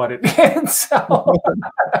floor flooded. So I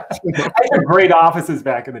had great offices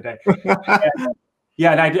back in the day.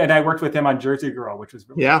 And I worked with him on Jersey Girl, which was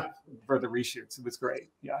really for the reshoots. It was great.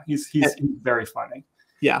 Yeah, he's very funny.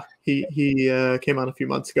 Yeah, he came on a few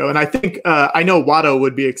months ago, and I think I know Watto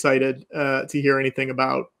would be excited to hear anything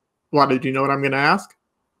about Watto. Do you know what I'm going to ask?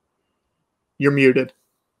 You're muted.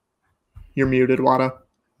 You're muted, Watto.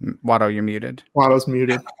 Watto, you're muted. Watto's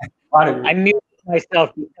muted. I muted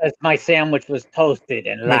myself because my sandwich was toasted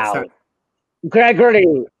and loud. Gregory,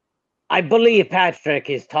 I believe Patrick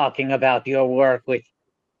is talking about your work with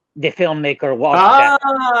the filmmaker Walter.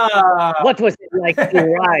 What was it like to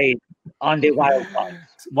ride on the Wild Hogs?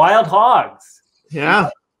 Wild Hogs. Yeah.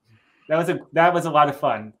 That was a lot of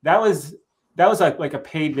fun. That was like a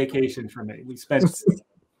paid vacation for me. We spent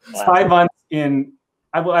 5 months in.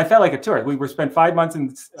 I felt like a tourist. We spent 5 months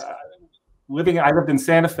in living. I lived in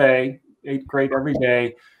Santa Fe, ate great every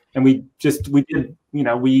day, and we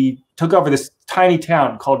took over this tiny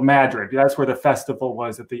town called Madrid. That's where the festival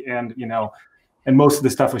was at the end, and most of the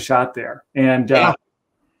stuff was shot there. And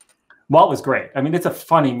Walt was great. I mean, it's a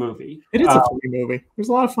funny movie. It is a funny movie. There's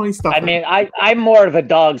a lot of funny stuff. I mean, I'm more of a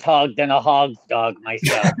dog's hog than a hog's dog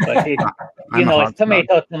myself. But it, you know, it's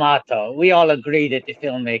tomato. We all agree that the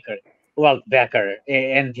filmmaker Walt Becker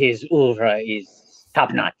and his oeuvre is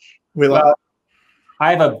top notch. Well,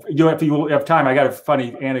 I have if you have time, I got a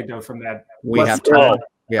funny anecdote from that. We have time.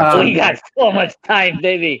 We got so much time,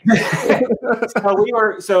 baby.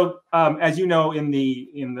 So as you know, in the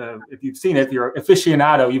if you've seen it, if you're an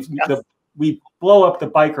aficionado, we blow up the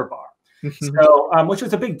biker bar. So which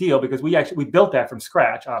was a big deal because we built that from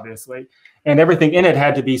scratch, obviously, and everything in it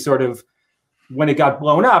had to be sort of, when it got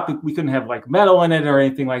blown up, we couldn't have like metal in it or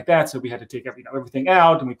anything like that, so we had to take everything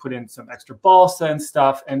out, and we put in some extra balsa and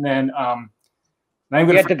stuff, and then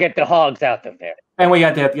we had to get the hogs out of there, and we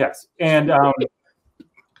had to have and.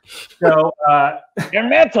 So they're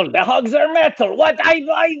metal. The hogs are metal. What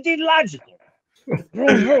I did logically.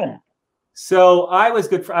 Vroom, vroom. So I was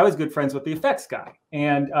good friends with the effects guy,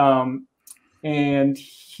 and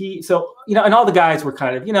he, so and all the guys were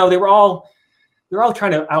kind of, they're all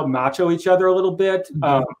trying to out macho each other a little bit.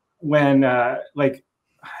 When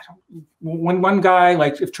one guy,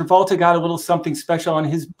 like if Travolta got a little something special on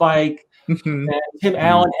his bike, and Tim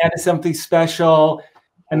Allen had something special,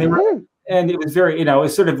 and they were. And it was very, it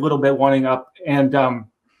was sort of a little bit wanting up, and I'm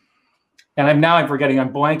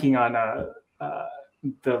blanking on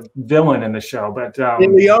the villain in the show, but Ray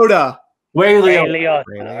Liotta.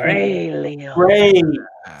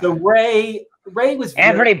 So Ray was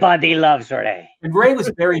everybody loves Ray, and Ray was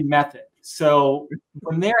very method. So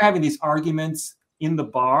when they're having these arguments in the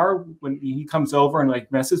bar, when he comes over and like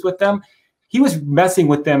messes with them, he was messing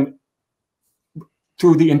with them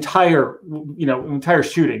through the entire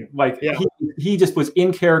shooting. Like he just was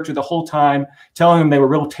in character the whole time, telling them they were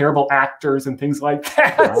real terrible actors and things like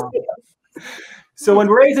that. Wow. So when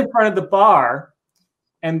Ray's in front of the bar,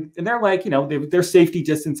 and they're like, they're safety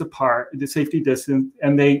distance apart, and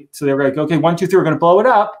they're like, okay, 1, 2, 3, we're going to blow it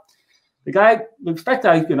up. The effect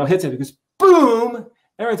guy, hits it, he goes, boom.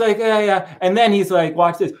 Everyone's like, yeah. And then he's like,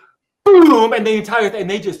 watch this, boom. And the entire thing,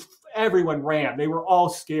 and everyone ran. They were all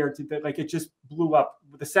scared like it just blew up.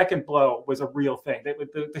 The second blow was a real thing.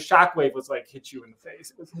 The shockwave was like hit you in the face.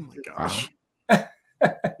 It was, oh my gosh.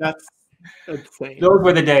 That's insane. Those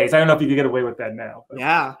were the days. I don't know if you could get away with that now. But.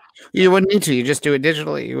 Yeah. You wouldn't need to. You just do it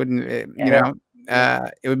digitally. You wouldn't, it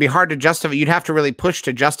would be hard to justify. You'd have to really push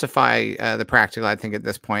to justify the practical, I think, at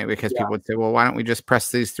this point, because people would say, well, why don't we just press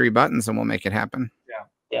these 3 buttons and we'll make it happen?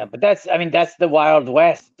 Yeah, but that's the Wild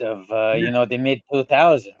West of the mid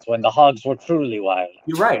 2000s when the hogs were truly wild.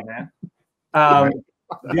 You're right, man.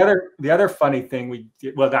 The other funny thing we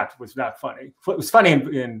did, well, that was not funny. It was funny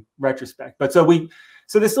in retrospect. But so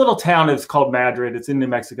this little town is called Madrid. It's in New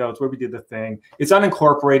Mexico. It's where we did the thing. It's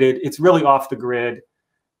unincorporated. It's really off the grid.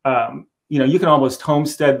 You can almost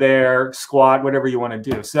homestead there, squat, whatever you want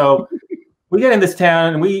to do. So we get in this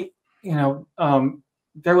town and we,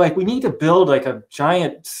 they're like, we need to build like a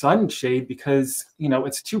giant sunshade because,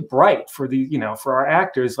 it's too bright for the, for our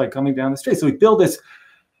actors like coming down the street. So we build this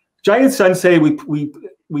giant sunshade.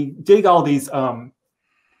 We dig all these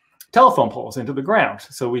telephone poles into the ground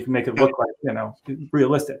so we can make it look like,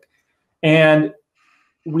 realistic. And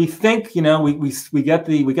we think, we get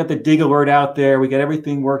the dig alert out there. We get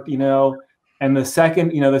everything worked, and the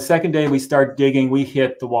second day we start digging, we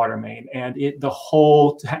hit the water main, and the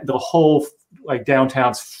whole like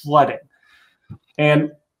downtown's flooding,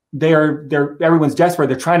 and everyone's desperate.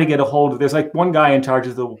 They're trying to get a hold of. There's like one guy in charge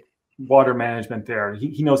of the water management there.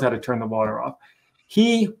 He knows how to turn the water off.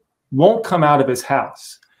 He won't come out of his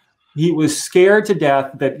house. He was scared to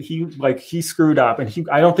death that he screwed up, and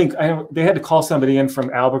they had to call somebody in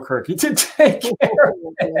from Albuquerque to take care of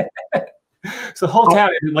it. So the whole town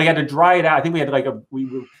had to dry it out. I think we had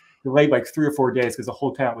we delayed like 3 or 4 days because the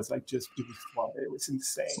whole town was like it was flooded. It was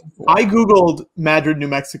insane. I Googled Madrid, New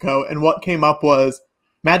Mexico, and what came up was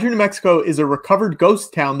Madrid, New Mexico is a recovered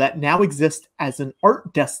ghost town that now exists as an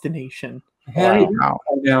art destination. Wow.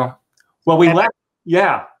 Yeah. Well, we left.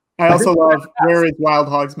 Yeah. I also love Where is Wild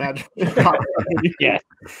Hogs Madrid?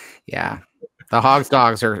 Yeah. The Hogs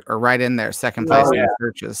Dogs are right in there, second place in the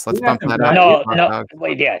searches. Let's bump that up. No,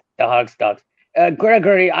 wait, the Hogs Dogs.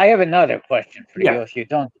 Gregory, I have another question for you, if you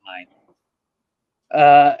don't mind.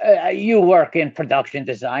 You work in production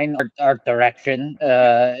design, art direction.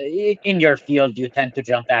 In your field, you tend to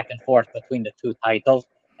jump back and forth between the 2 titles,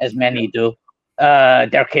 as many do.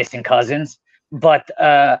 They're kissing cousins. But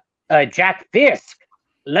Jack Fisk,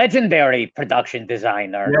 legendary production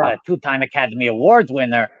designer, 2-time Academy Award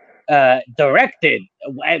winner, directed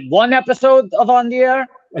 1 episode of On the Air.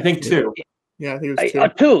 I think 2. Yeah, I think it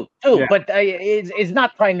was two. Yeah. But is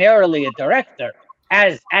not primarily a director.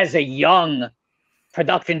 As a young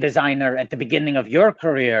production designer at the beginning of your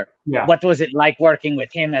career, what was it like working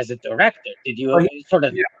with him as a director? Did you sort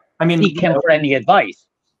of seek him for any advice?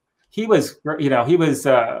 He was, he was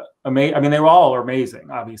amazing. I mean, they were all amazing,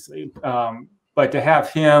 obviously. But to have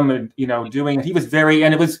him, and doing it, he was very,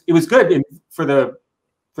 and it was good for the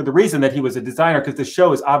reason that he was a designer, because the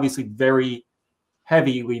show is obviously very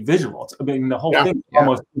heavily visual. I mean, the whole thing,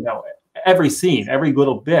 almost, every scene, every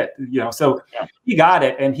little bit, So he got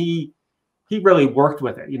it, and he really worked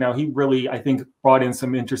with it. He really, I think, brought in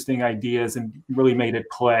some interesting ideas and really made it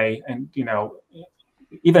play. And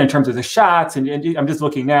even in terms of the shots, and I'm just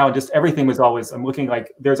looking now, and just everything was always, I'm looking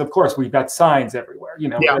like of course, we've got signs everywhere,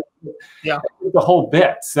 the whole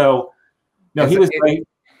bit. So, he was great.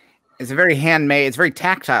 It's a very handmade, it's a very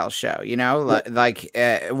tactile show, like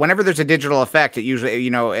whenever there's a digital effect, it usually,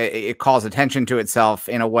 it calls attention to itself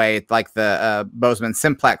in a way, like the Boseman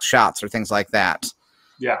Simplex shots or things like that.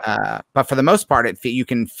 Yeah. But for the most part, you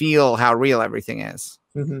can feel how real everything is.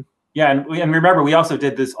 Mm-hmm. Yeah. And remember, we also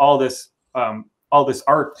did all this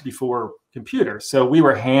art before computers. So we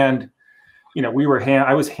were I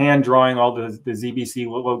was hand drawing all the ZBC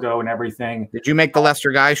logo and everything. Did you make the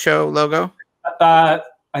Lester Guy Show logo?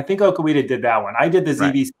 I think Okawita did that one. I did the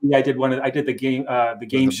ZBC. Right. I did the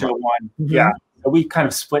game show one. Mm-hmm. Yeah. So we kind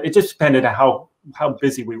of split. It just depended on how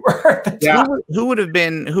busy we were. Yeah. Who would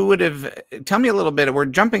have, tell me a little bit.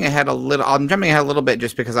 I'm jumping ahead a little bit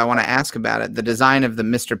just because I want to ask about it. The design of the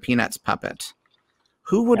Mr. Peanuts puppet.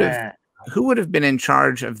 Who would have been in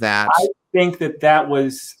charge of that? I think that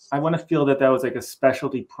was, I want to feel that was like a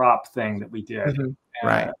specialty prop thing that we did. Mm-hmm.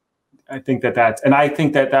 Right. I think I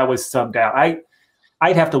think that was subbed out.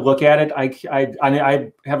 I'd have to look at it.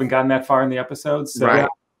 I haven't gotten that far in the episodes. So, right.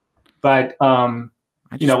 But, I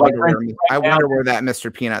wonder where that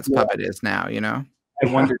Mr. Peanuts puppet is now, I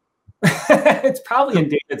wonder. It's probably in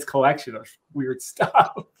David's collection of weird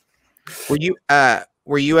stuff.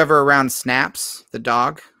 Were you ever around Snaps, the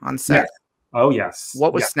dog, on set? Yes. Oh, yes.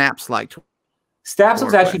 What was Snaps like? Snaps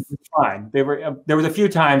was actually fine. There was a few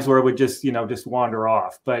times where it would just wander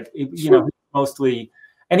off, but mostly,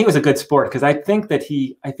 and he was a good sport, because I think that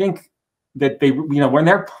they, when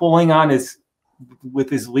they're pulling on with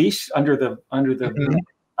his leash under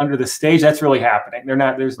the stage, that's really happening.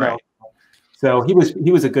 So he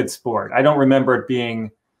was a good sport. I don't remember it being.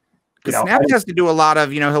 Snaps has to do a lot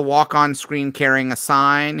of, he'll walk on screen carrying a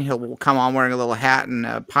sign. He'll come on wearing a little hat and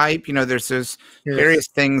a pipe. There's various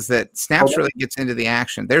things that Snaps really gets into the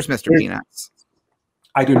action. There's Mr. Peanuts.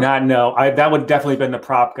 I do not know. That would definitely been the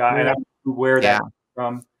prop guy. And I don't know where that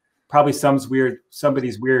from. Probably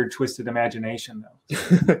somebody's weird, twisted imagination, though.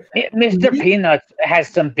 Mr. Peanuts has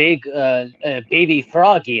some big Baby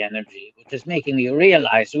Froggy energy, which is making me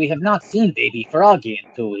realize we have not seen Baby Froggy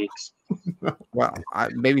in 2 weeks. Well,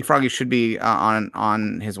 Baby Froggy should be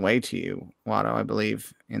on his way to you, Watto, I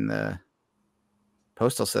believe, in the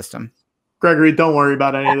postal system. Gregory, don't worry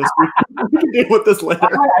about any of this. We can deal with this later.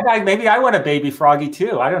 Maybe I want a Baby Froggy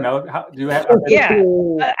too. I don't know.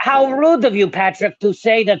 How rude of you, Patrick, to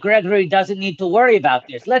say that Gregory doesn't need to worry about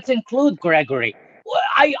this. Let's include Gregory.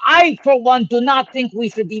 I, for one, do not think we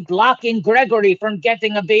should be blocking Gregory from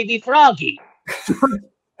getting a Baby Froggy.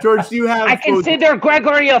 George, do you have... I consider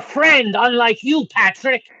Gregory a friend, unlike you,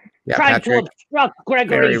 Patrick. Trying to obstruct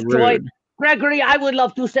Gregory's joy. Gregory, I would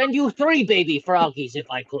love to send you 3 Baby Froggies if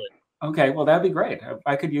I could. Okay, well, that'd be great.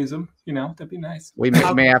 I could use them. That'd be nice. We may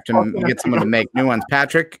have to get someone to make new ones.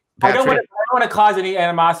 Patrick? I don't want to cause any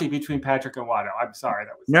animosity between Patrick and Watto. I'm sorry.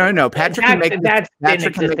 No. Patrick can make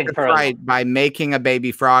the fight by making a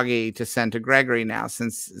Baby Froggy to send to Gregory now,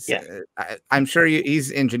 since I'm sure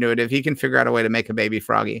he's ingenuitive. He can figure out a way to make a Baby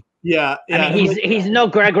Froggy. Yeah. I mean, he's no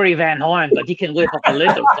Gregory Van Horn, but he can whip up a lid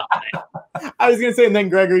or something. I was going to say, and then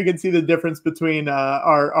Gregory can see the difference between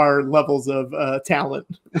our levels of talent,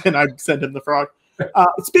 and I'd send him the frog.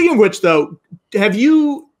 Speaking of which, though, do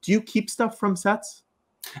you keep stuff from sets?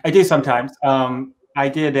 I do sometimes.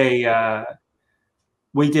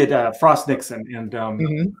 We did Frost Nixon and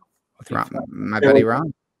my buddy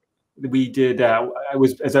Ron. We did. I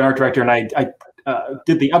was as an art director, and I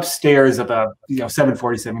did the upstairs of a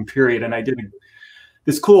 747 period, and I did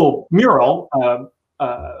this cool mural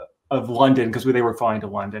of London, because they were flying to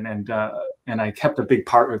London, and I kept a big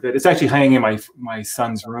part of it. It's actually hanging in my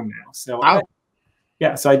son's room now. So.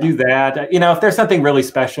 Yeah, so I do that. If there's something really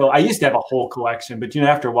special, I used to have a whole collection, but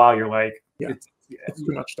after a while, you're like, it's too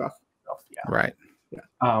much stuff. Yeah. Right. Yeah.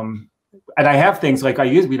 And I have things like I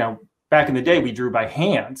used, back in the day, we drew by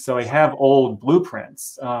hand, so I have old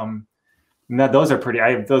blueprints. No, those are pretty.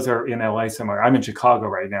 Those are in LA somewhere. I'm in Chicago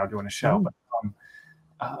right now doing a show. But,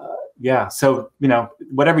 yeah, so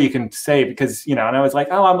whatever you can say, because and I was like,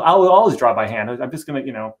 oh, I'll always draw by hand. I'm just gonna,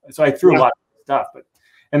 So I threw a lot of stuff,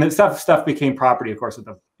 and the stuff became property, of course.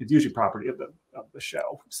 It's usually property of the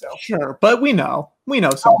show. So sure, but we know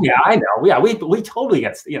something. Oh, yeah, I know. Yeah, we totally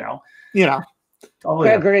get Totally.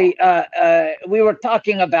 Gregory, we were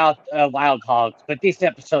talking about wild hogs, but this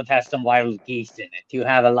episode has some wild geese in it. You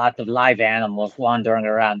have a lot of live animals wandering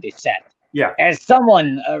around the set. Yeah. As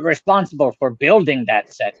someone responsible for building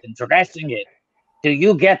that set and dressing it, do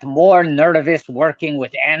you get more nervous working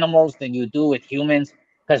with animals than you do with humans?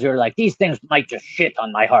 Because you're like, these things might just shit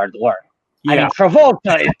on my hard work. Yeah. I mean,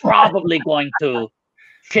 Travolta is probably going to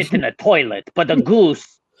shit in a toilet, but a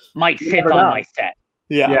goose might shit on my set.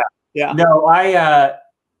 Yeah. No,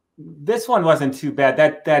 this one wasn't too bad.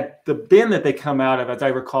 That the bin that they come out of, as I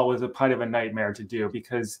recall, was a kind of a nightmare to do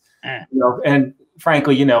because, and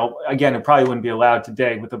frankly, again, it probably wouldn't be allowed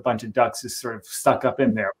today with a bunch of ducks just sort of stuck up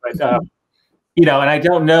in there. But, and I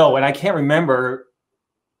don't know, and I can't remember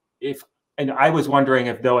and I was wondering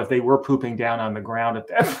if they were pooping down on the ground at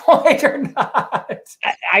that point or not.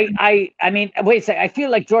 I mean, wait a second. I feel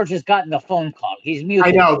like George has gotten a phone call. He's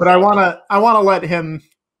muted. I know, but I wanna let him.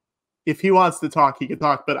 If he wants to talk, he can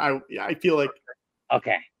talk. But I feel like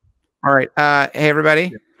okay. All right. Hey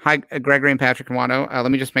everybody. Hi, Gregory and Patrick and Wano. Let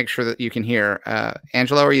me just make sure that you can hear.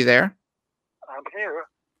 Angelo, are you there? I'm here.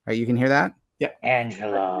 You can hear that? Yeah.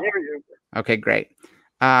 Angelo. I can hear you. Okay, great.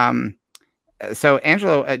 So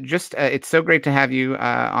Angelo, it's so great to have you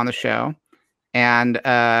on the show. And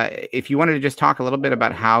if you wanted to just talk a little bit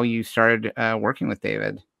about how you started working with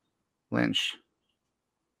David Lynch.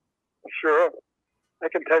 Sure. I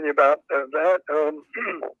can tell you about that.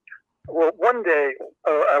 Well, one day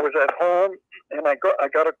I was at home and I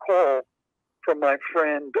got a call from my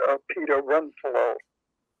friend Peter Runflow.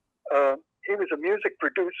 He was a music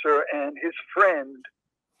producer, and his friend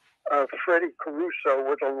Freddie Caruso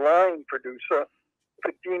was a line producer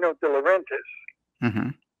for Dino De Laurentiis. Mm-hmm.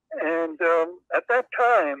 And at that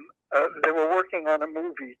time, they were working on a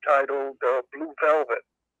movie titled Blue Velvet.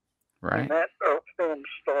 Right. And that film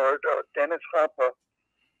starred Dennis Hopper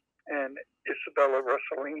and Isabella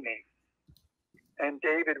Rossellini. And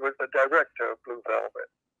David was the director of Blue Velvet.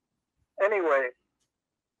 Anyway,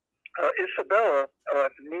 Isabella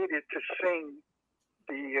needed to sing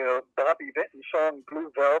the Bobby Vinton song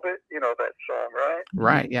Blue Velvet. You know that song, right?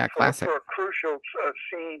 Right, yeah, classic. For a crucial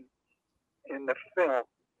scene in the film.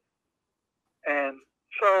 And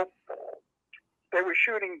so they were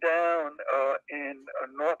shooting down in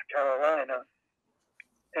North Carolina,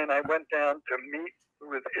 and I went down to meet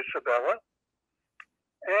with Isabella.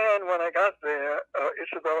 And when I got there,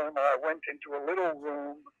 Isabella and I went into a little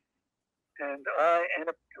room, and I ended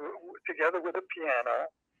up together with a piano,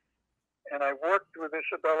 and I worked with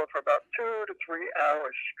Isabella for about 2 to 3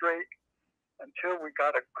 hours straight until we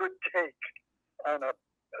got a good take on a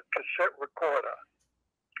cassette recorder.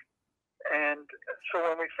 And so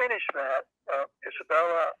when we finished that,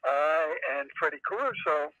 Isabella, I, and Freddie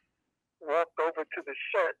Caruso walked over to the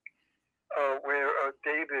set where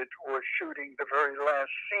David was shooting the very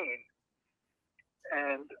last scene.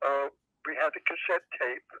 And we had the cassette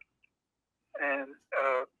tape. And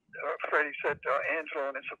Freddie said to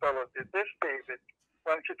Angelo and Isabella, "Did this, David?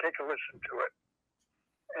 Why don't you take a listen to it?"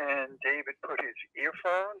 And David put his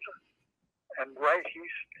earphones, and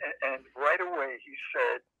right away he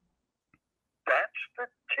said, "That's the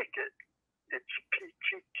ticket. It's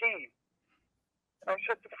peachy keen." And I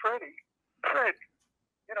said to Freddie, "Fred,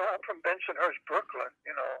 I'm from Bensonhurst, Brooklyn.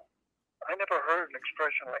 I never heard an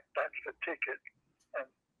expression like 'that's the ticket' and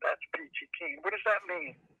 'that's peachy keen.' What does that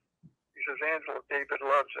mean?" He says, "Angelo, David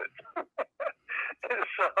loves it."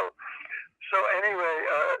 So anyway,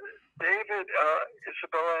 David,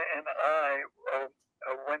 Isabella, and I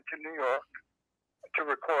went to New York to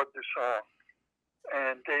record the song.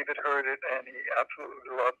 And David heard it, and he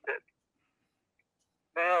absolutely loved it.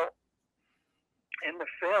 Now, in the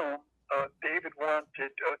film, David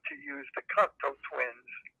wanted to use the Cocteau Twins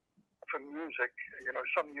for music,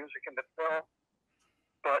 some music in the film,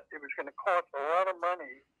 but it was going to cost a lot of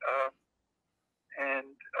money,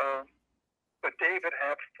 but David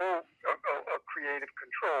had full creative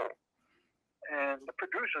control. And the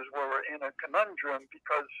producers were in a conundrum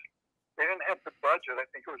because they didn't have the budget. I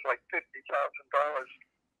think it was like $50,000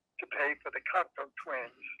 to pay for the Cocteau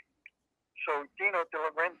Twins. So Dino De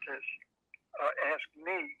Laurentiis asked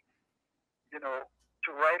me,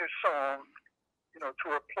 to write a song, to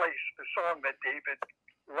replace the song that David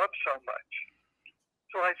loved so much.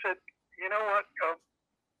 So I said, you know what?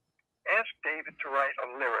 Ask David to write a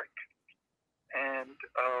lyric. and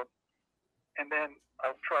then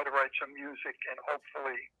I'll try to write some music, and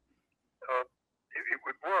hopefully it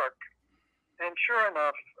would work. And sure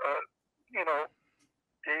enough, you know,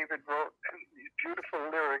 David wrote these beautiful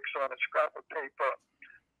lyrics on a scrap of paper,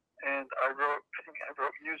 and I wrote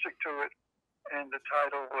music to it, and the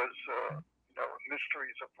title was, you know,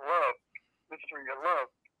 Mysteries of Love, Mystery of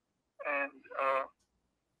Love, and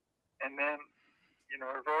then, you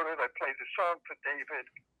know, I wrote it. I played the song for David,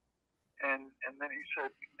 and then he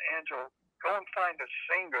said, Angelo, go and find a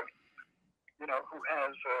singer, you know, who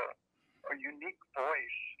has a unique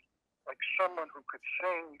voice, like someone who could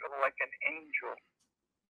sing like an angel.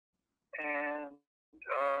 And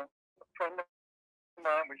a friend of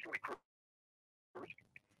mine was Julie Cruz. I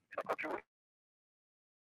called Julie,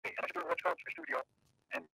 and I said, let's go to the studio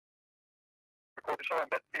and record the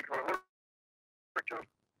song that David wrote a lyric to,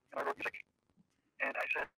 and I wrote music. And I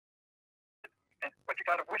said, but you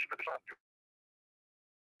gotta whisper the song to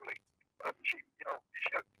Julie. She, you know,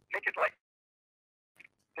 make it like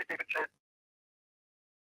David said,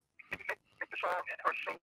 make the song and her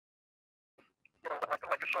sing, you know,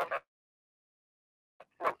 like a song that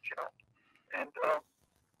floats, you know. And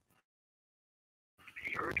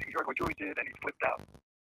he heard what Julie did, and he flipped out.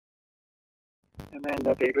 And then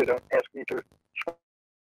David asked me to score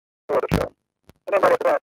the film. And then right after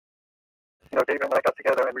that, you know, David and I got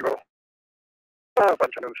together, and we wrote a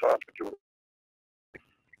bunch of new songs for Julie.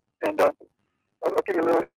 And I'll give you a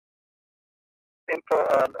little info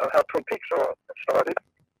on how Twin Peaks started.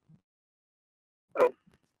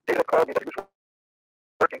 David called me that he was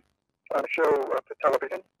working on a show for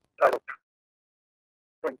television titled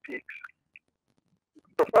Twin Peaks.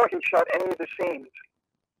 Before he shot any of the scenes,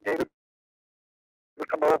 David would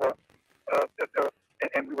come over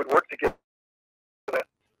and we would work together,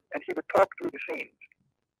 and he would talk through the scenes.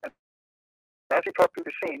 And as he talked through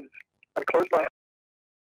the scenes, I would close my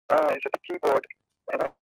eyes at the keyboard, and I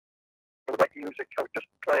would write music. I would just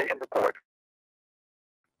play and record.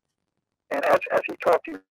 And as he talked,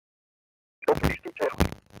 he would go through these details,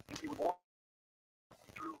 and he would walk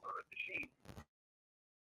through the scene.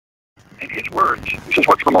 And his words, this is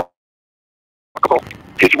what's remarkable,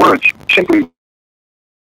 his words simply would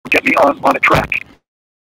get me on a track.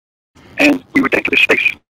 And we would enter the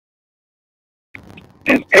space.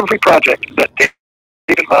 And every project that David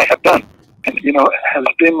and I have done, and you know, has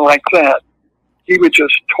been like that. He would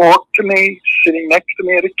just talk to me, sitting next to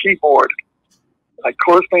me at a keyboard. I'd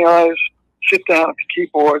close my eyes, sit down at the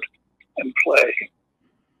keyboard, and play.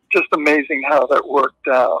 Just amazing how that worked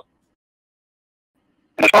out.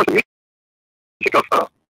 And as far as the music of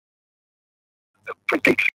Twin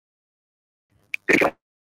Peaks, David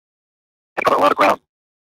had got a lot of ground,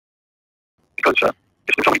 because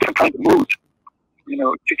it's been so many different kinds of moods, you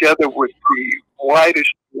know, together with the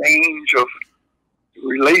widest range of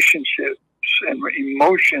relationships and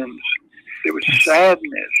emotions. There was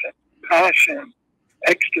sadness and passion,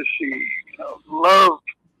 ecstasy, you know, love,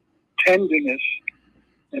 tenderness,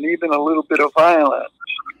 and even a little bit of violence.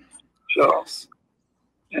 So,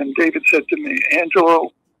 and David said to me,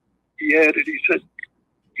 Angelo, he added, he said,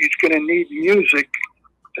 he's going to need music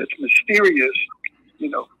that's mysterious, you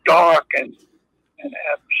know, dark and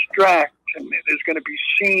abstract, and there's going to be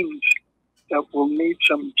scenes that will need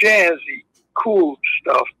some jazzy, cool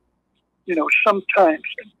stuff, you know, sometimes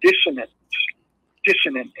dissonant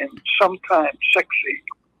and sometimes sexy.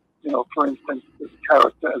 You know, for instance, this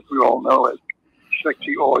character, as we all know, as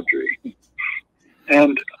Sexy Audrey.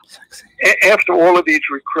 And after all of these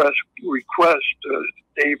requests,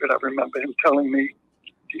 David, I remember him telling me,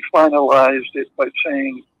 he finalized it by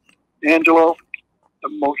saying, Angelo, the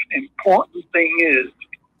most important thing is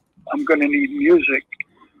I'm going to need music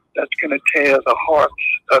that's going to tear the hearts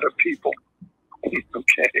out of people.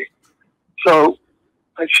 Okay. So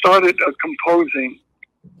I started composing,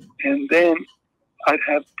 and then I'd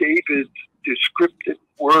have David's descriptive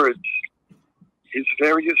words, his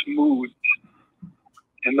various moods,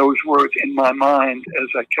 and those words in my mind as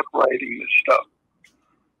I kept writing this stuff.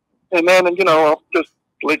 And then, you know, I'll just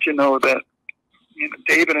let you know that, you know,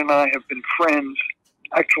 David and I have been friends.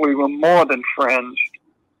 Actually, we're more than friends.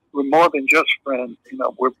 We're more than just friends. You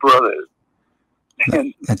know, we're brothers.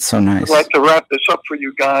 And that's so nice. I'd like to wrap this up for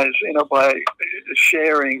you guys, you know, by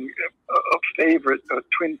sharing a favorite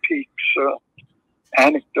Twin Peaks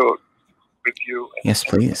anecdote with you. Yes,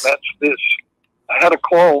 please. That's this. I had a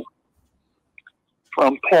call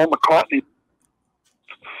from Paul McCartney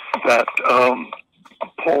that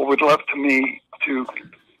Paul would love to me to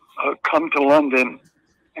come to London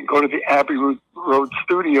and go to the Abbey Road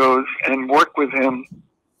Studios and work with him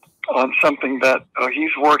on something that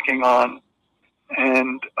he's working on.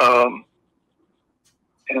 And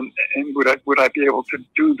and would I be able to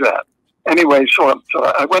do that? Anyway, so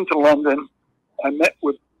I went to London. I met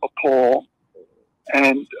with Paul,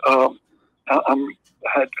 and I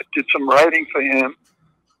did some writing for him,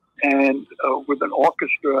 and with an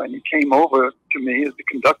orchestra, and he came over to me as the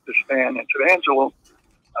conductor stand and said, "Angelo,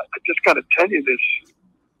 I just got to tell you this."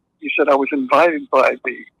 He said, "I was invited by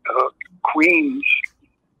the Queen's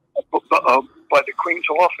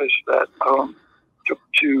office that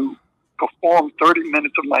to perform 30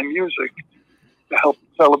 minutes of my music to help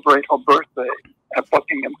celebrate her birthday at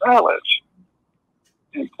Buckingham Palace."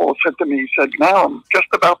 And Paul said to me, he said, "Now I'm just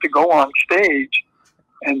about to go on stage,"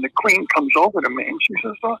 and the Queen comes over to me and she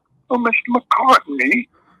says, "Oh, Mr. McCartney,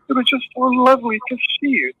 it was just so lovely to see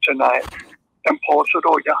you tonight." And Paul said,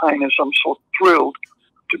 "Oh, Your Highness, I'm so thrilled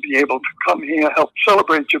to be able to come here, help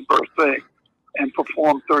celebrate your birthday, and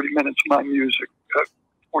perform 30 minutes of my music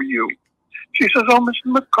for you." She says, "Oh, Mr.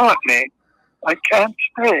 McCartney, I can't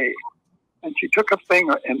stay." And she took her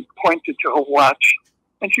finger and pointed to her watch,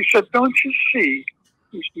 and she said, "Don't you see,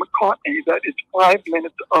 Mr. McCartney, that it's 5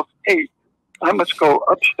 minutes of 8. I must go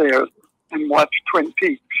upstairs and watch Twin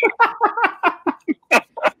Peaks."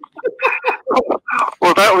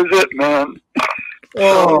 Well, that was it, man.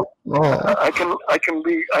 So I can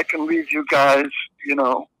leave you guys,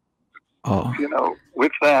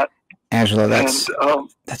 with that. Angelo,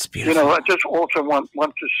 that's beautiful. I just also want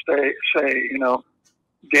to say,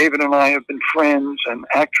 David and I have been friends, and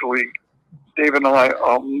actually, David and I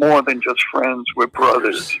are more than just friends. We're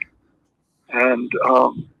brothers, and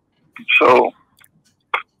so.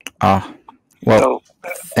 Well,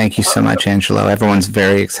 thank you so much, Angelo. Everyone's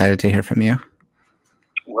very excited to hear from you.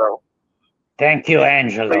 Well, thank you,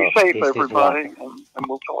 Angelo. Stay safe, everybody, and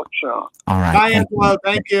we'll talk soon. All right. Bye, Angelo.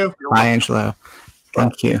 Thank you. Bye, Angelo.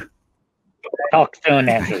 Thank you. Talk soon,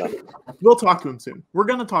 Angelo. We'll talk to him soon. We're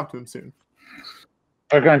going to talk to him soon.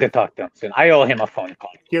 We're going to talk to him soon. I owe him a phone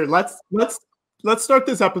call. Here, let's start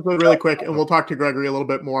this episode really quick, and we'll talk to Gregory a little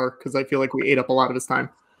bit more because I feel like we ate up a lot of his time.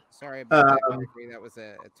 Sorry about that, Gregory. That was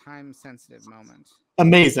a time-sensitive moment.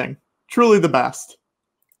 Amazing. Truly the best.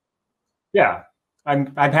 Yeah.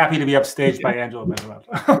 I'm happy to be upstaged by Angelo.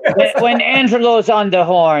 When Angelo's on the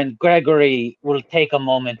horn, Gregory will take a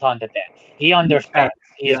moment on the bench. He understands.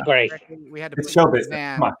 He is great. We had to put him in the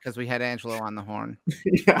van because we had Angelo on the horn.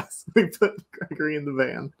 Yes, we put Gregory in the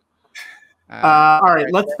van. All right,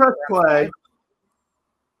 let's press play.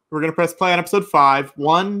 We're going to press play on episode 5.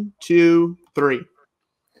 1, 2, 3.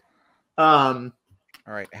 All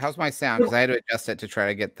right, how's my sound? Because I had to adjust it to try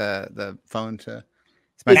to get the phone to.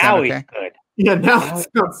 Is my sound okay? He's good. Yeah,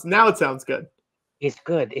 now it sounds good. It's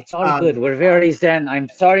good. It's all good. We're very zen. I'm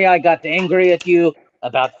sorry I got angry at you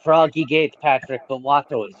about Froggy Gate, Patrick, but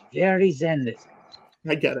Watto is very zen this time.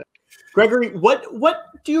 I get it. Gregory, what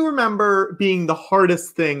do you remember being the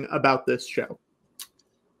hardest thing about this show?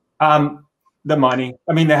 The money.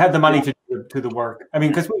 I mean, they had the money to do the work. I mean,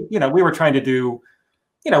 because we were trying to do,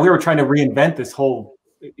 we were trying to reinvent this whole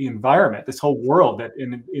environment, this whole world that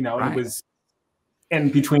it was.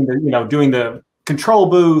 And between the, doing the control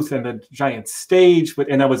booth and the giant stage,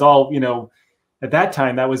 and that was all, at that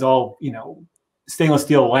time, that was all, stainless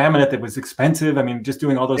steel laminate that was expensive. I mean, just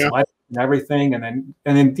doing all those lights and everything. And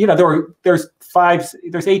then, there's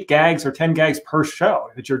 8 gags or 10 gags per show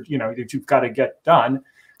that that you've got to get done.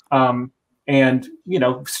 And,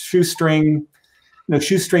 shoestring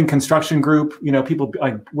construction group, people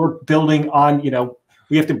we're building on,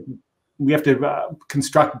 we have to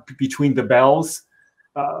construct between the bells.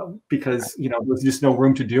 Because there's just no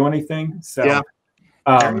room to do anything. So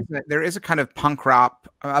there is a kind of punk rock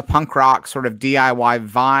sort of DIY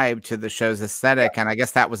vibe to the show's aesthetic, and I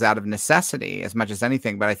guess that was out of necessity as much as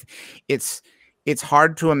anything. But it's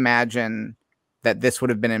hard to imagine that this would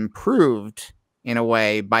have been improved in a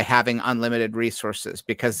way by having unlimited resources,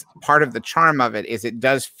 because part of the charm of it is it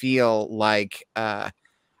does feel like a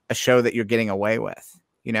show that you're getting away with.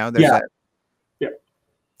 There's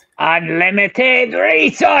unlimited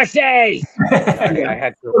resources. Sorry, I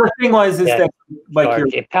had to. The thing was, that like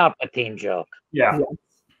a Palpatine joke. Yeah.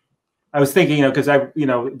 I was thinking, because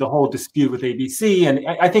the whole dispute with ABC, and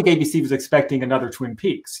I think ABC was expecting another Twin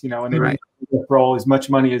Peaks, and they were throw as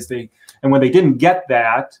much money as they, and when they didn't get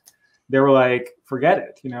that, they were like, forget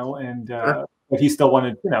it, and but he still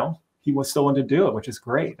wanted, he was still wanted to do it, which is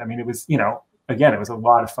great. I mean, it was, again, it was a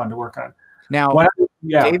lot of fun to work on. Now,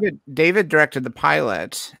 David directed the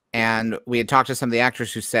pilot, and we had talked to some of the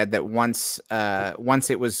actors who said that once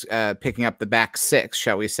it was picking up the back 6,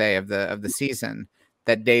 shall we say, of the season,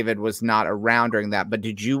 that David was not around during that. But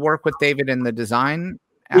did you work with David in the design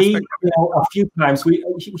aspect? A few times.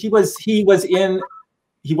 He was in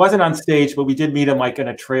he wasn't on stage, but we did meet him like in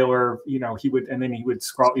a trailer. You know, he would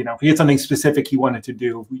scroll. You know, if he had something specific he wanted to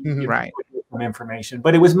do, right, some information.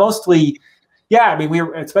 But it was mostly, yeah. I mean, we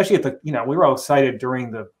were especially at the, you know, we were all excited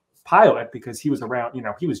during the pilot because he was around. You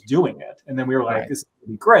know, he was doing it, and then we were like, this is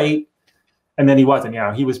gonna be great. And then he wasn't. You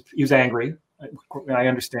know, he was angry. I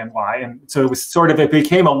understand why. And so it was sort of, it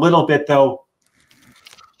became a little bit though.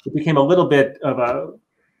 It became a little bit of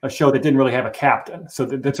a show that didn't really have a captain. So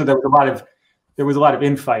so there was a lot of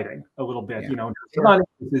infighting, a little bit, you know,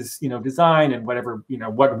 is, you know, design and whatever, you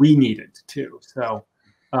know, what we needed to. So,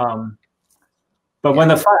 but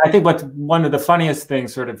when I think one of the funniest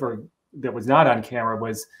things sort of, or that was not on camera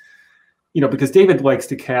was, you know, because David likes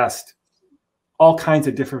to cast all kinds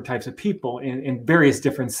of different types of people in various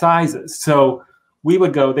different sizes. So we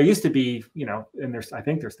would go, there used to be, you know, and I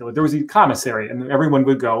think there was a commissary and everyone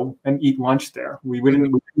would go and eat lunch there. We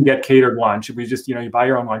wouldn't get catered lunch. We just, you know, you buy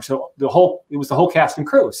your own lunch. So it was the whole cast and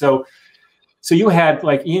crew. So you had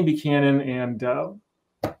like Ian Buchanan and the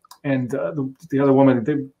other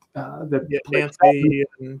woman, Nancy,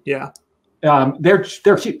 they're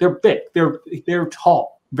cheap, they're big, they're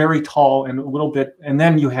tall, very tall, and a little bit, and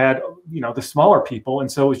then you had, you know, the smaller people,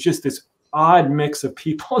 and so it was just this odd mix of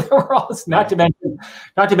people that were all, not to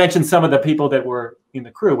mention some of the people that were in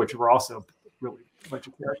the crew, which were also really a bunch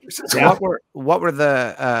of characters. So what were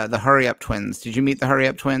the Hurry Up twins? Did you meet the Hurry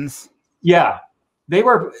Up twins? Yeah, they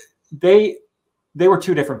were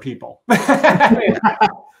two different people.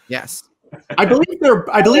 Yes. I believe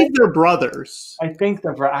they're brothers. I think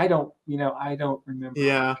I don't remember.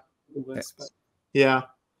 Yeah. Yeah.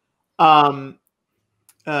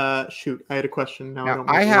 Shoot, I had a question. Now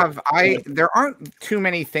there aren't too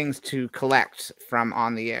many things to collect from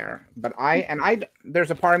On the Air, but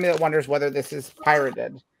there's a part of me that wonders whether this is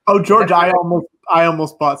pirated. Oh, George, I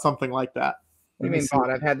almost bought something like that. What do you mean bought?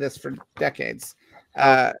 I've had this for decades.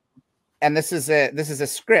 And this is a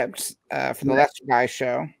script for the Lester Guy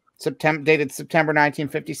Show, dated September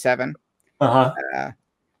 1957. I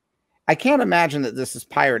can't imagine that this is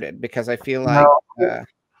pirated because I feel like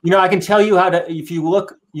you know, I can tell you how to, if you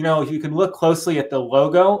look, you know, if you can look closely at the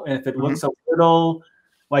logo, and if it looks a little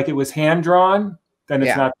like it was hand drawn, then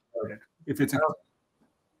it's not pirated. If it's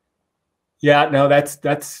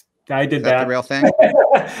that's I did that. The real thing.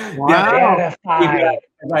 Wow.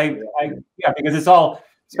 Because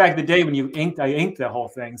it's back in the day when I inked the whole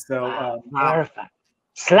thing. So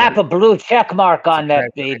slap a blue check mark on that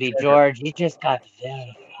baby, George. You just got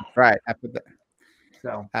verified. Right. I put that.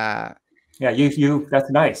 So you that's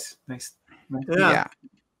nice. Yeah.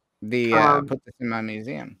 Put this in my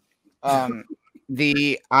museum. I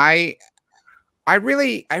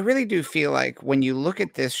really do feel like when you look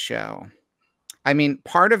at this show, I mean,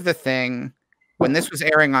 part of the thing when this was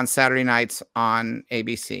airing on Saturday nights on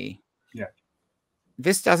ABC,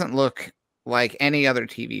 this doesn't look like any other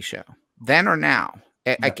TV show then or now.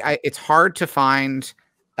 It's hard to find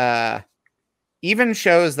even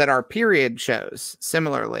shows that are period shows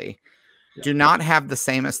similarly do not have the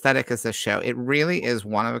same aesthetic as this show. It really is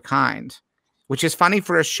one of a kind, which is funny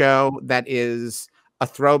for a show that is a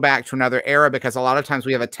throwback to another era, because a lot of times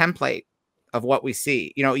we have a template of what we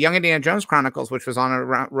see. You know, Young Indiana Jones Chronicles, which was on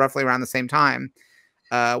roughly around the same time,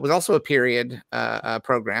 was also a period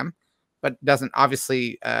program, but doesn't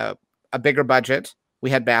obviously a bigger budget. We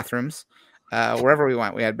had bathrooms. Wherever we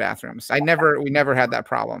went, we had bathrooms. We never had that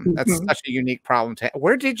problem. That's such a unique problem to have.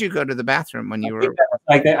 Where did you go to the bathroom when you were?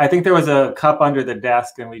 I think there was a cup under the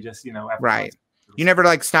desk, and we just, you know. Right. You never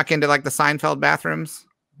like snuck into like the Seinfeld bathrums?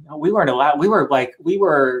 No, we weren't allowed. We were not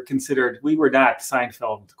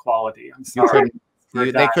Seinfeld quality. I'm sorry.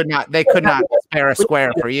 They could not spare a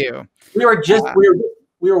square for you. We were just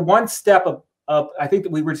we were one step up. I think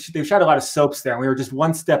that they shot a lot of soaps there, and we were just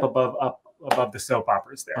one step above the soap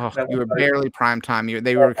operas there. Oh, you were barely prime time.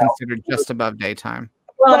 They were considered just above daytime.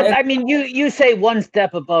 Well, but I mean, you say one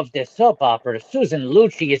step above the soap opera. Susan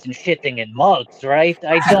Lucci isn't shitting in mugs, right?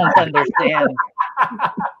 I don't understand.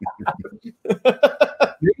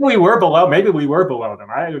 Maybe we were below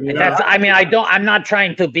them. I'm not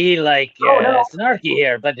trying to be like snarky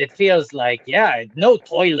here, but it feels like no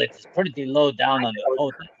toilet is pretty low down on the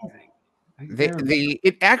hotel.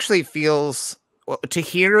 It actually feels, to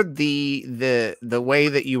hear the way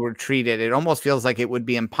that you were treated, it almost feels like it would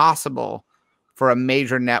be impossible for a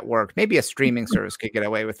major network, maybe a streaming service could get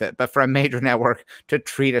away with it, but for a major network to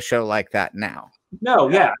treat a show like that now. No,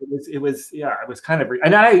 it was kind of,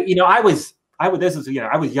 and I was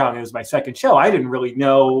young. It was my second show. I didn't really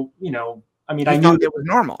know, I mean, I knew it was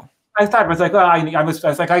normal. I thought it was like, well, I was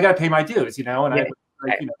like, I got to pay my dues, and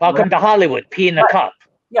welcome to Hollywood, pee in the cup.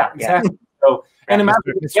 Yeah, exactly. So, and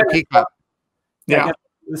Mr. Teacup.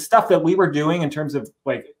 the stuff that we were doing in terms of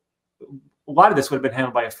like a lot of this would have been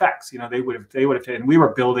handled by effects. You know, they would have, and we were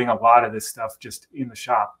building a lot of this stuff just in the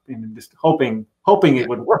shop and just hoping it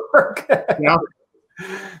would work. Yeah.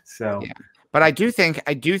 So, yeah. But I do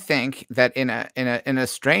think that in a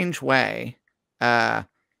strange way,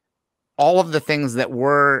 all of the things that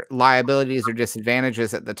were liabilities or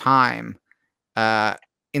disadvantages at the time,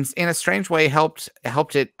 in a strange way helped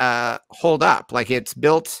it hold up. Like it's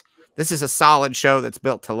built. This is a solid show that's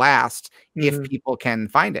built to last if people can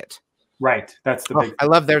find it. Right. That's the big. I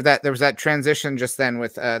love there was that transition just then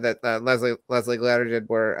with that Leslie Glatter did,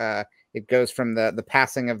 where it goes from the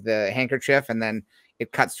passing of the handkerchief and then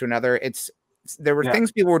it cuts to another. There were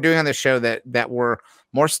things people were doing on the show that were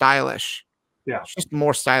more stylish. Yeah, just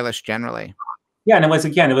more stylish generally. Yeah, and it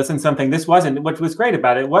wasn't something. This wasn't what was great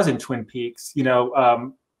about it. It wasn't Twin Peaks, you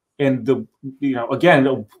know. And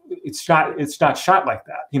again, it's not shot like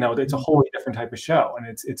that. You know, it's a wholly different type of show, and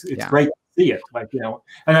it's great to see it. Like, you know,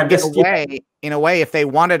 and I guess in a way, if they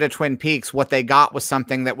wanted a Twin Peaks, what they got was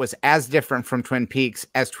something that was as different from Twin Peaks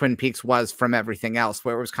as Twin Peaks was from everything else.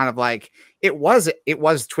 Where it was kind of like it was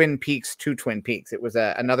Twin Peaks to Twin Peaks. It was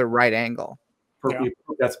another right angle.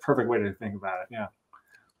 That's a perfect way to think about it. Yeah.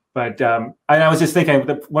 But and I was just thinking,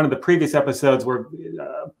 one of the previous episodes where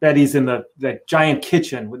Betty's in that giant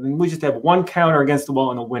kitchen, we just have one counter against the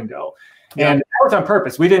wall and a window, and that was on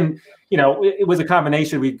purpose. We didn't, you know, it was a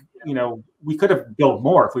combination. We could have built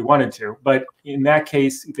more if we wanted to, but in that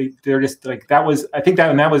case, they're just like that was. I think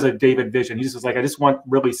that was a David vision. He just was like, I just want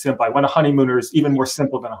really simple. I want a honeymooners even more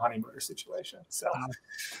simple than a honeymooner situation. So,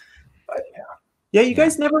 but yeah, you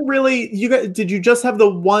guys never really. Did you just have the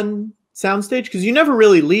one soundstage? Because you never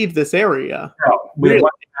really leave this area. No, we had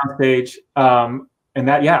one soundstage, and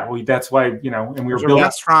that's why, you know, and we were building.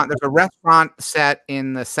 There's a restaurant set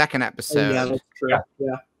in the second episode. Yeah, that's true.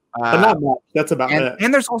 Yeah. But not much. That's about it.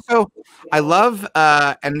 And there's also, I love,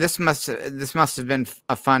 and this must have been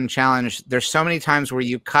a fun challenge. There's so many times where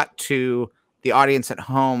you cut to the audience at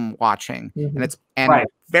home watching, and it's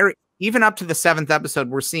very, even up to the 7th episode,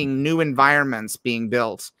 we're seeing new environments being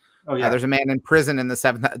built. Oh yeah, there's a man in prison in the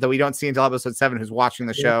 7th that we don't see until episode 7 who's watching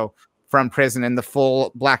the show from prison in the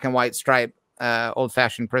full black and white stripe,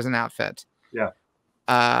 old-fashioned prison outfit. Yeah.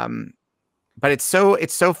 But it's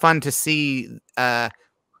so fun to see.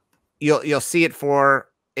 You'll see it for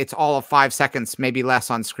it's all of 5 seconds, maybe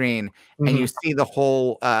less on screen, and you see the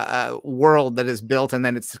whole world that is built, and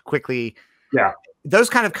then it's quickly. Yeah.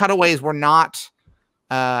 Those kind of cutaways were not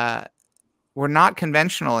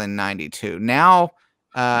conventional in '92. Now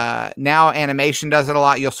animation does it a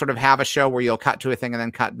lot. You'll sort of have a show where you'll cut to a thing and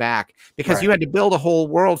then cut back because you had to build a whole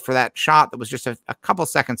world for that shot that was just a couple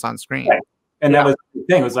seconds on screen. Right. And that was the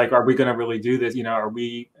thing. It was like, are we going to really do this? You know,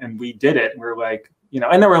 we did it. And we're like, you know,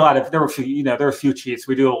 and there were a few cheats.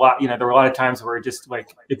 We do a lot, you know, there were a lot of times where just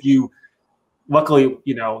like, luckily,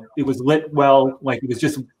 you know, it was lit well, like it was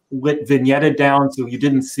just lit vignetted down. So you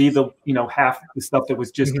didn't see the, you know, half the stuff that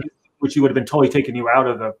was just, which you would have been totally taking you out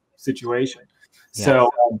of the situation. Yeah. So,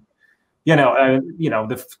 the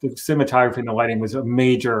cinematography and the lighting was a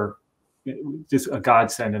major, just a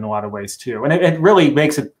godsend in a lot of ways too. And it really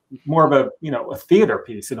makes it more of a theater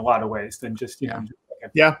piece in a lot of ways than just, just like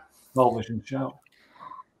a television show.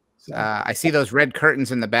 So. I see those red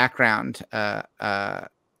curtains in the background.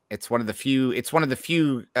 It's one of the few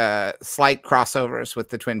slight crossovers with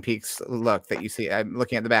the Twin Peaks look that you see. I'm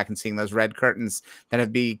looking at the back and seeing those red curtains that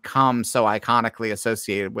have become so iconically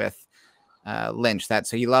associated with Lynch.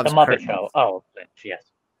 So he loves the Muppet Show. Oh, Lynch, yes.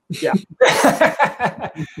 Yeah.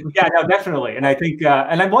 Yeah, no, definitely. And I think,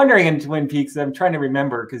 and I'm wondering in Twin Peaks, I'm trying to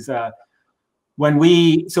remember because when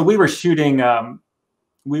we were shooting, I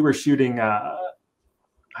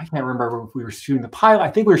can't remember if we were shooting the pilot. I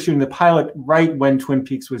think we were shooting the pilot right when Twin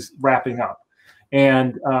Peaks was wrapping up.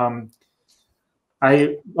 And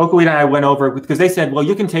Okawita and I went over because they said, well,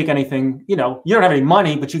 you can take anything, you know, you don't have any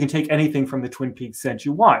money, but you can take anything from the Twin Peaks set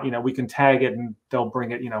you want. You know, we can tag it and they'll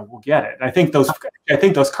bring it, you know, we'll get it. And I think those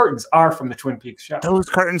curtains are from the Twin Peaks show. Those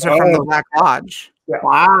curtains are from the Black Lodge. Yeah.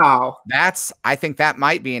 Wow. I think that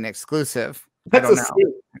might be an exclusive. I don't know.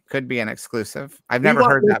 It could be an exclusive. I've never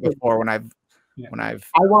heard that before when I've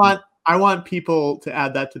I want people to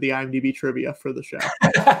add that to the IMDb trivia for the show.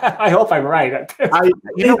 I hope I'm right.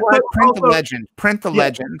 You know what? Print the legend. Print the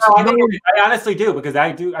legend. No, I honestly do because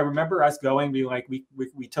I remember us going, being like, we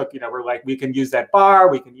took, you know, we're like, we can use that bar,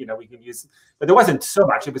 we can use, but there wasn't so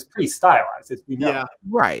much. It was pretty stylized, as we know. Yeah.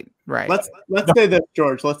 Right. Let's say this,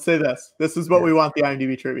 George. Let's say this. This is what we want the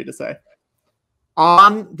IMDb trivia to say.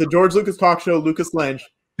 On the George Lucas talk show, Lucas Lynch,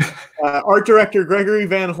 Art director Gregory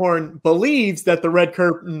Van Horn believes that the red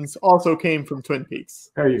curtains also came from Twin Peaks.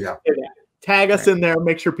 There you go. Tag us in there.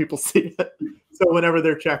 Make sure people see it. So whenever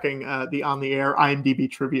they're checking the On the Air IMDb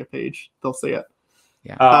trivia page, they'll see it.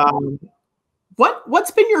 Yeah.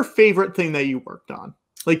 What's been your favorite thing that you worked on?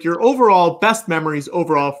 Like your overall best memories,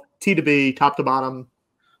 overall T to B, top to bottom.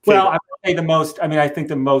 Well, I would say the most. I mean, I think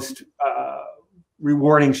the most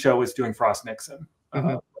rewarding show was doing Frost Nixon.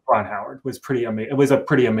 Ron Howard was pretty amazing. It was a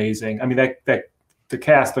pretty amazing. I mean, that the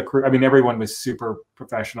cast, the crew. I mean, everyone was super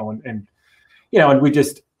professional, and you know, and we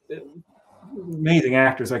just amazing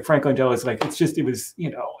actors like Frank Langella is like. It was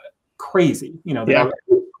crazy. You know.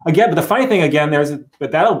 Again, but the funny thing again,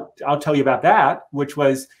 I'll tell you about that, which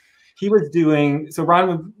was he was doing. So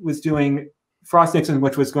Ron was doing Frost Nixon,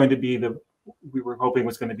 which was going to be we were hoping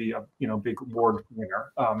was going to be a big award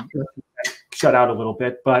winner. Shut out a little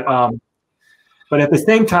bit, but at the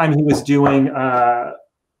same time he was doing the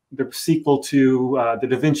sequel to the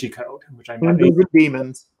Da Vinci Code, which I met.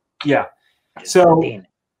 Demons. Yeah. So he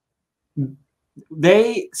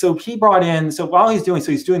brought in. So while he's doing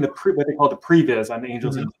what they call the previs on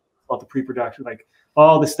Angels, called the pre-production, like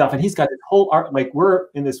all this stuff, and he's got this whole art. Like we're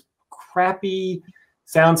in this crappy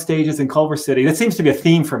sound stages in Culver City. That seems to be a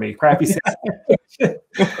theme for me. Crappy sound stages.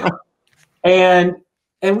 And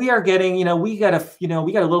we are getting, we got a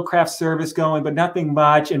little craft service going, but nothing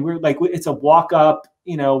much. And we're like, it's a walk up,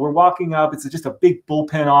 we're walking up. It's just a big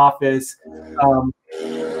bullpen office. So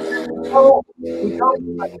we go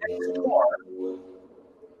next door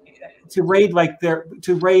to raid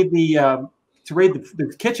the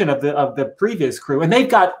kitchen of the previous crew, and they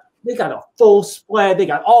got a full spread. They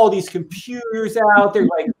got all these computers out. They're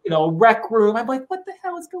like, rec room. I'm like, what the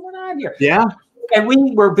hell is going on here? Yeah. And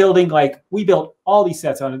we built all these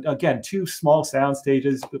sets on, again, 2 small sound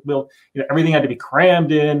stages. We built, everything had to be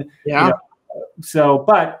crammed in. Yeah.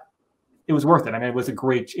 But it was worth it. I mean, it was a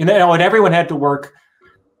great, and everyone had to work.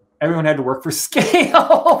 Everyone had to work for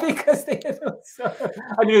scale because it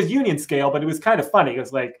was union scale, but it was kind of funny. It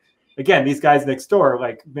was like, again, these guys next door are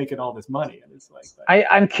like making all this money, and it's like.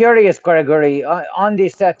 I'm curious, Gregory, on the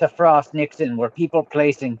set of Frost Nixon, were people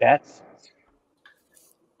placing bets?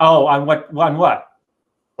 Oh, on what?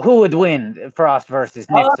 Who would win, Frost versus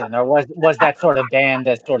Nixon, or was that sort of banned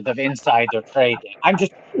as sort of insider trading?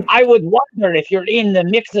 I would wonder if you're in the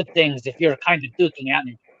mix of things, if you're kind of duking out.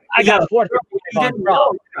 I got 4.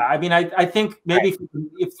 I mean, I think maybe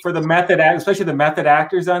if for the method, especially the method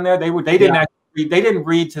actors on there, they didn't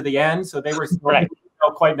read to the end, so they were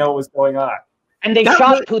don't quite know what was going on. And they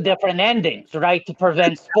shot 2 different endings, right, to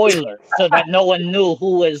prevent spoilers, so that no one knew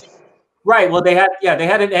who was. Right. Well, they had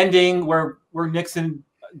an ending where Nixon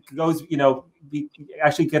goes,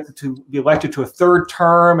 actually gets to be elected to a 3rd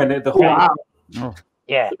term, and the whole. Wow. Oh.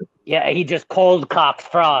 Yeah, he just cold cocks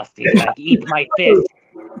Frost. He's like, eat my fist.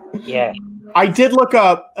 Yeah. I did look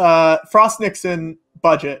up Frost Nixon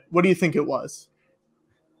budget. What do you think it was?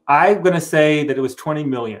 I'm going to say that it was $20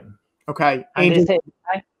 million. Okay. I'm going to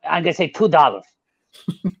say $2.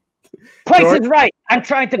 Price is right. I'm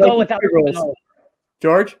trying to go without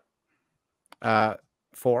George? $4.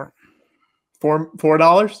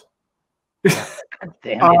 $4?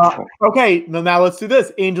 Okay, now let's do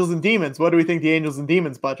this. Angels and Demons. What do we think the Angels and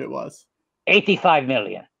Demons budget was? $85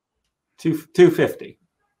 million. $250.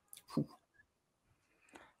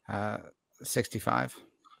 65.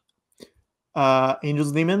 Angels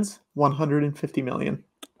and Demons, $150 million.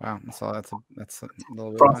 Wow, so that's a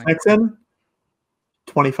little bit. Frost Nixon,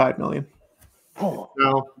 $25 million. Oh,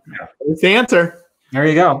 no, that's the answer. There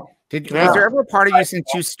you go. Was there ever a part of you, since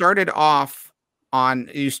you started off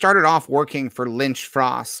working for Lynch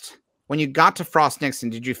Frost, when you got to Frost Nixon,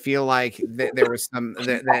 did you feel like there was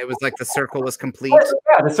that it was like the circle was complete?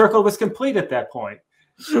 Yeah, the circle was complete at that point.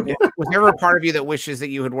 Was there ever a part of you that wishes that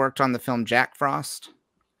you had worked on the film Jack Frost?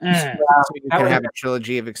 So you could have a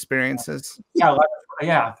trilogy of experiences. Yeah.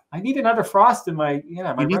 I need another Frost in my. You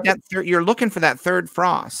need that. You're looking for that 3rd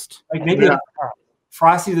Frost. Like maybe a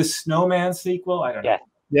Frosty the Snowman sequel. I don't know.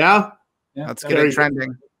 Yeah. Let's get it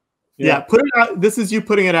trending. Yeah, put it out. This is you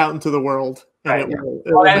putting it out into the world. Right.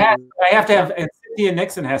 I have to have, and Cynthia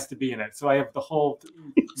Nixon has to be in it, so I have the whole.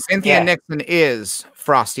 Cynthia Nixon is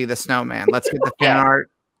Frosty the Snowman. Let's get the fan art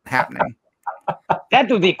happening. That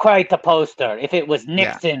would be quite a poster if it was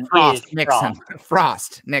Nixon. Frost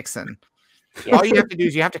Nixon. Yeah. All you have to do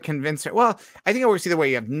is you have to convince her. Well, I think it works either way.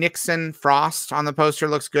 You have Nixon Frost on the poster,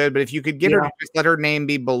 looks good, but if you could get her to just let her name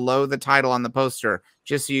be below the title on the poster,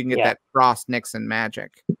 just so you can get that Frost Nixon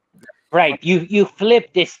magic. Right. You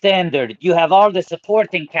flip the standard. You have all the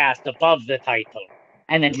supporting cast above the title,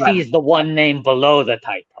 and then she's the one name below the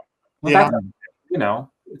title. Well,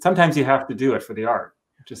 sometimes you have to do it for the art.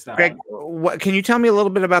 Just that. Greg, can you tell me a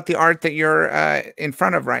little bit about the art that you're in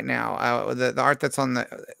front of right now? The art that's on the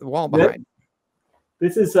wall behind.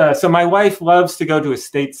 This is so my wife loves to go to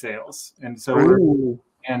estate sales, and so we're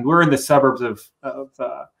in the suburbs of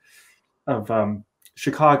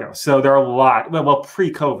Chicago. So there are a lot. Well,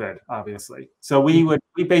 pre-COVID, obviously. So we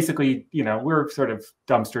basically, we're sort of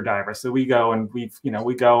dumpster divers. So we go and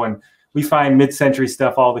we find mid-century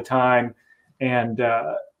stuff all the time, and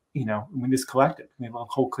we just collect it. We have a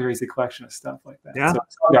whole crazy collection of stuff like that. Yeah. So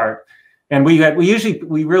it's art, and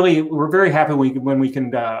we're very happy when we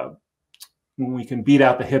can beat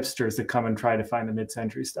out the hipsters that come and try to find the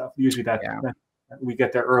mid-century stuff. Usually that we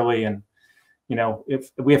get there early, and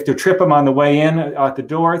if we have to trip them on the way in at the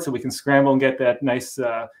door, so we can scramble and get that nice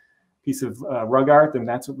piece of rug art, then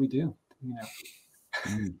that's what we do.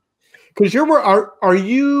 Because are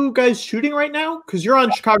you guys shooting right now? Because you're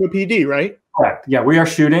on Chicago PD, right? Correct. Yeah, we are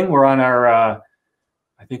shooting. We're on our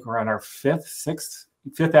I think we're on our fifth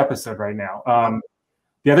episode right now.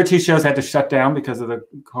 The other two shows had to shut down because of the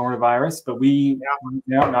coronavirus, but we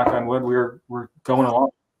now, knock on wood, we're going along.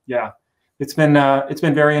 Yeah, it's been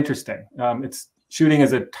very interesting. It's shooting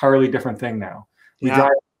is a entirely different thing now.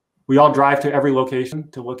 We all drive to every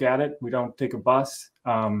location to look at it. We don't take a bus.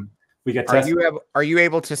 We get tested. Are you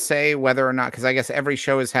able to say whether or not? Because I guess every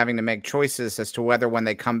show is having to make choices as to whether when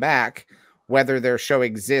they come back, whether their show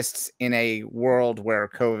exists in a world where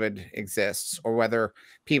COVID exists, or whether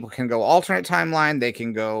people can go alternate timeline, they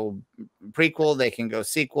can go prequel, they can go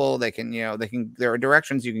sequel, there are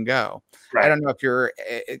directions you can go. Right. I don't know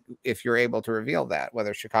if you're able to reveal that,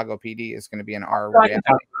 whether Chicago PD is going to be an R.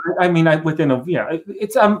 I mean,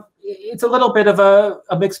 it's a little bit of a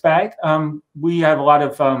mixed bag. We have a lot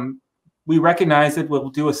of we recognize that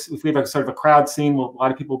if we have a sort of a crowd scene, a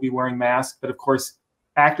lot of people will be wearing masks, but of course,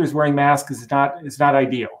 actors wearing masks is not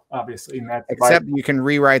ideal, obviously. And that's except you can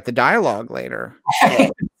rewrite the dialogue later.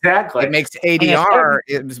 Exactly. It makes ADR.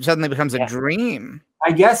 It suddenly becomes a dream.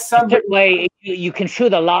 I guess some way you can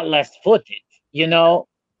shoot a lot less footage.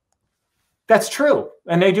 That's true,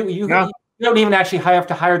 and they do. You don't even actually have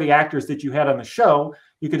to hire the actors that you had on the show.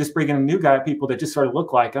 You could just bring in people that just sort of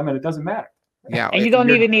look like them, and it doesn't matter. Yeah, and you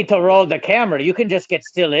don't even need to roll the camera. You can just get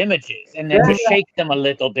still images and then just shake them a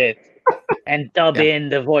little bit and dub in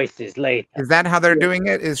the voices later. Is that how they're doing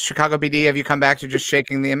it? Is Chicago PD, have you come back to just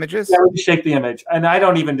shaking the images? Yeah, we shake the image. And I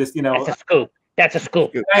don't even just, That's a scoop. That's a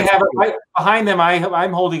scoop. I have behind them,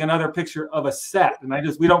 I'm holding another picture of a set. And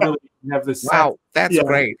we don't really have this set. Wow, that's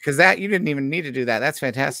great. Because you didn't even need to do that. That's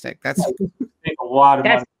fantastic. That's take a lot of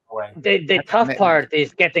money away. The tough part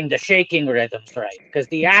is getting the shaking rhythms right. Because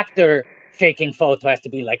the actor shaking photo has to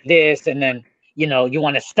be like this, and then you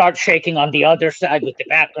want to start shaking on the other side with the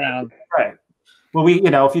background. Right. Well,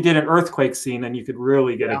 if you did an earthquake scene, then you could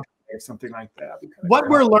really get or something like that. What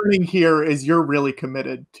we're learning here is you're really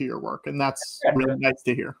committed to your work, and that's really nice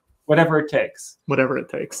to hear. Whatever it takes. Whatever it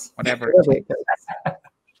takes. Whatever it takes.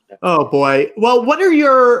 Oh boy. Well, what are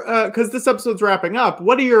your because this episode's wrapping up?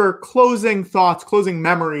 What are your closing thoughts, closing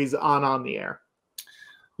memories on the air?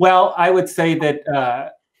 Well, I would say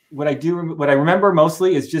that. What I remember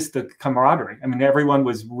mostly is just the camaraderie. I mean, everyone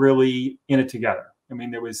was really in it together. I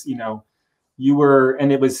mean, there was,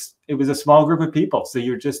 and it was a small group of people. So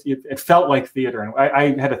it felt like theater. And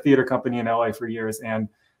I had a theater company in LA for years, and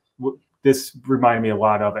this reminded me a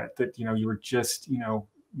lot of it. That you were just,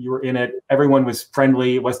 you were in it. Everyone was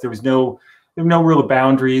friendly. There were no real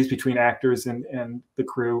boundaries between actors and the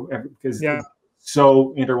crew because it's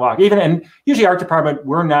so interlocked. And usually, art department,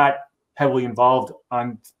 we're not heavily involved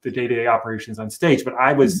on the day-to-day operations on stage, but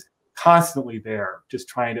I was constantly there just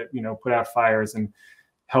trying to put out fires and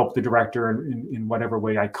help the director in whatever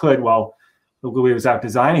way I could while Louis was out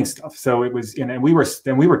designing stuff. So it was it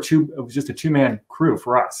was just a two-man crew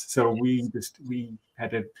for us, so we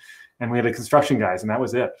had the construction guys, and that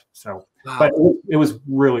was it. So but it was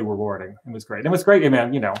really rewarding. It was great. It was great,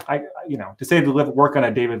 man. To say to work on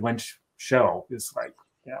a David Lynch show is like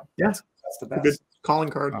that's the best. A good calling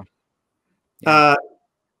card. Yeah.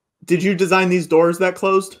 Did you design these doors that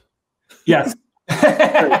closed? Yes.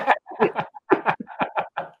 I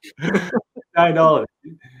know.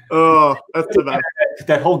 Oh, that's the best.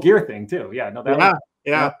 That whole gear thing too. Yeah. No.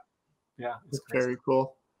 Yeah. It's very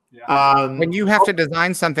cool. Yeah. When you have to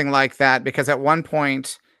design something like that, because at one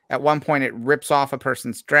point it rips off a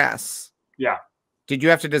person's dress. Yeah. Did you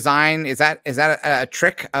have to design? Is that a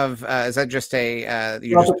trick of? Is that just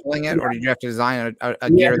you're just pulling it, or did you have to design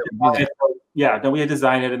a gear that would do that? Yeah, no, we had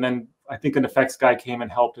designed it, and then I think an effects guy came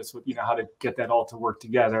and helped us with how to get that all to work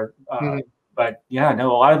together. But yeah,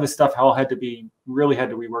 no, a lot of the stuff all really had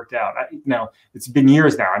to be worked out. It's been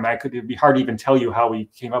years now, and it'd be hard to even tell you how we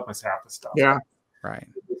came up with half the stuff. Yeah, right.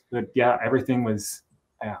 But yeah, everything was.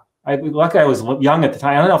 Yeah, luckily I was young at the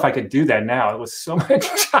time. I don't know if I could do that now. It was so much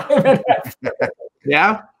time and effort.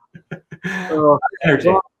 Yeah.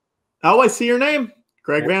 Energy. Oh, I see your name.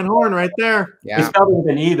 Greg Van Horn right there. Yeah. It's spelled with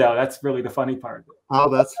an E, though. That's really the funny part. Oh,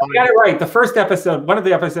 that's funny. I got it right. The first episode, one of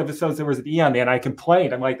the episodes, there was an E on there, and I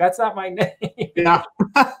complained. I'm like, that's not my name. Yeah.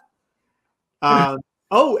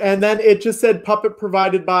 Oh, and then it just said puppet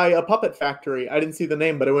provided by a puppet factory. I didn't see the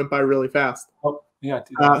name, but it went by really fast. Oh, yeah.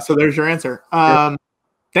 So there's your answer.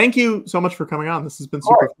 Thank you so much for coming on. This has been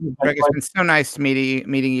super fun. Greg, it's been so nice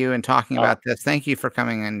meeting you and talking about this. Thank you for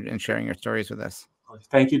coming and sharing your stories with us.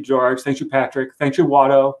 Thank you, George. Thank you, Patrick. Thank you,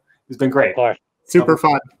 Watto. It's been great. Super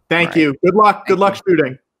fun. Thank you. Good luck. Good luck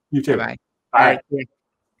shooting. You too. Bye. All right.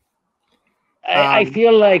 I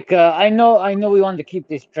feel like I know we want to keep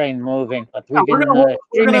this train moving, but we've been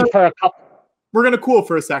streaming for a couple. We're gonna cool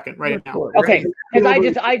for a second right now. Okay,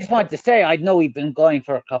 because I just want to say I know we've been going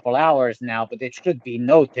for a couple hours now, but it should be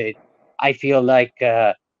noted. I feel like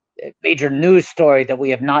a major news story that we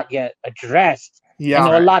have not yet addressed. Yeah, I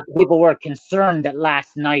know a lot of people were concerned that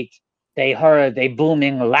last night they heard a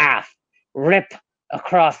booming laugh rip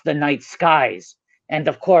across the night skies, and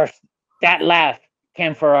of course that laugh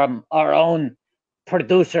came from our own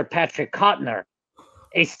producer Patrick Kottner.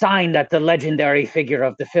 A sign that the legendary figure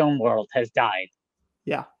of the film world has died.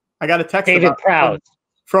 Yeah, I got a text David Proud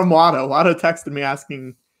from Watto. Watto texted me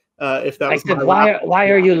asking if that was. I said, "Why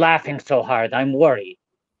are you laughing so hard? I'm worried."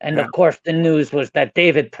 And of course, the news was that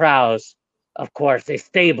David Prowse, of course, a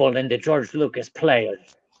staple in the George Lucas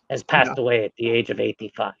players, has passed away at the age of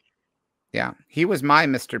 85. Yeah, he was my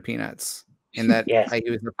Mr. Peanuts in that he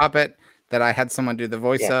was the puppet that I had someone do the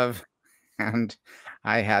voice of, and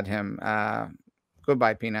I had him.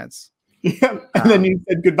 Goodbye, Peanuts. Yeah, and then you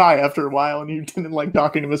said goodbye after a while, and you didn't like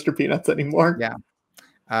talking to Mr. Peanuts anymore. Yeah.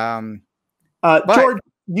 George,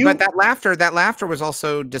 but that laughter was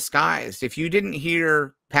also disguised. If you didn't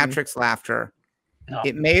hear Patrick's laughter,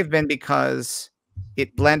 it may have been because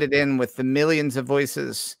it blended in with the millions of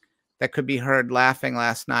voices that could be heard laughing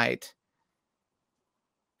last night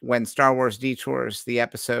when Star Wars Detours, the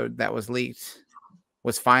episode that was leaked,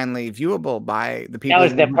 was finally viewable by the people. That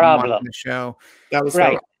was the problem. The show. That was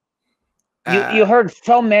right. You heard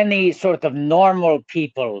so many sort of normal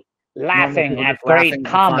people laughing at great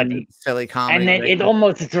comedy, silly comedy, and then it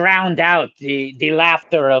almost drowned out the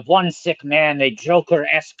laughter of one sick man, a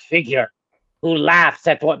Joker-esque figure, who laughs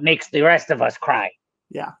at what makes the rest of us cry.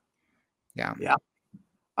 Yeah.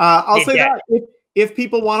 I'll say that if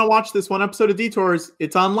people want to watch this one episode of Detours,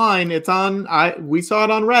 it's online. It's on. We saw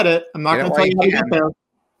it on Reddit. I'm not going to tell you how to get there,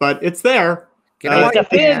 but it's there. It's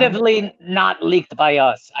definitively not leaked by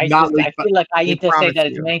us. I feel like I need to say that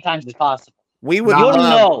as many times as possible. We would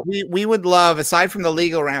love, we would love, aside from the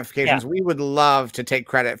legal ramifications, we would love to take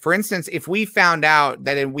credit. For instance, if we found out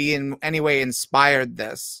that we in any way inspired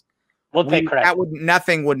this, we'll take credit.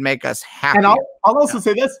 Nothing would make us happy. And I'll also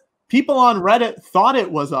say this: people on Reddit thought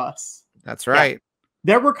it was us. That's right.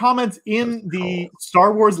 There were comments in the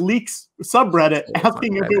Star Wars leaks subreddit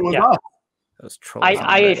asking if it was us. Those trolls.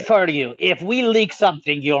 I assure you, if we leak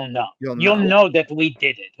something, you'll know. You'll know that we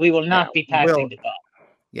did it. We will not be passing the ball.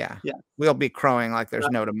 Yeah. We'll be crowing like there's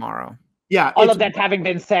no tomorrow. Yeah. All of that having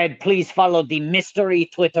been said, please follow the mystery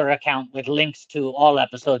Twitter account with links to all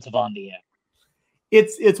episodes of On the Air.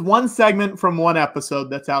 It's one segment from one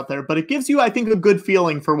episode that's out there, but it gives you, I think, a good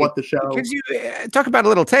feeling for what the show. It gives you talk about a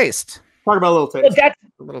little taste. Talk about a little taste.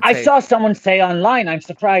 I saw someone say online, I'm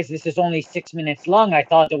surprised this is only 6 minutes long. I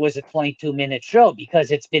thought it was a 22-minute show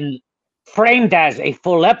because it's been framed as a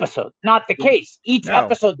full episode. Not the case. Each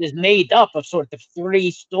episode is made up of sort of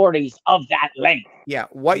 3 stories of that length. Yeah,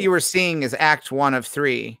 what you were seeing is act 1 of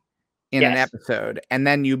 3 in an episode, and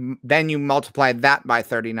then you multiply that by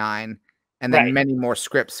 39, and then many more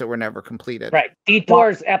scripts that were never completed. Right.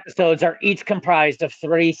 Detours episodes are each comprised of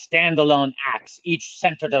 3 standalone acts, each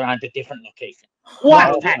centered around a different location.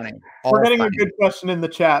 We're getting a good question in the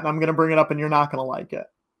chat, and I'm going to bring it up, and you're not going to like it.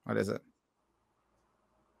 What is it?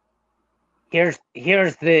 Here's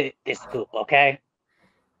the scoop, okay?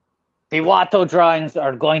 The Watto drawings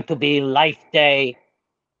are going to be Life Day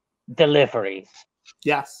deliveries.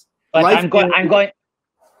 Yes. But I'm going.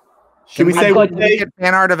 Should we say what get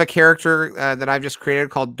fan art of a character that I've just created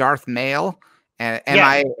called Darth Mail,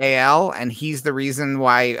 MIAL, and he's the reason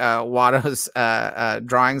why Watto's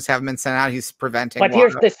drawings haven't been sent out. He's preventing. But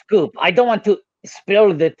here's the scoop. I don't want to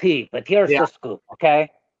spill the tea, but here's the scoop,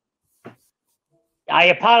 okay? I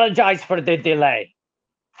apologize for the delay.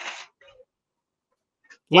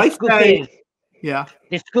 The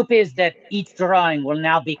scoop is that each drawing will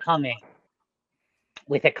now be coming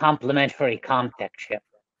with a complimentary Comtech chip.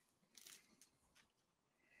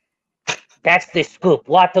 That's the scoop.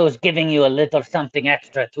 Watto's giving you a little something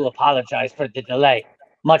extra to apologize for the delay,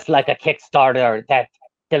 much like a Kickstarter that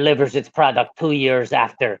delivers its product 2 years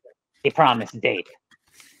after the promised date.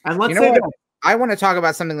 And let's I want to talk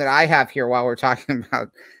about something that I have here while we're talking about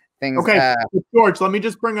things. Okay, George, let me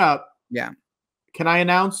just bring up. Yeah. Can I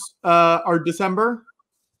announce our December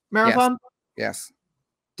marathon? Yes.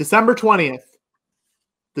 December 20th,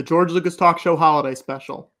 the George Lucas Talk Show holiday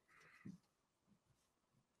special.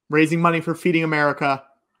 Raising money for Feeding America.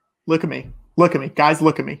 Look at me. Look at me. Guys,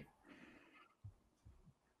 look at me.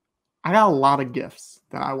 I got a lot of gifts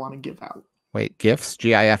that I want to give out. Wait, gifts?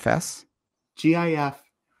 GIFS?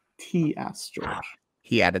 GIFTS, George.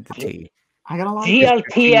 He added the T. I got a lot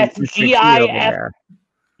GLTS, GIF.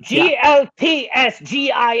 GLTS,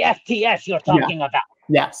 GIFTS you're talking about.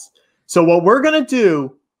 Yes. So what we're going to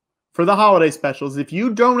do for the holiday specials, if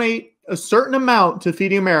you donate a certain amount to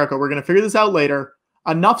Feeding America, we're going to figure this out later,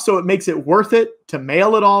 enough so it makes it worth it to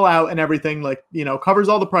mail it all out and everything, like, you know, covers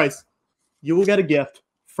all the price, you will get a gift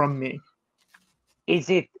from me. Is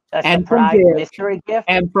it a surprise mystery gift?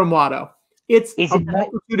 And from Watto. It's a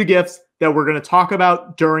multitude of gifts that we're going to talk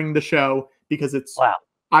about during the show because it's,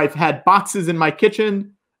 I've had boxes in my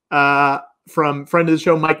kitchen from friend of the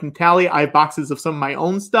show, Mike and Tally. I have boxes of some of my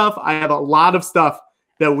own stuff. I have a lot of stuff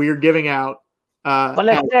that we're giving out. But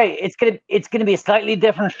let's say it's gonna be a slightly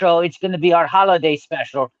different show. It's gonna be our holiday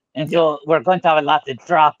special, and so we're going to have a lot of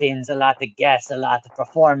drop-ins, a lot of guests, a lot of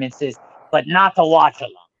performances, but not a watch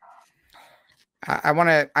along.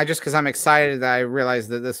 I just because I'm excited that I realized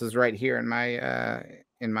that this is right here in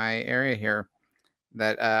my area here,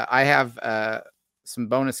 that I have some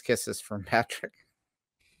bonus kisses from Patrick.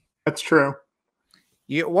 That's true.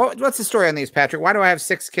 What's the story on these, Patrick? Why do I have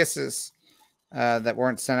 6 kisses that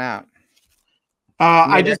weren't sent out?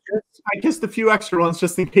 I kissed a few extra ones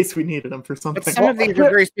just in case we needed them for something. But some of these are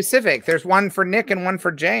very specific. There's one for Nick and one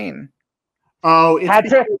for Jane. Oh, it's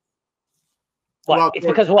Patrick.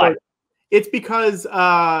 It's because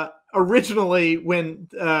originally when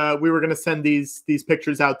we were going to send these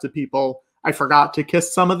pictures out to people, I forgot to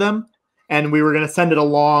kiss some of them, and we were going to send it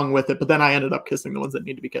along with it. But then I ended up kissing the ones that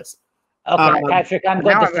need to be kissed. Okay, Patrick, I'm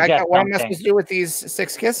going to suggest what am I supposed to do with these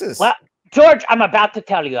 6 kisses? Well, George, I'm about to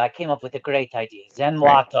tell you, I came up with a great idea. Zen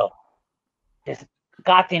Watto just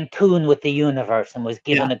got in tune with the universe and was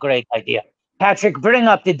given a great idea. Patrick, bring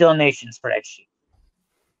up the donation spreadsheet.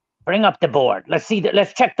 Bring up the board. Let's see.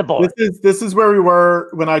 Let's check the board. This is where we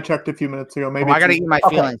were when I checked a few minutes ago. Maybe I got to eat my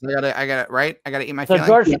feelings. I got it right. I got to eat my feelings.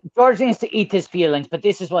 So George needs to eat his feelings, but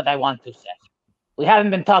this is what I want to say. We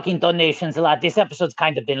haven't been talking donations a lot. This episode's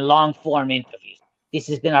kind of been long form interviews. This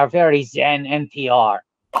has been our very Zen NPR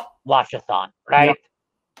watch-a-thon, right? Yep.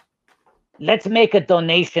 Let's make a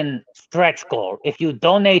donation stretch goal. If you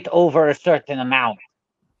donate over a certain amount,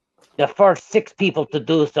 the first 6 people to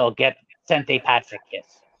do so get sent a Patrick kiss.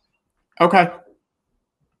 Okay.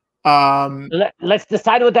 Let's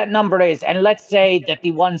decide what that number is, and let's say that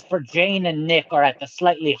the ones for Jane and Nick are at the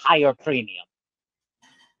slightly higher premium.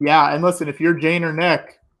 Yeah, and listen, if you're Jane or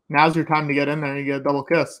Nick, now's your time to get in there and you get a double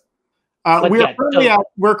kiss. We're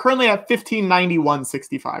currently at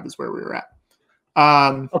 $15.91.65 is where we were at.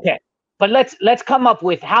 Okay, but let's come up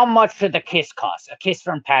with how much should the kiss cost? A kiss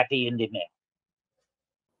from Patty in the mail.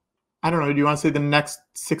 I don't know. Do you want to say the next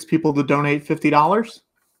 6 people to donate $50?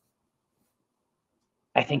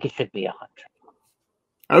 I think it should be $100.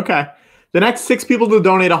 Okay, the next 6 people to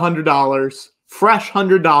donate $100, fresh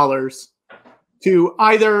 $100 to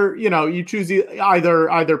either you choose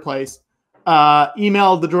either place.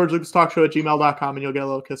 Email the George Lucas Talk Show at gmail.com and you'll get a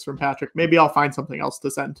little kiss from Patrick. Maybe I'll find something else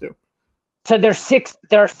to send to. So there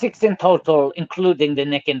are 6 in total, including the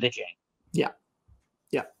Nick and the Jane. Yeah.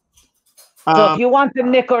 So if you want the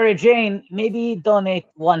Nick or a Jane, maybe donate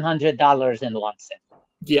 $100.01.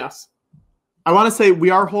 Yes. I want to say we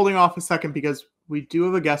are holding off a second because we do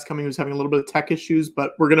have a guest coming who's having a little bit of tech issues,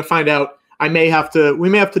 but we're going to find out. We may have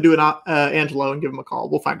to do an Angelo and give him a call.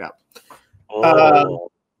 We'll find out.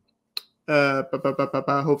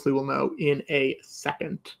 Hopefully we'll know in a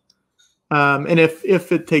second. And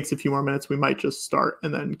if it takes a few more minutes, we might just start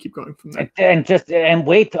and then keep going from there. And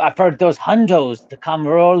wait for those hundos to come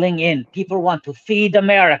rolling in. People want to feed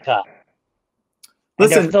America.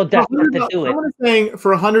 Listen, they're so desperate to do it. I'm saying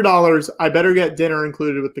for $100, I better get dinner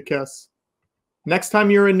included with the kiss. Next time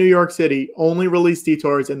you're in New York City, only release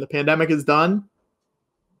detours and the pandemic is done,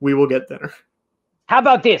 we will get dinner. How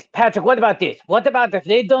about this, Patrick? What about this? What about if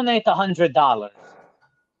they donate $100?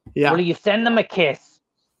 Yeah. Will you send them a kiss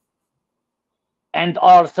and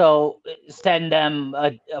also send them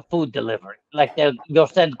a food delivery. Like you'll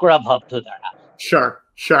send Grubhub to their house. Sure,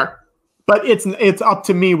 sure. But it's up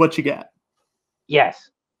to me what you get. Yes.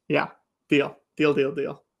 Yeah. Deal.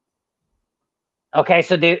 Okay,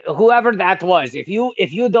 so whoever that was, if you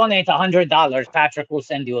donate $100, Patrick will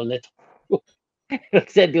send you a little. He'll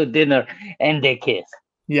send you dinner and a kiss.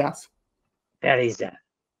 Yes. Very zen.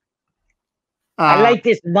 I like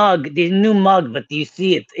this mug, this new mug, but do you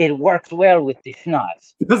see it? It works well with the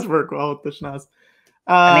schnoz. It does work well with the schnoz.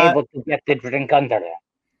 I'm able to get the drink under there.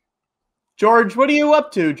 George, what are you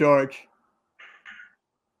up to, George?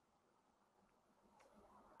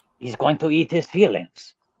 He's going to eat his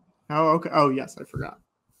feelings. Oh, okay. Oh, yes, I forgot.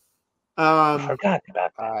 I forgot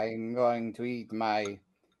about that. I'm going to eat my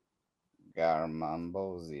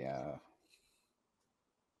garmonbozia.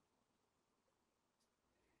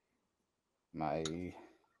 My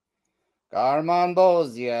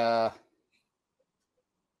garmonbozia.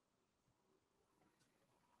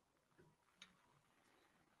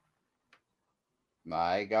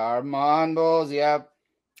 My garmonbozia.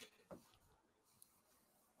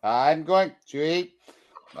 I'm going to eat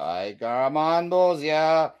my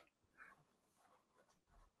garmonbozia.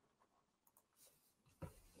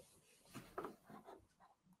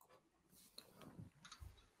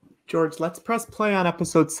 George, let's press play on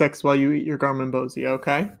episode 6 while you eat your garmonbozia,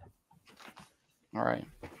 okay? All right.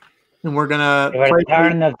 And we're gonna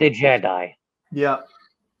Return of the Jedi. Yeah.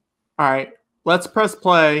 All right. Let's press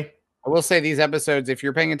play. I will say these episodes, if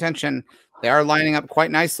you're paying attention, they are lining up quite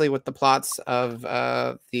nicely with the plots of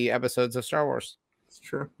the episodes of Star Wars. It's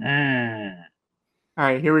true. Mm. All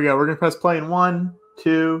right, here we go. We're gonna press play in 1,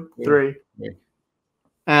 2, 3.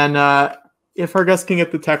 And if our guest can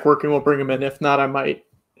get the tech working, we'll bring him in. If not, I might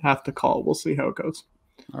have to call. We'll see how it goes.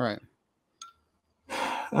 All right.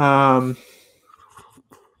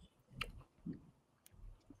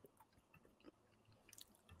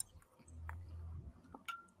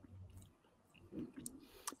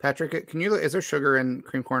 Patrick, can you? Is there sugar in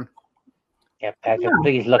cream corn? Yeah, Patrick,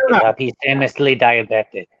 please look it up. He's famously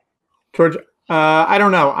diabetic. George, I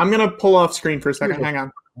don't know. I'm gonna pull off screen for a second. Hang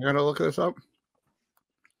on. I'm gonna look this up.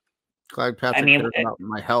 Glad Patrick cares about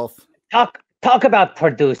my health. Talk about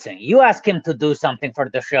producing. You ask him to do something for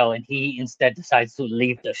the show, and he instead decides to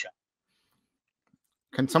leave the show.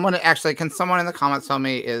 Can someone in the comments tell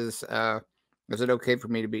me is it okay for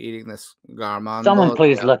me to be eating this garmon? Someone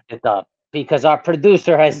please look it up, because our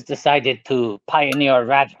producer has decided to pioneer a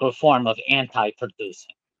radical form of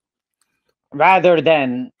anti-producing. Rather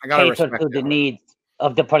than cater to the needs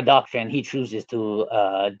of the production, he chooses to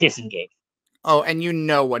disengage. Oh, and you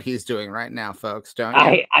know what he's doing right now, folks, don't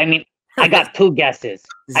you? I mean, I got two guesses.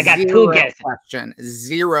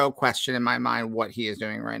 Zero question in my mind what he is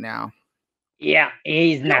doing right now. Yeah,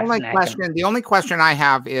 he's not. The only question I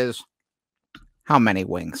have is how many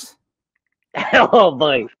wings? Oh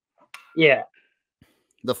boy. Yeah.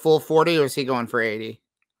 The full 40, or is he going for 80?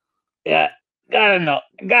 Yeah. Got to know.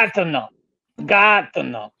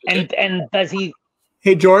 And does he?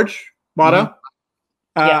 Hey, George, Mata.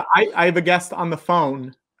 Yeah. I have a guest on the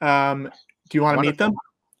phone. Do you want to meet them?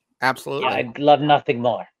 Absolutely. Yeah, I'd love nothing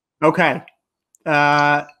more. Okay.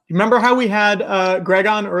 Remember how we had Greg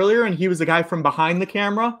on earlier, and he was the guy from behind the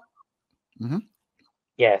camera? Mm-hmm.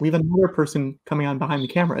 Yeah. We have another person coming on behind the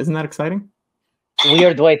camera. Isn't that exciting?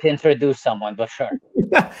 Weird way to introduce someone, but sure.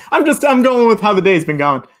 I'm going with how the day's been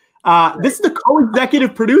going. This is the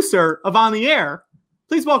co-executive producer of On the Air.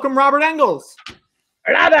 Please welcome Robert Engels.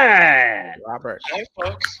 Robert. Hi,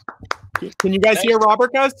 folks. Can you guys hear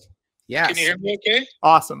Robert, guys? Yes. Can you hear me okay?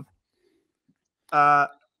 Awesome.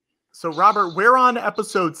 So, Robert, we're on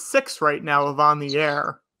episode 6 right now of On the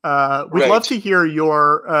Air. We'd love to hear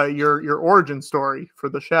your origin story for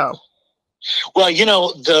the show. Well,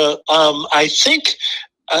 I think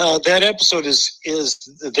that episode is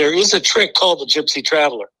there is a trick called the Gypsy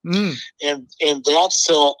Traveler, and that's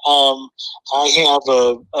I have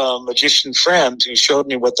a magician friend who showed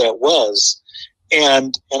me what that was,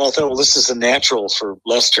 and I thought, well, this is a natural for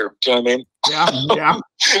Lester. Do you know what I mean? Yeah.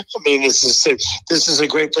 I mean, this is a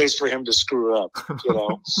great place for him to screw up,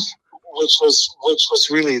 which was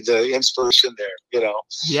really the inspiration there,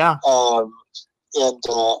 Yeah.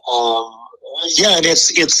 And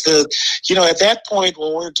it's the, at that point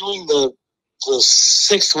when we're doing the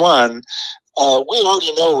 6th one, we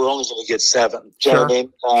already know we're only going to get 7. Do you know what I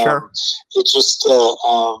mean? Sure. It just,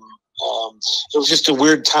 it was just a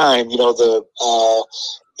weird time. The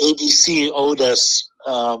ABC owed us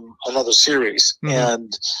another series,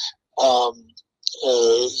 and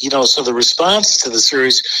you know, so the response to the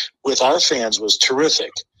series with our fans was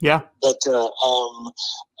terrific. Yeah. But a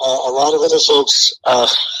lot of other folks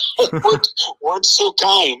weren't so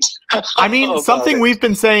kind. I mean, something we've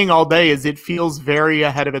been saying all day is it feels very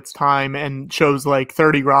ahead of its time, and shows like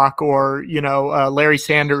 30 Rock or, you know, Larry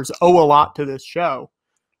Sanders owe a lot to this show.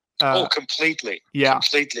 Oh, completely. Yeah.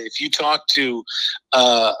 Completely. If you talk to,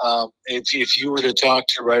 if you were to talk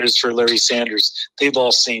to writers for Larry Sanders, they've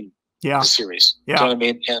all seen the series. Yeah. You know what I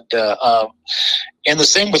mean? And the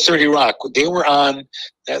same with 30 Rock. They were on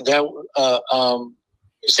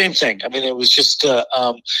same thing. I mean, it was just,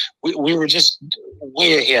 we were just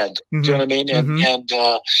way ahead. Mm-hmm. Do you know what I mean?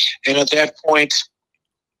 And at that point,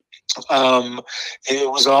 it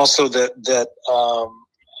was also that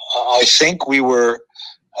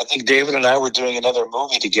I think David and I were doing another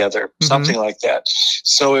movie together, something like that.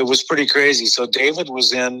 So it was pretty crazy. So David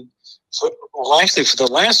was in, actually for the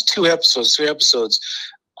last 3 episodes,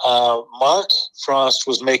 Mark Frost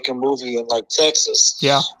was making a movie in like Texas.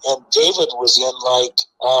 Yeah. And David was in like,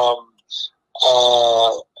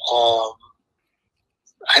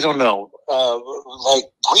 I don't know, like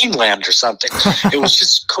Greenland or something. It was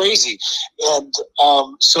just crazy. And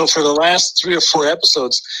so for the last 3 or 4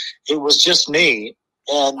 episodes, it was just me.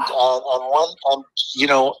 And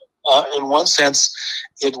in one sense,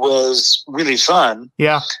 it was really fun.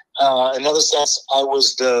 Yeah. In another sense, I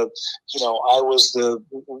was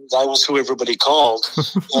who everybody called. And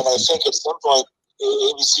I think at some point,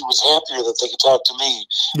 ABC was happier that they could talk to me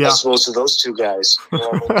as opposed to those 2 guys. You know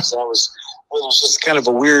what I mean? 'Cause it was just kind of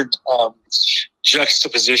a weird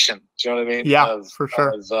juxtaposition. Do you know what I mean? Yeah, for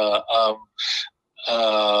sure.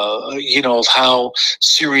 You know, of how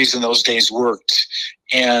series in those days worked.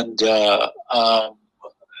 And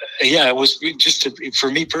yeah, it was just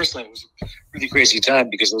for me personally, it was a really crazy time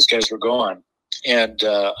because those guys were gone. And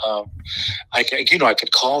I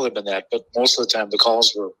could call them in that, but most of the time the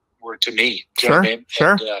calls were to me. Do you know what I mean?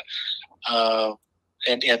 Sure.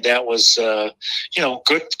 And that was you know,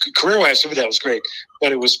 good career-wise. That was great,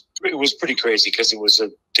 but it was pretty crazy because it was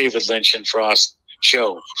a David Lynch and Frost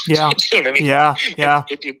show. Yeah. You know what I mean? Yeah.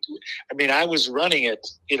 I mean, I was running it,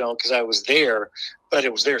 you know, because I was there, but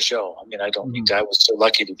it was their show. I mean, I don't need to, I was so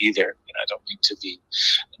lucky to be there, and I don't need to be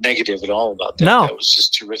negative at all about that. No. That was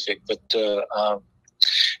just terrific. But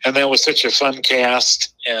and that was such a fun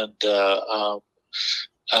cast, and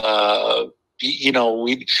you know,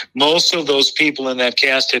 most of those people in that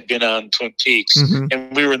cast had been on Twin Peaks,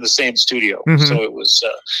 and we were in the same studio, so it was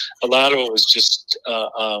a lot of it was just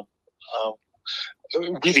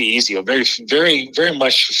really easy, very, very, very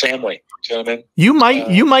much family. Do you know what I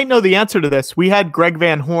mean? You might know the answer to this. We had Greg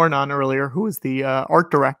Van Horn on earlier, who is the art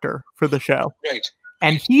director for the show, right?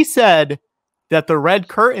 And he said that the red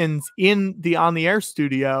curtains in the on the air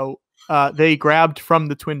studio they grabbed from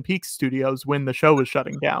the Twin Peaks studios when the show was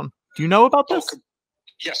shutting down. Do you know about this?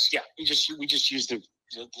 Yes, yeah. We just used the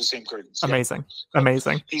same curtains. Amazing,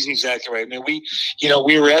 amazing. He's exactly right. I mean, we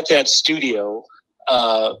were at that studio,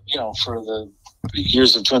 you know, for the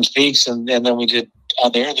years of Twin Peaks, and then we did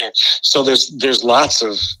on the air there. So there's lots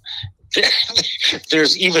of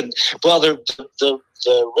there's even the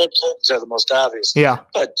red curtains are the most obvious. Yeah.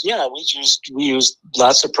 But yeah, we used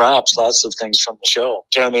lots of props, lots of things from the show.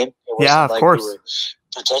 Do you know what I mean? Yeah, of course. We were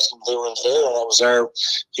protecting, they were there, and that was our,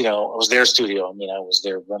 you know, it was their studio. I mean, I was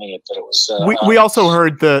there running it, but it was. We also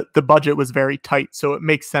heard the budget was very tight, so it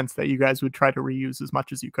makes sense that you guys would try to reuse as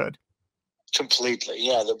much as you could. Completely,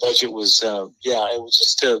 yeah. The budget was, it was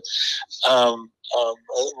just like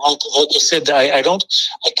I said, I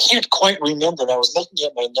can't quite remember. And I was looking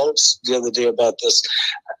at my notes the other day about this.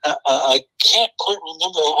 I can't quite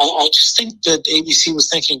remember. I just think that ABC was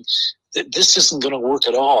thinking that this isn't going to work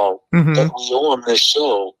at all. That we owe them this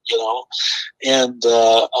show, you know, and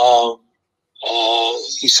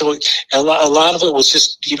so a lot of it was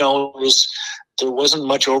just, you know, there wasn't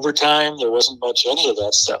much overtime. There wasn't much any of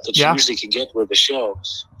that stuff that you usually can get with the show.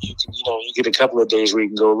 You can, you know, you get a couple of days where you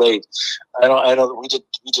can go late. We did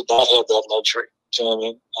not have that luxury. Do you know what I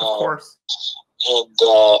mean? Of course.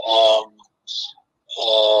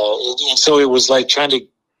 And so it was like trying to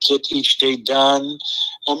get each day done.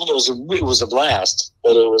 I mean, it was a blast,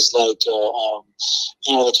 but it was like,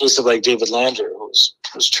 you know, the case of like David Lander, who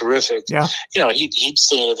was terrific. Yeah. You know, he'd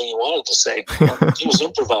say anything he wanted to say. He was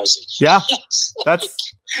improvising. Yeah. That's.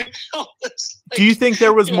 Do you think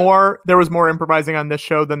there was more improvising on this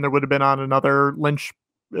show than there would have been on another Lynch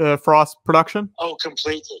Frost production? Oh,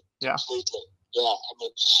 completely. Yeah. Completely. Yeah. I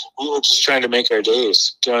mean, we were just trying to make our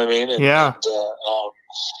days. Do you know what I mean? And, yeah. And,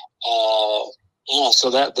 yeah. So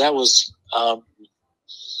that was.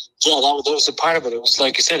 Yeah, that was a part of it. It was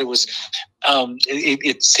like I said, it was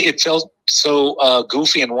it felt so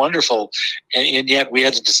goofy and wonderful, and yet we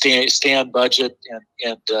had to stay on budget,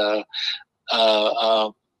 and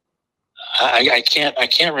I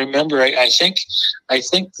can't remember. I think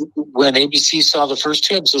when ABC saw the first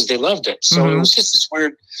 2 episodes, they loved it. So it was just this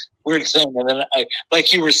weird thing. And then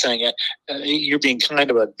like you were saying, you're being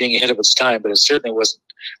kind about being ahead of its time, but it certainly wasn't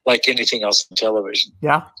like anything else on television.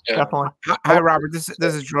 Yeah, definitely. Hi, Robert. This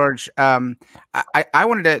is George. I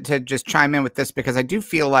wanted to just chime in with this because I do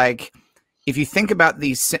feel like if you think about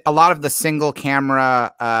a lot of the single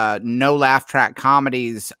camera, no laugh track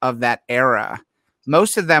comedies of that era,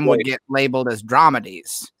 most of them would get labeled as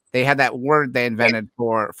dramedies. They had that word they invented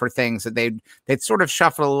for things that they'd sort of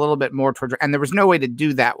shuffle a little bit more towards, and there was no way to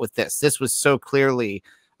do that with this. This was so clearly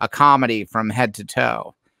a comedy from head to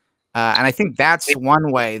toe. And I think that's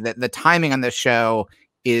one way that the timing on this show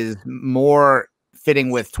is more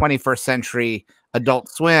fitting with 21st century Adult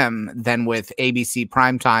Swim than with ABC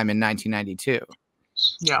primetime in 1992.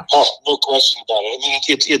 Yeah. Oh, no question about it. I mean,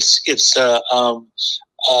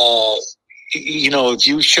 if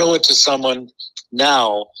you show it to someone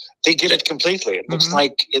now, they get it completely. It looks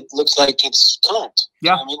like it's current.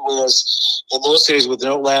 Yeah. I mean, whereas in those days with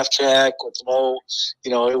no laugh track, with no,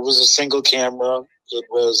 it was a single camera. It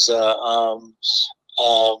was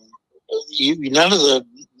none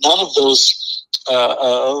of those.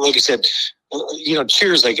 Like I said,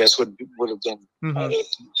 Cheers, I guess would have been.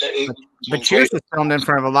 But Cheers was filmed in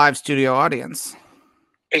front of a live studio audience.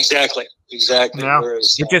 Exactly. Yeah.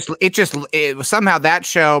 Whereas, it was somehow that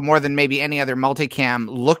show more than maybe any other multicam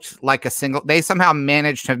looked like a single. They somehow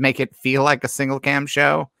managed to make it feel like a single cam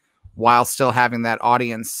show while still having that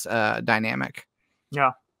audience dynamic.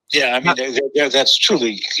 Yeah. Yeah, I mean, that's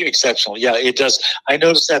truly exceptional. Yeah, it does. I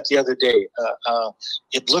noticed that the other day.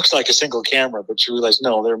 It looks like a single camera, but you realize,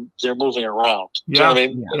 no, they're moving around. Yeah. Do you know what I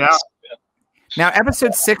mean? Yeah. Now,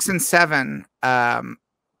 episodes 6 and 7,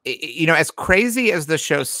 as crazy as the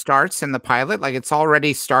show starts in the pilot, like it's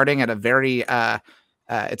already starting at a very,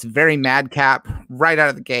 it's very madcap right out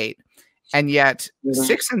of the gate. And yet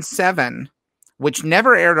 6 and 7, which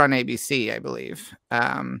never aired on ABC, I believe.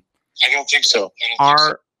 I don't think so.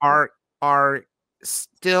 Are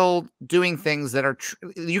still doing things that are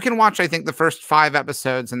you can watch, I think, the first 5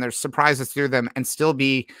 episodes and there's surprises through them and still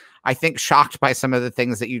be, I think, shocked by some of the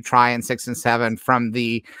things that you try in 6 and 7, from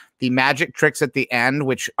the magic tricks at the end,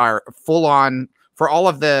 which are full on for all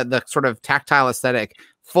of the sort of tactile aesthetic,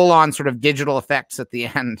 full on sort of digital effects at the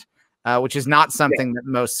end, which is not something that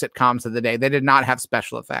most sitcoms of the day, they did not have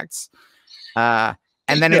special effects. And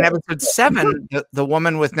then in episode 7, the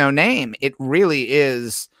woman with no name, it really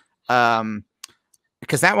is,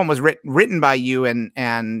 because that one was written by you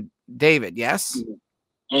and David, yes?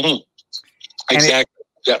 Exactly.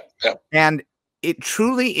 Yeah. And it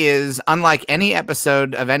truly is unlike any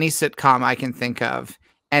episode of any sitcom I can think of.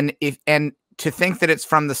 And to think that it's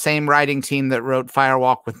from the same writing team that wrote Fire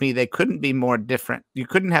Walk with Me, they couldn't be more different. You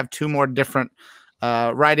couldn't have 2 more different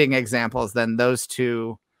writing examples than those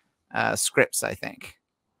 2 scripts, I think.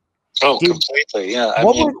 Oh, completely. Yeah.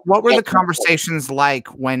 What were the conversations like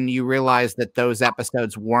when you realized that those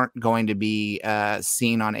episodes weren't going to be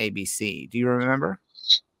seen on ABC? Do you remember?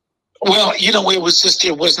 Well,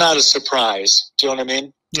 it was not a surprise. Do you know what I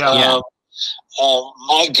mean? Yeah.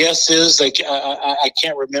 My guess is, I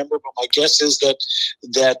can't remember, but my guess is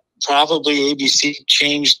that probably ABC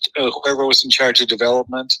changed whoever was in charge of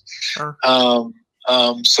development. Sure. So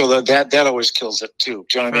that always kills it too.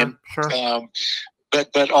 Do you know what I mean? Sure.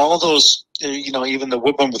 But all those, even the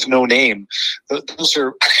woman with no name, those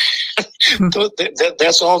are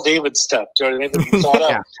that's all David's stuff. Do you know what I mean?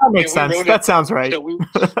 That makes sense. That sounds right.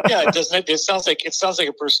 Doesn't it? It sounds like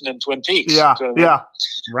a person in Twin Peaks. Yeah, do you know what I mean?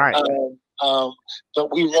 Right.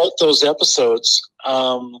 But we wrote those episodes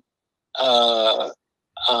at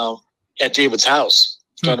David's house.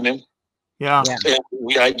 Do you know what I mean? Yeah. And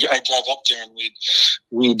I drive up there and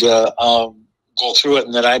we'd go through it,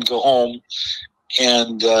 and then I'd go home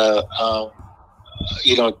and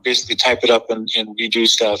basically type it up and redo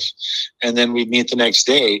stuff, and then we'd meet the next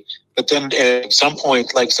day. But then at some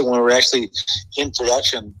point, so when we were actually in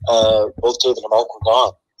production, both David and Mark were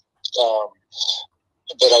gone.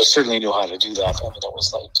 But I certainly knew how to do that. I mean, it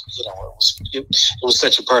was it was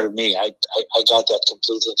such a part of me. I got that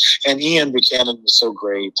completely. And Ian Buchanan was so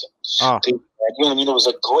great. It was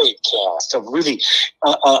a great cast of really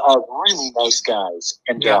nice guys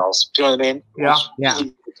and gals. Do you know what I mean? Yeah. Really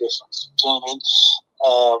big difference. Do you know what I mean?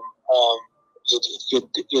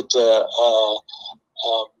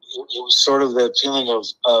 It was sort of the feeling of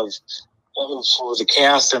for the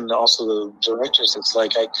cast and also the directors, it's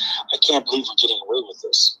like I can't believe we're getting away with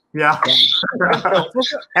this. Yeah.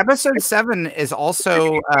 Episode 7 is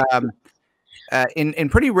also in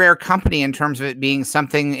pretty rare company in terms of it being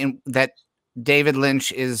something that David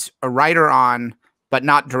Lynch is a writer on, but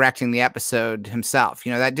not directing the episode himself.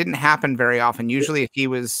 You know, that didn't happen very often. Usually, if he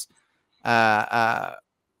was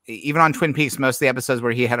even on Twin Peaks, most of the episodes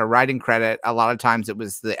where he had a writing credit, a lot of times it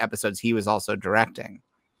was the episodes he was also directing.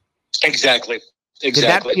 Exactly. Did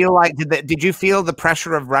that feel like, did you feel the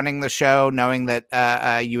pressure of running the show, knowing that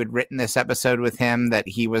you had written this episode with him, that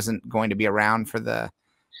he wasn't going to be around for the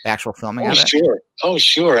actual filming of it? Sure. Oh,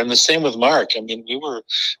 sure. And the same with Mark. I mean,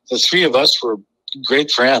 the three of us were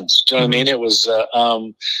great friends. Do you know what I mean? It was, I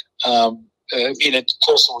mean, of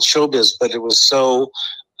course it was showbiz, but it was so,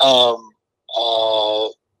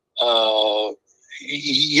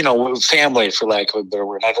 you know, family, for lack of a better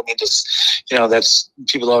word. I don't mean to, you know, that's,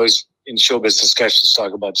 people always in showbiz discussions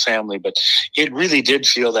talk about family, but it really did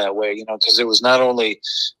feel that way, you know, because it was not only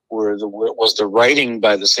was the writing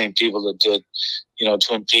by the same people that did, you know,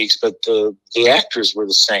 Twin Peaks, but the actors were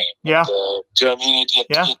the same. Yeah. Do you know what I mean?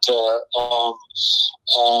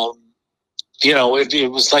 You know,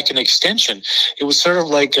 it was like an extension. It was sort of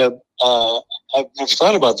like I've never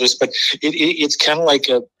thought about this, but it's kind of like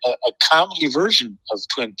a comedy version of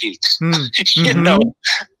Twin Peaks. You know,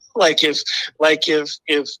 like if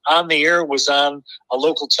On the Air was on a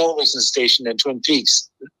local television station in Twin Peaks,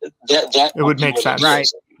 that it would make sense, right?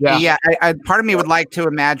 Yeah. Part of me would like to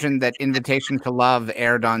imagine that Invitation to Love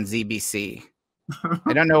aired on ZBC.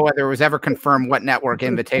 I don't know whether it was ever confirmed what network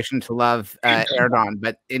Invitation to Love aired on,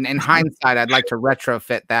 but in hindsight, I'd like to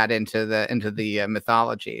retrofit that into the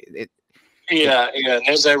mythology. Yeah. And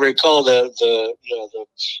as I recall, the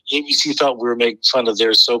ABC thought we were making fun of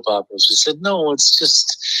their soap operas. We said, no, it's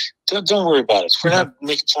just don't worry about it. We're not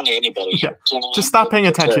making fun of anybody. Yeah. Just stop paying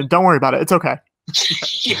attention. Don't worry about it. It's okay.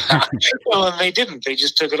 Yeah. Well, and they didn't. They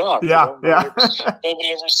just took it off. Yeah. You know? Nobody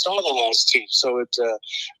ever saw the last team. So it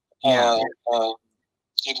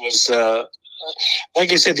was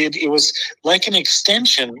like I said, it was like an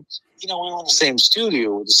extension. You know, we were in the same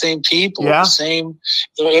studio with the same people, the same.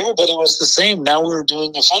 You know, everybody was the same. Now we were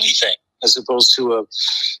doing a funny thing as opposed to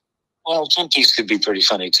Twin Peaks could be pretty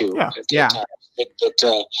funny too. Yeah. But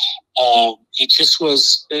it just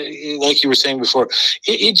was like you were saying before.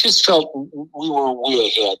 It just felt we were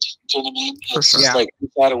way ahead. Do you know what I mean? It's just like we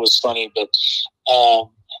thought it was funny, but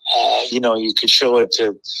you know, you could show it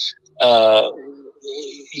to.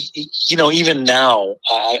 You know, even now,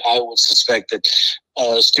 I would suspect that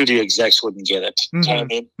studio execs wouldn't get it. Do you know what I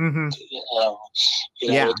mean?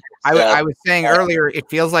 You know, I was saying earlier, it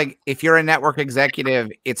feels like if you're a network executive,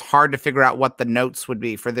 it's hard to figure out what the notes would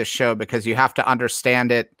be for this show because you have to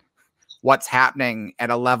understand what's happening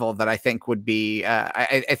at a level that I think would be,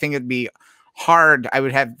 I think it'd be hard. I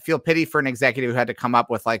would feel pity for an executive who had to come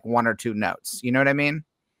up with like 1 or 2 notes. You know what I mean?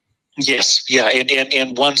 Yes, yeah,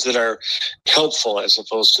 and ones that are helpful as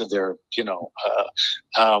opposed to their, you know,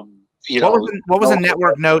 what was a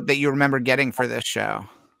network note that you remember getting for this show?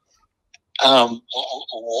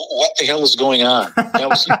 What the hell is going on? That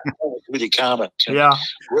was really common. You know?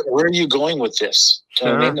 Where are you going with this? You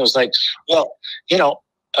know what I mean? It was like, well, you know,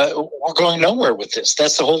 we're going nowhere with this.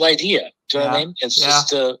 That's the whole idea. Do you know what I mean? It's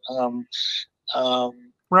just we're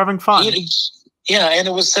having fun. Yeah, and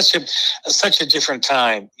it was such a different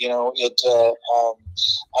time. You know, I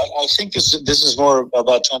think this is more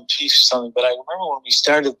about Twin Peaks or something. But I remember when we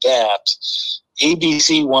started that,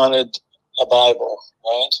 ABC wanted a Bible,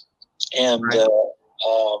 right? And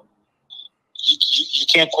you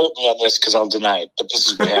can't quote me on this because I'll deny it. But this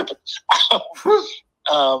is what happened.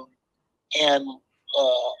 And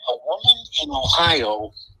a woman in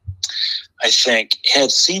Ohio, I think, had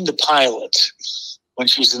seen the pilot when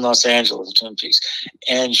she was in Los Angeles, Twin Peaks.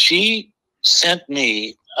 And she sent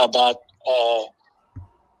me about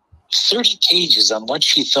 30 pages on what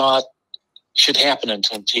she thought should happen in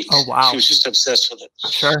Twin Peaks. Oh, wow. She was just obsessed with it.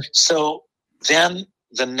 Sure. So then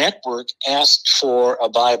the network asked for a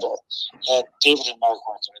Bible. David and Mark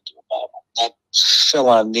weren't going to do a Bible. That fell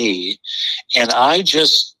on me. And I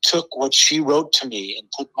just took what she wrote to me and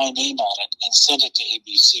put my name on it and sent it to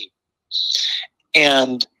ABC.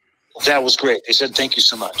 And that was great. They said, thank you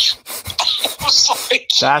so much. That's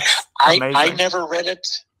amazing. I never read it.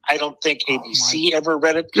 I don't think ABC ever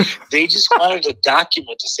read it. They just wanted a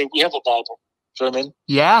document to say, we have a Bible. Do you know what I mean?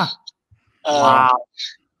 Yeah. Wow.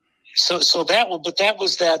 So that was, but that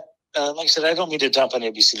was that, like I said, I don't mean to dump on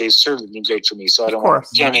ABC. They've certainly been great for me. So I don't want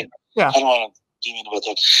to, I don't want to be mean about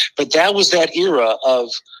that. But that was that era of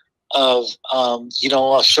you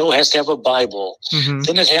know, a show has to have a Bible, Mm-hmm.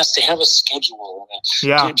 then it has to have a schedule.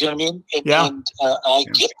 Yeah. Do you know what I mean? And, Yeah. and I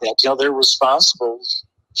get that. You know, they're responsible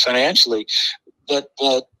financially, but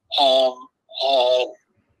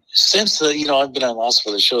since you know, I've been on lots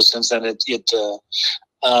for the show since then. That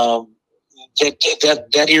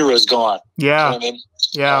era is gone. Yeah. You know what I mean?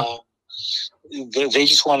 Yeah. They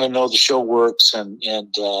just want to know the show works and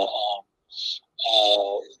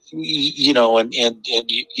you know, and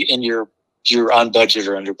you're on budget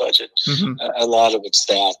or under budget. Mm-hmm. A lot of it's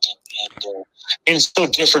that, and it's so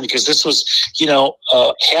different because this was, you know,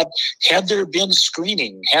 had there been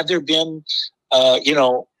screening, had there been, you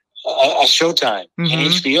know, a Showtime Mm-hmm. and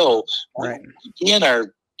HBO, Right. we'd be in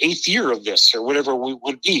our 8th year of this or whatever we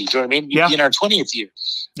would be. Do you know what I mean? We'd Yeah. be in our 20th year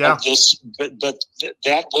Yeah. of this, but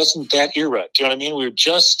that wasn't that era. Do you know what I mean? We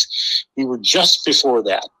were just before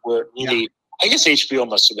that, where really. I guess HBO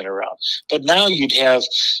must have been around, but now you'd have,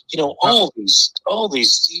 you know, all these.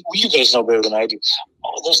 You guys know better than I do.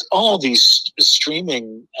 There's all these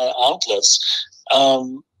streaming outlets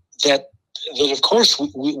that of course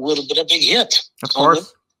would have been a big hit. Of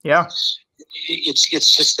course, yeah. It's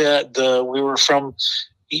just that we were from,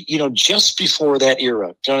 you know, just before that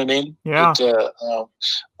era. Do you know what I mean? Yeah.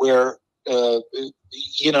 Where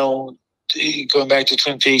you know, going back to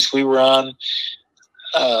Twin Peaks, we were on.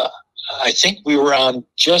 I think we were on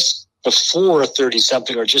just before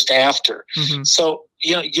 30-something or just after. Mm-hmm. So,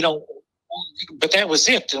 you know, but that was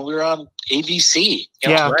it. And we were on ABC.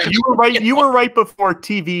 Yeah. Right? You were right. You were right before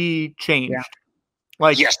TV changed. Yeah.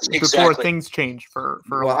 Like yes, before exactly. things changed for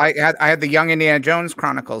a Well, while. I had the Young Indiana Jones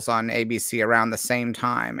Chronicles on ABC around the same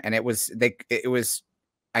time, and it was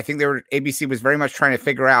I think ABC was very much trying to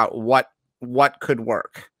figure out what could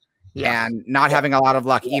work. Yeah. And not having a lot of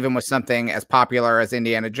luck, even with something as popular as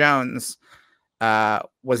Indiana Jones,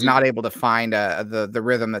 was not able to find the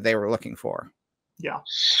rhythm that they were looking for. Yeah.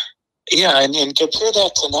 Yeah, and compare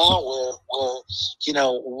that to now, where you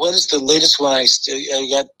know, what is the latest one? I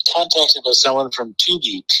got contacted by someone from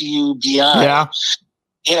Tubi, TUBI. Yeah.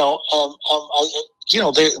 You know, you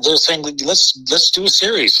know, they're saying let's do a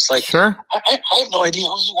series. It's like, sure. I have no idea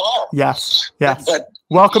who you are. Yes. Yes. But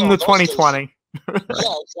welcome you know, to 2020. Yeah, exactly.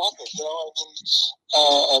 You know,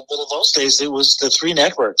 I mean, but in those days, it was the 3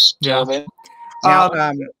 networks. Yeah. You know what I mean?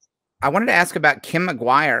 Now, I wanted to ask about Kim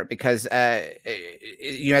McGuire because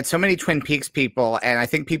you had so many Twin Peaks people, and I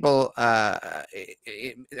think people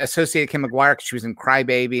associated Kim McGuire because she was in Cry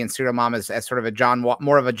Baby and Serial Mom as sort of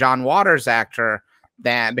more of a John Waters actor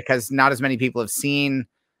than because not as many people have seen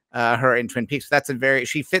her in Twin Peaks. That's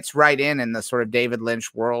she fits right in the sort of David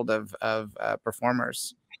Lynch world of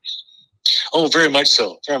performers. Oh, very much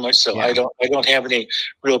so. Very much so. Yeah. I don't have any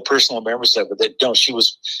real personal memories of it. But no, she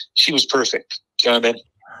was perfect. You know what I mean?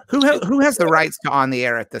 Who has the rights to On the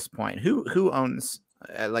Air at this point? Who owns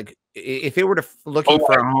like if it were to looking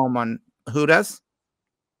for a home on who does?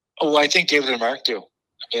 Oh, I think David and Mark do.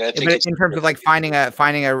 I mean, I think in terms of like finding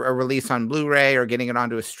a release on Blu-ray or getting it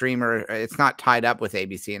onto a streamer, it's not tied up with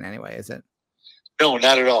ABC in any way, is it? No,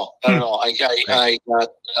 not at all. Not at all. I got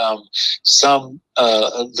some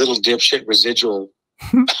little dipshit residual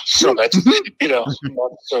from it, you know, a month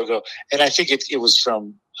or so ago, and I think it was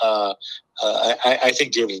from. I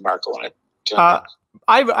think David Mark on it. I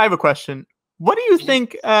have a question. What do you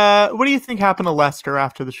think? What do you think happened to Lester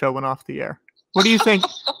after the show went off the air? What do you think?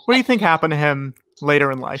 What do you think happened to him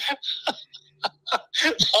later in life? That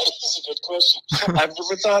is a good question. I've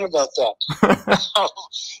never thought about that.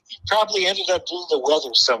 He probably ended up doing the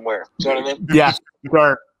weather somewhere. Do you know what I mean? Yeah,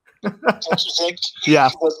 sure. Don't you think? Yeah.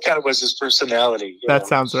 What kind of was his personality? That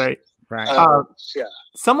sounds right. Right. Yeah.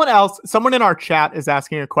 Someone in our chat is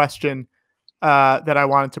asking a question that I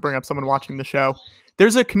wanted to bring up. Someone watching the show.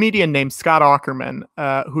 There's a comedian named Scott Aukerman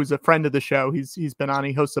who's a friend of the show. He's been on.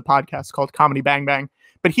 He hosts a podcast called Comedy Bang Bang.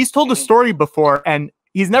 But he's told a story before, and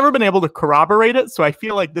he's never been able to corroborate it. So I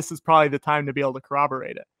feel like this is probably the time to be able to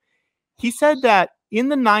corroborate it. He said that in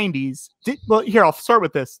the 90s. Well, here I'll start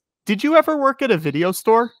with this. Did you ever work at a video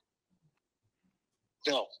store?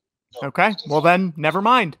 No. Okay. Well, then never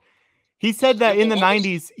mind. He said that in the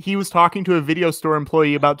 90s, he was talking to a video store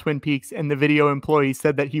employee about Twin Peaks, and the video employee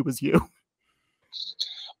said that he was you.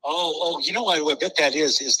 Oh, you know what I bet that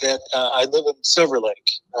is that I live in Silver Lake,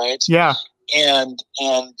 right? Yeah. And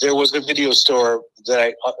there was a video store that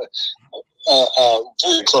I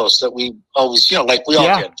very close that we always, you know, like we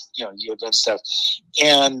all did, you know, you done stuff.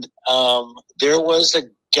 And there was a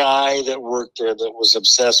guy that worked there that was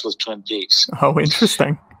obsessed with Twin Peaks. Oh,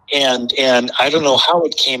 interesting. And I don't know how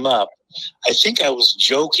it came up. I think I was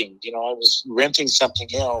joking, you know, I was renting something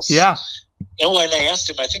else. Yeah. and I asked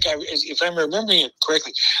him, if I'm remembering it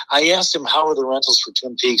correctly, I asked him, how are the rentals for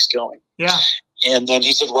Twin Peaks going? Yeah. And then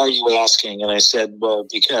he said, why are you asking? And I said, well,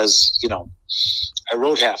 because, I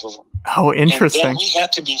wrote half of them. Oh, interesting. And then we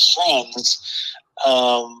had to be friends.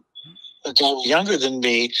 A guy younger than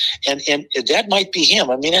me, and that might be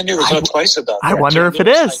him. I mean, I never thought twice about that. I wonder if it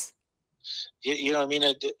is. You know what I mean?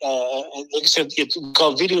 Like I said, it's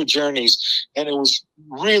called Video Journeys, and it was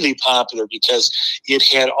really popular because it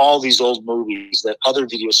had all these old movies that other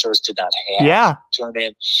video stores did not have. Yeah. Turn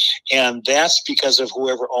in. And that's because of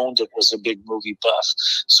whoever owned it was a big movie buff.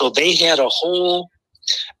 So they had a whole...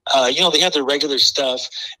 they had their regular stuff,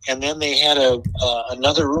 and then they had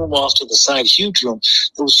another room off to the side, huge room.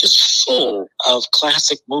 It was just full of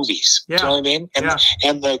classic movies. Yeah. Do you know what I mean?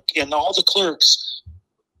 And all the clerks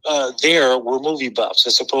there were movie buffs,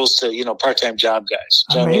 as opposed to part-time job guys.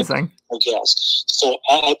 Do you know what I mean? Amazing. I guess. So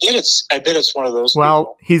I bet it's one of those. Well,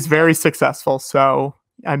 people. He's very successful, so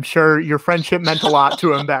I'm sure your friendship meant a lot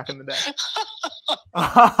to him back in the day.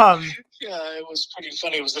 Yeah, it was pretty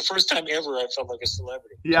funny. It was the first time ever I felt like a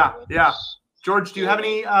celebrity. Yeah, yeah. George, do you have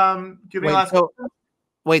any?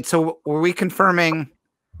 Wait, so were we confirming?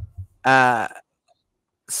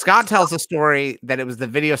 Scott tells a story that it was the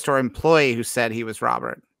video store employee who said he was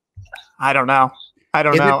Robert. I don't know.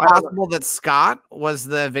 Is it possible that Scott was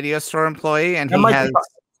the video store employee and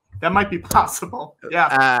that might be possible? Yeah.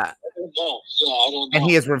 I don't know. And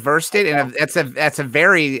he has reversed it, and that's a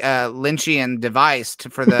very Lynchian device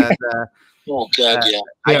for the oh God,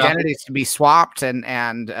 identities to be swapped, and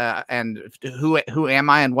who am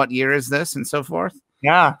I and what year is this and so forth.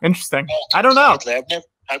 Yeah, interesting. I don't know.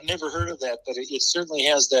 I've never heard of that, but it certainly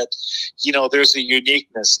has that. There's a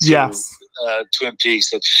uniqueness to Twin Peaks.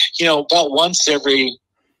 That about once every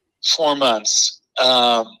 4 months,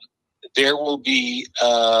 there will be.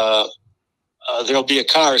 There'll be a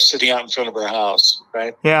car sitting out in front of our house,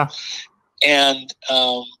 right? Yeah. And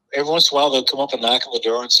every once in a while, they'll come up and knock on the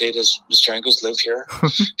door and say, does Mr. Engels live here?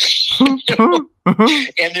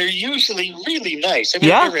 And they're usually really nice. I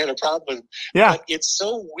mean, I've never had a problem with them. Yeah. But it's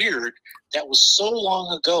so weird. That was so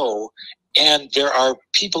long ago, and there are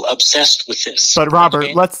people obsessed with this. But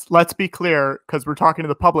Robert, let's be clear, because we're talking to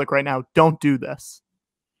the public right now. Don't do this.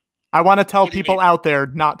 I want to tell people out there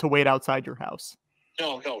not to wait outside your house.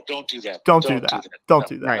 No, don't do that. Don't do that. Don't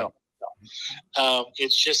do that. Right. No.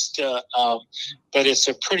 It's just, but it's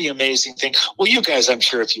a pretty amazing thing. Well, you guys, I'm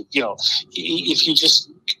sure if you just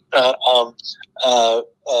go on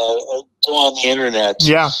the internet,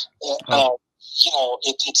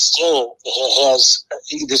 it still has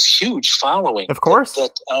this huge following. Of course.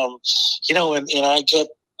 That and I get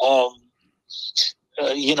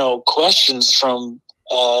questions from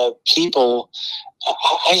people.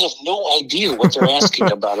 I have no idea what they're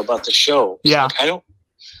asking about the show. Yeah. Like, I don't.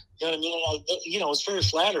 It's very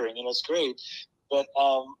flattering and it's great, but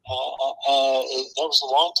that was a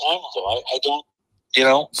long time ago. I don't.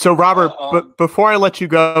 So Robert, but before I let you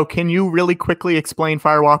go, can you really quickly explain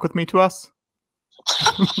Fire Walk with Me to us?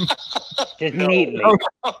 Just neatly. Oh,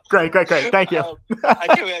 great. Thank you.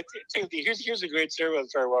 Here's a great story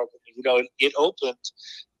about Fire Walk with Me. It opened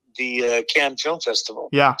the Cannes Film Festival.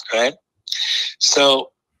 Yeah. Right.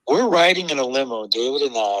 So we're riding in a limo, David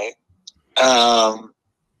and I,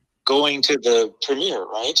 going to the premiere,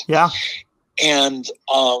 right? Yeah. And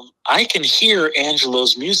I can hear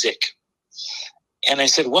Angelo's music. And I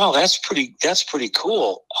said, wow, that's pretty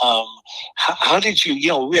cool. How did you,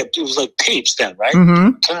 it was like tapes then, right?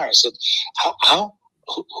 Mm-hmm. I said,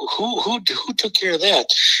 who took care of that?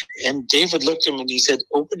 And David looked at him and he said,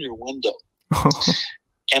 open your window.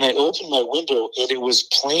 And I opened my window and it was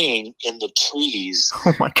playing in the trees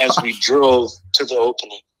as we drove to the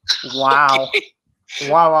opening. Wow.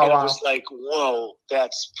 Wow. And it was like, whoa,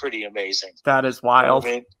 that's pretty amazing. That is wild.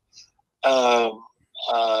 You know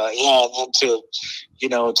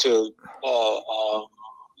what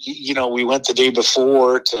I mean? We went the day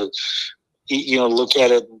before to, look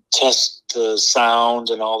at it and test the sound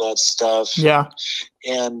and all that stuff. Yeah.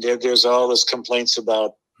 And there's all this complaints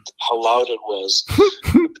about how loud it was.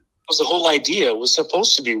 That was the whole idea. It was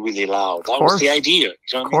supposed to be really loud. That was the idea.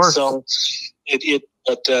 You know what I mean? So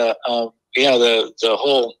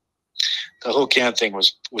the whole Cannes thing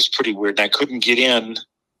was pretty weird. And I couldn't get in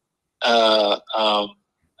to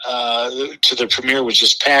the premiere. Was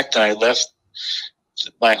just packed, and I left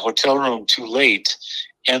my hotel room too late,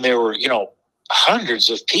 and there were hundreds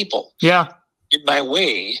of people in my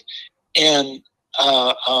way, and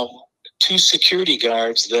two security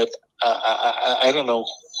guards that I don't know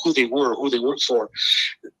who they worked for.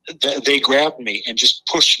 They grabbed me and just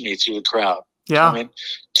pushed me through the crowd. Yeah. I mean,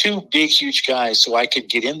 two big, huge guys, so I could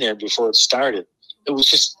get in there before it started. It was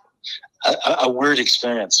just a weird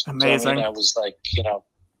experience. Amazing. So, I mean, I was like, you know,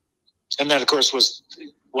 and that, of course, was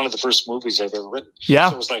one of the first movies I've ever written. Yeah.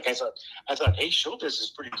 So it was like, I thought, hey, showbiz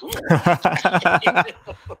is pretty cool.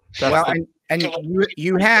 Well, and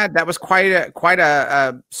you had, that was quite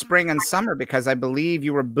a spring and summer, because I believe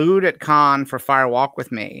you were booed at Cannes for Fire Walk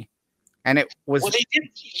with Me. And it was. Well, they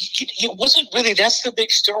did. It wasn't really. That's the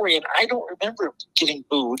big story, and I don't remember getting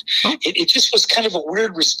booed. Huh? It just was kind of a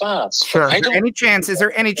weird response. Sure. I don't, Is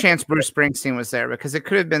there any chance Bruce Springsteen was there? Because it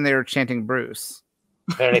could have been they were chanting Bruce.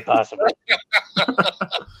 Very possible.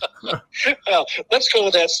 Well, let's go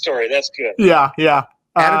with that story. That's good. Yeah, yeah.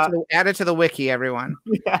 Add it to the wiki, everyone.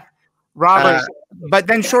 Yeah. Robert. But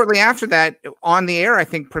then shortly after that, On the Air, I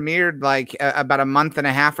think premiered like about a month and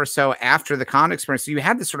a half or so after the Cannes experience. So you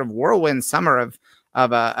had this sort of whirlwind summer of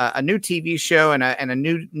a new TV show and a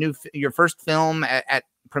new your first film at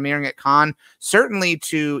premiering at Cannes. Certainly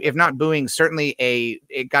to, if not booing, certainly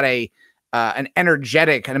it got an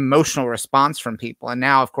energetic and emotional response from people. And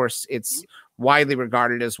now, of course, it's widely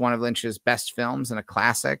regarded as one of Lynch's best films and a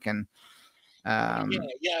classic. And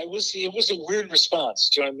it was a weird response.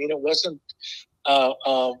 Do you know what I mean? It wasn't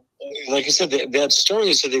like I said, that story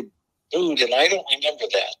is that they booed, and I don't remember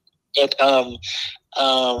that.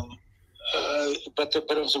 But it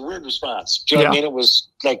was a weird response. Do you know what I mean? It was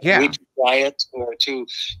like way too quiet or too,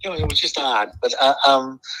 you know, it was just odd. But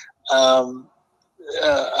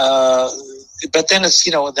then it's,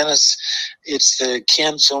 you know, it's the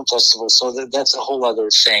Cannes Film Festival, so that's a whole other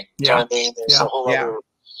thing. Do you know what I mean? There's a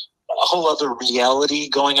whole other reality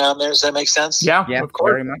going on there. Does that make sense? Yeah, of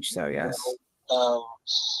course. Very much so. Yes.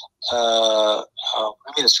 I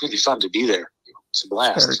mean, it's really fun to be there. It's a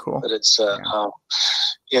blast. Very cool. But it's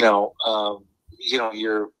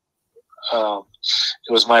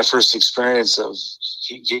it was my first experience of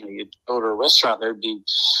you go to a restaurant, there'd be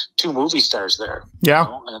two movie stars there. Yeah.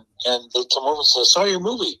 You know, and they'd come over and say, "Saw your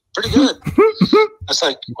movie, pretty good." It's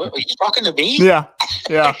like, what, are you talking to me? Yeah.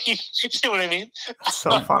 Yeah. You see what I mean?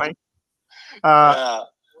 So funny.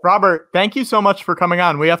 Robert, thank you so much for coming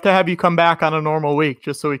on. We have to have you come back on a normal week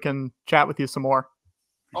just so we can chat with you some more.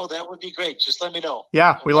 Oh, that would be great. Just let me know.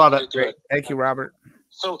 Yeah, we love it. Great. Thank you, Robert.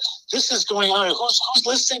 So this is going on. Who's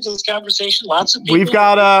listening to this conversation? Lots of people.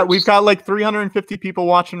 We've got like 350 people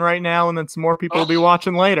watching right now, and then some more people will be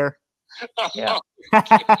watching later. Yeah. Well,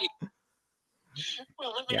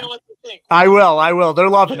 let me know what you think. I will. They're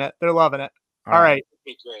loving it. All right.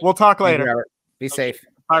 We'll talk later. Be safe.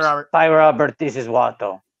 Bye, Robert. Bye, Robert. This is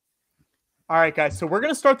Watto. All right, guys. So we're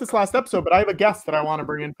going to start this last episode, but I have a guest that I want to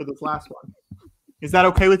bring in for this last one. Is that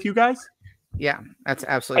okay with you guys? Yeah, that's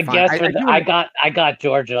absolutely fine. I got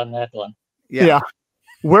George on that one. Yeah.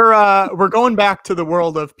 We're going back to the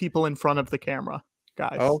world of people in front of the camera,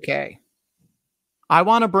 guys. Okay. I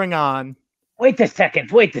want to bring on. Wait a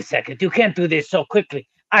second. You can't do this so quickly.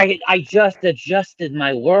 I just adjusted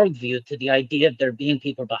my worldview to the idea of there being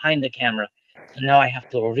people behind the camera. So now I have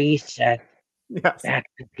to reset back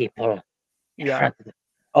to people in front of them.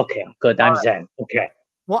 Okay, good. I'm zen. Okay.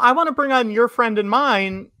 Well, I want to bring on your friend and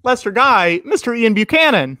mine, Lester Guy, Mr. Ian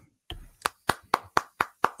Buchanan.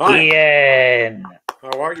 Hi. Ian.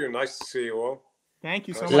 How are you? Nice to see you all. Thank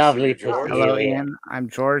you so much. Lovely to see you. Hello, Ian. I'm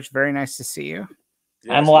George. Very nice to see you.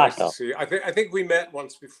 Yes, I'm nice Watto. to see you. I think we met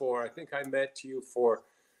once before. I think I met you for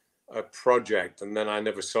a project, and then I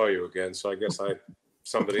never saw you again. So I guess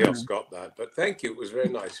somebody else got that. But thank you. It was very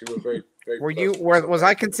nice. You were very, very. Was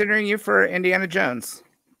I considering you for Indiana Jones?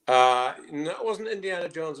 No, it wasn't Indiana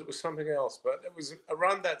Jones. It was something else. But it was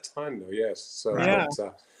around that time, though. Yes. So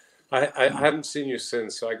I haven't seen you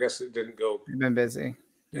since. So I guess it didn't go. You've been busy.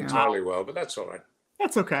 Entirely well, but that's all right.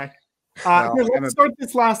 That's okay. Let's start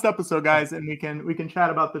this last episode, guys, and we can chat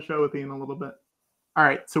about the show with Ian a little bit. All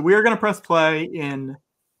right, so we are going to press play in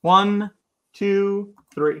 1, 2,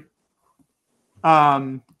 3.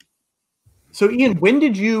 So Ian, when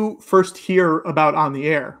did you first hear about On the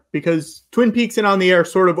Air? Because Twin Peaks and On the Air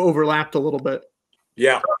sort of overlapped a little bit.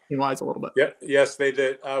 Yeah, wise a little bit. Yeah, yes, they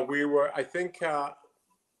did. We were, I think,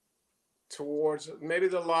 towards maybe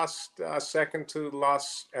the last second to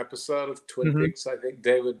last episode of Twin Peaks. I think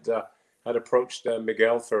David had approached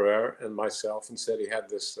Miguel Ferrer and myself and said he had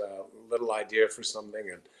this little idea for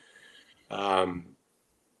something, and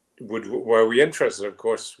were we interested? Of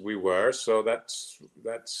course we were. So that's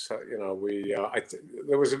we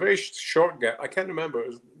there was a very short gap. I can't remember.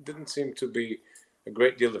 It didn't seem to be a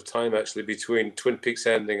great deal of time actually between Twin Peaks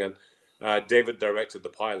ending and David directed the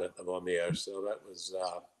pilot of On the Air. So that was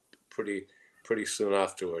pretty soon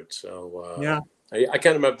afterwards. So I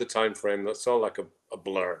can't remember the time frame. That's all like a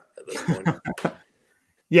blur at this point.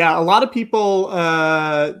 Yeah, a lot of people,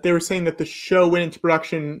 they were saying that the show went into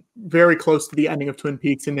production very close to the ending of Twin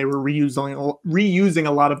Peaks, and they were reusing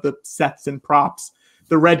a lot of the sets and props.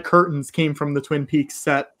 The red curtains came from the Twin Peaks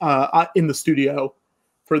set in the studio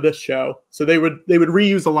for this show, so they would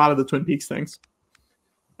reuse a lot of the Twin Peaks things.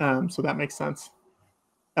 So that makes sense.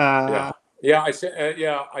 I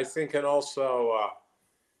think, and also,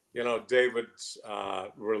 you know, David's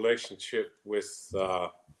relationship with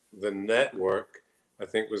the network, I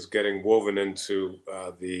think, was getting woven into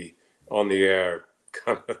the on-the-air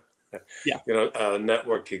kind of, you know,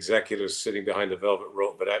 network executives sitting behind the velvet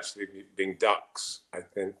rope, but actually being ducks. I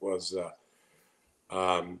think was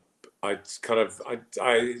I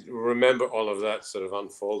remember all of that sort of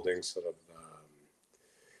unfolding, sort of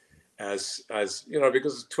as you know,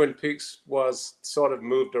 because Twin Peaks was sort of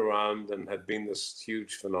moved around and had been this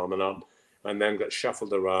huge phenomenon, and then got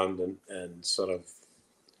shuffled around and sort of.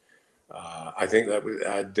 I think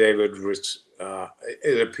that David,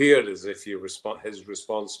 it appeared as if his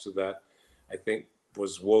response to that, I think,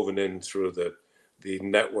 was woven in through the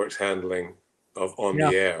network's handling of on the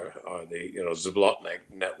air, or the, you know, Zablotnik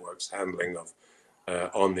network's handling of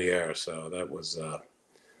on the air. So that was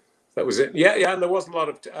it. Yeah, and there was a lot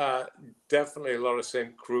of definitely a lot of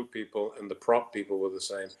same crew people, and the prop people were the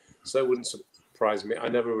same. So it wouldn't surprise me. I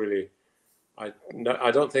never really, I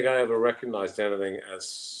don't think I ever recognized anything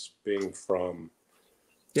as being from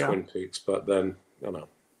Twin Peaks, but then, you know.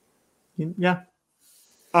 Yeah.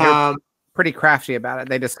 They're pretty crafty about it.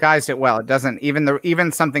 They disguised it well. It doesn't,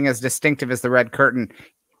 even something as distinctive as the red curtain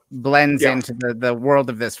blends into the world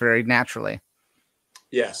of this very naturally.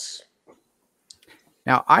 Yes.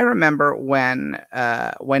 Now, I remember when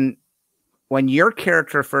your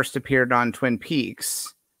character first appeared on Twin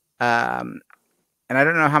Peaks, and I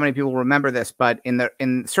don't know how many people remember this, but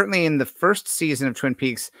certainly in the first season of Twin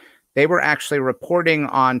Peaks, they were actually reporting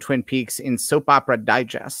on Twin Peaks in Soap Opera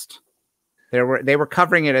Digest. They were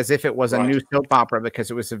covering it as if it was a new soap opera, because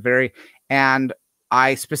it was and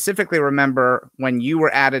I specifically remember when you were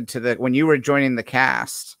when you were joining the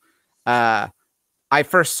cast, I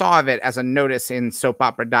first saw of it as a notice in Soap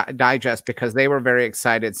Opera Digest, because they were very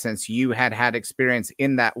excited since you had experience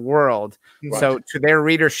in that world. Right. So to their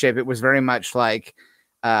readership, it was very much like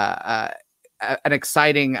an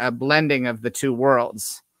exciting blending of the two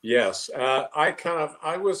worlds. Yes,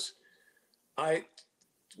 I was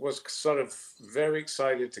sort of very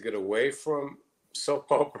excited to get away from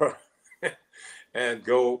soap opera and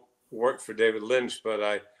go work for David Lynch, but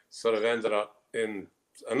I sort of ended up in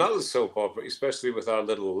another soap opera, especially with our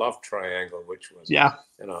little love triangle, which was, you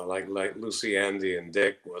know, like Lucy, Andy, and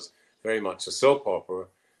Dick, was very much a soap opera.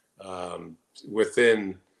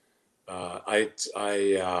 Within,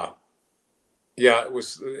 it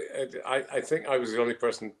was. I think I was the only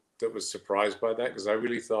person that was surprised by that, because I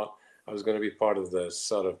really thought I was going to be part of the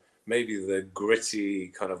sort of maybe the gritty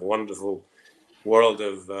kind of wonderful world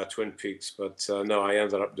of Twin Peaks, but no, I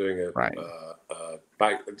ended up doing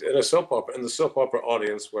back in a soap opera, and the soap opera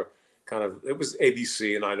audience were kind of, it was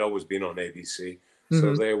ABC, and I'd always been on ABC,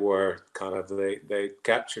 so they were kind of, they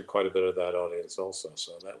captured quite a bit of that audience also.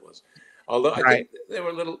 So that was, although I think they were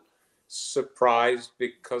a little surprised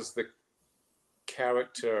because the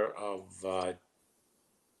character of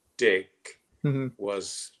Dick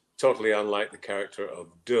was totally unlike the character of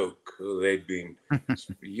Duke, who they'd been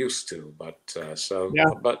used to. But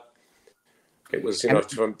but it was, you know,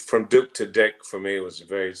 from Duke to Dick, for me, it was a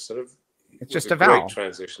very sort of, it's just a great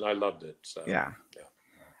transition. I loved it. So,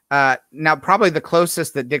 now, probably the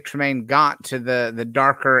closest that Dick Tremaine got to the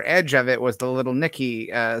darker edge of it was the Little Nicky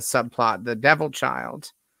subplot, the Devil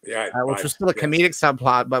Child. Which was still a comedic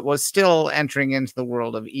subplot, but was still entering into the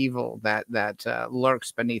world of evil that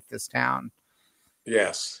lurks beneath this town.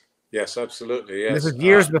 Yes, absolutely. Yes. This is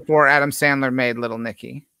years before Adam Sandler made Little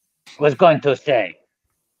Nicky. Was going to say.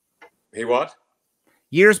 He what?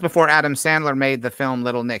 Years before Adam Sandler made the film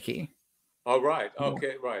Little Nicky. Oh, right.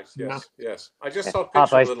 Okay, right. Yes. I just saw a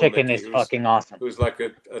picture of Little chicken Nicky, is fucking awesome. Who's like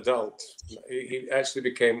an adult. He actually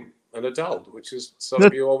became an adult, which is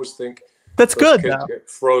something you always think. That's good. Kids get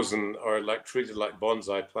frozen or like treated like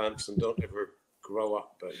bonsai plants and don't ever grow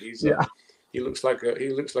up. But he's he looks like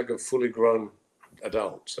a fully grown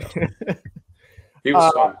adult. So he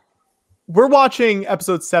was fun. We're watching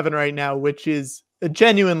episode 7 right now, which is a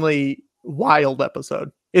genuinely wild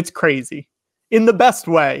episode. It's crazy in the best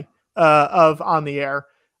way of On the Air.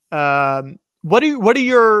 What are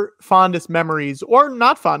your fondest memories, or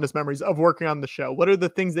not fondest memories, of working on the show? What are the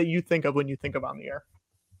things that you think of when you think of On the Air?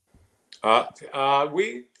 I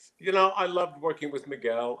loved working with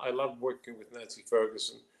Miguel. I loved working with Nancy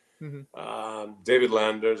Ferguson. David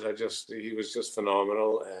Landers, he was just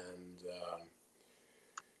phenomenal, and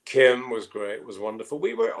Kim was great, was wonderful.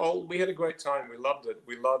 We had a great time. We loved it.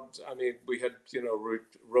 I mean, we had,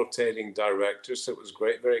 rotating directors, so it was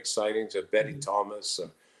great, very exciting to have Betty Thomas,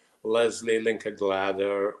 or Leslie Linka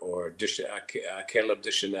Glader, or Caleb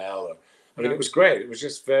Deschanel. I mean, it was great. It was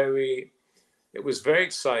just very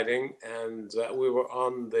exciting, and we were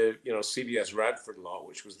on the CBS Radford lot,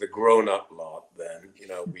 which was the grown-up lot then.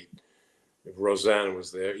 Roseanne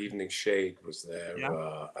was there, Evening Shade was there,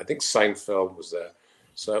 I think Seinfeld was there,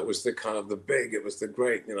 so it was the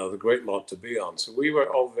great lot to be on. So we were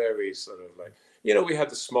all very sort of like, we had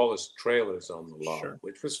the smallest trailers on the lot,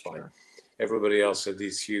 which was fine. Everybody else had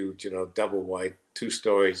these huge, double wide 2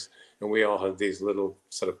 stories, and we all had these little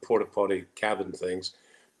sort of porta potty cabin things.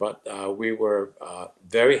 But we were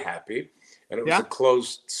very happy, and it was a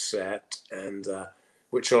closed set, and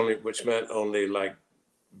which meant only like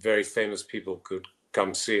very famous people could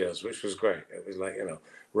come see us, which was great. It was like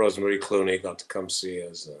Rosemary Clooney got to come see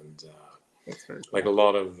us, and like a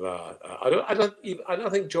lot of I don't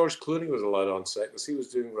think George Clooney was allowed on set because he was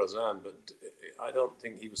doing Roseanne, but I don't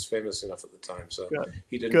think he was famous enough at the time, so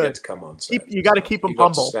he didn't get to come on set. You got to keep him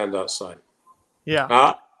humble. Stand outside.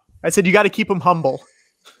 Yeah. I said you got to keep him humble.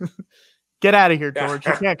 Get out of here, George.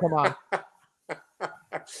 You can't come on.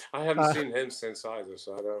 I haven't seen him since either,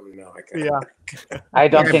 so I don't know. I can't. Yeah. I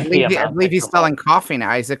believe he's selling coffee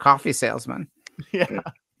now. He's a coffee salesman. Yeah.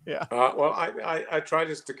 Yeah. Well, I tried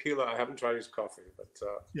his tequila. I haven't tried his coffee, but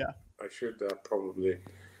I should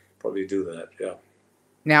probably do that. Yeah.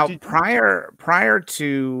 Now, prior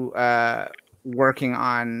to working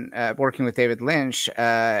with David Lynch,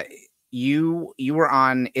 you were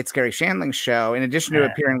on It's Gary Shandling's show. In addition to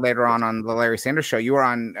appearing later on the Larry Sanders Show, you were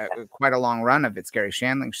on quite a long run of It's Gary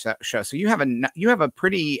Shandling's show. So you have a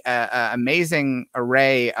pretty amazing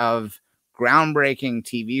array of groundbreaking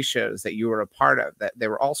TV shows that you were a part of. That they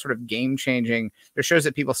were all sort of game changing. They're shows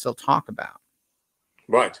that people still talk about.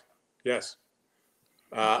 Right. Yes.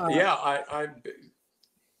 I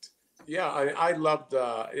loved.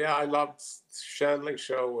 I loved Shandling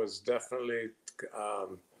Show. Was definitely.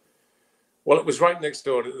 Well, it was right next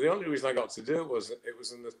door. The only reason I got to do it was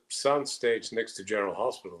in the sound stage next to General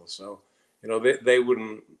Hospital. So, they were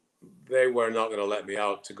not going to let me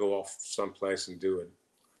out to go off someplace and do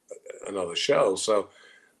another show. So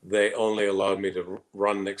they only allowed me to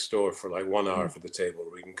run next door for like 1 hour for the table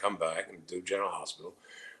read and come back and do General Hospital.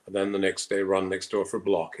 And then the next day run next door for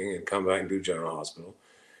blocking and come back and do General Hospital.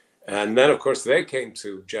 And then, of course, they came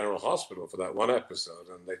to General Hospital for that one episode,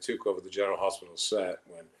 and they took over the General Hospital set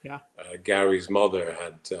when Gary's mother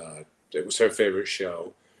had, it was her favorite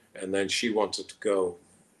show, and then she wanted to go.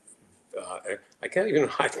 I can't even.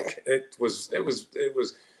 It was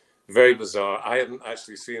very bizarre. I hadn't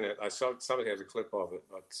actually seen it. I saw somebody had a clip of it,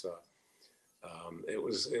 but it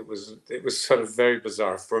was sort of very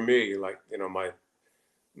bizarre for me. Like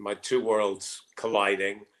my 2 worlds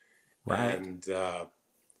colliding, and.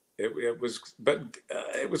 It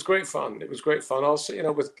was great fun. It was great fun. Also,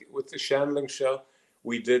 with the Shandling Show,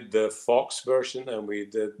 we did the Fox version and we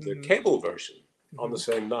did the cable version on the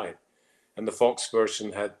same night. And the Fox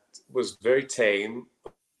version was very tame,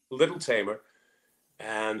 a little tamer,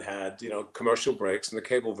 and had commercial breaks. And the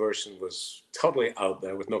cable version was totally out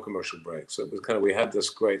there with no commercial breaks. So it was we had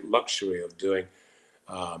this great luxury of doing.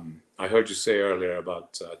 I heard you say earlier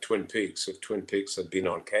about Twin Peaks. If Twin Peaks had been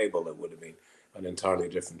on cable, it would have been an entirely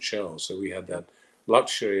different show. So we had that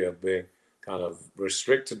luxury of being kind of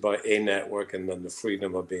restricted by a network and then the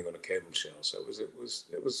freedom of being on a cable show. So it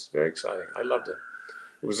was very exciting. I loved it.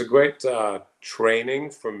 It was a great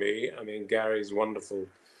training for me. I mean, Gary's wonderful.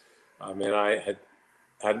 I mean, I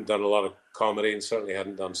hadn't done a lot of comedy and certainly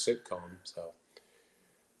hadn't done sitcom. So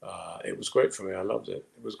it was great for me. I loved it.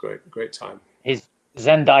 It was great time. His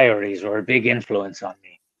Zen Diaries were a big influence on me.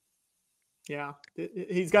 Yeah,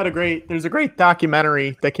 there's a great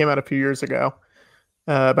documentary that came out a few years ago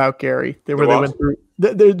about Gary. They went through.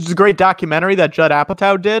 There's a great documentary that Judd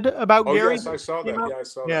Apatow did about Gary. Yes, I saw that. Yeah, I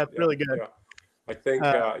saw that. Yeah, it's really good.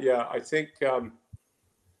 Yeah. I think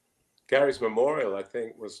Gary's memorial,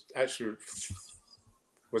 was actually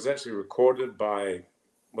recorded by.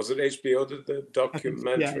 Was it HBO did the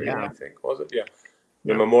documentary? Yeah. I think was it? Yeah,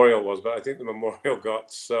 the memorial was, but I think the memorial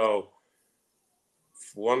got so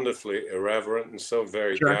wonderfully irreverent and so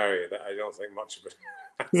very Gary that I don't think much of it.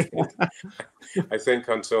 I think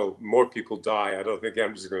until more people die, I don't think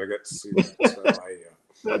I'm just going to get to see it. So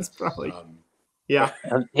that's probably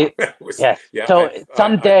So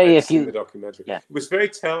someday, if you the documentary, it was very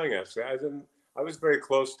telling. Actually, I was very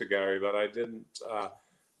close to Gary, but I didn't.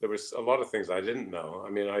 there was a lot of things I didn't know. I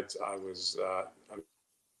mean, I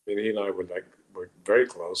mean, he and I were very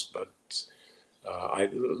close, but a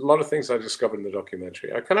lot of things I discovered in the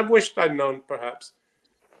documentary. I kind of wished I'd known perhaps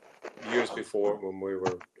years before when we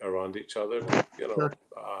were around each other, you know. Sure.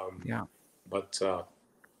 Yeah. But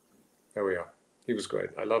there we are. He was great.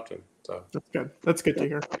 I loved him. So that's good. That's good to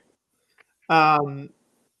hear.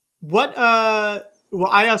 Well,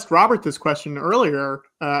 I asked Robert this question earlier.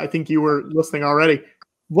 I think you were listening already.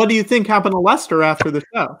 What do you think happened to Lester after the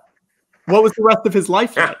show? What was the rest of his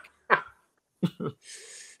life like?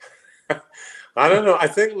 I don't know. I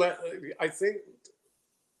think the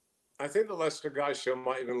Lester Guy show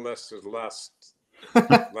might have been Lester's last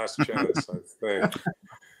chance. I think.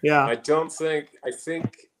 Yeah.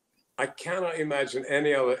 I cannot imagine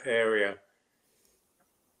any other area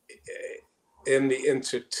in the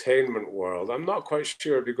entertainment world. I'm not quite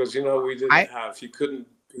sure because, you know, we didn't have, he couldn't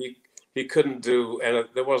do, and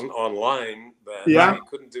there wasn't online then. Yeah. He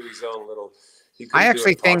couldn't do his own little, I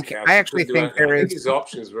actually think his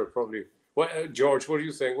options were probably, George, what do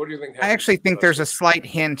you think? What do you think? I actually think there's a slight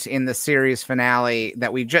hint in the series finale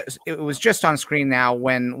that it was just on screen now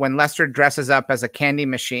when Lester dresses up as a candy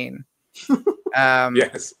machine.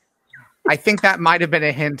 Yes. I think that might have been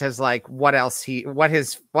a hint as like what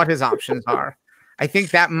his options are. I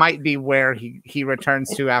think that might be where he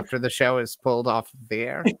returns to after the show is pulled off of the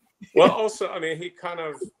air. Well, also, I mean, he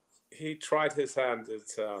tried his hand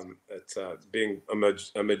at being a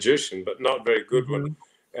magician, but not very good one.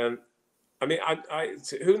 And I mean,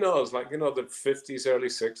 who knows? Like, you know, the 50s, early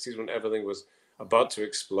 60s, when everything was about to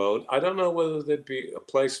explode. I don't know whether there'd be a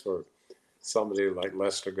place for somebody like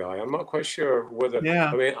Lester Guy. I'm not quite sure whether. Yeah.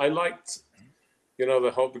 I mean, I liked, you know, the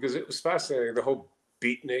whole, because it was fascinating, the whole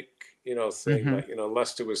beatnik, you know, thing. Like, you know,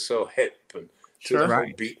 Lester was so hip and Sure. the whole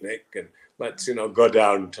beatnik and let's, you know, go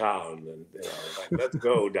downtown and, you know, like, let's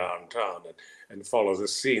go downtown and follow the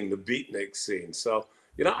scene, the beatnik scene. So,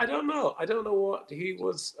 you know, I don't know what he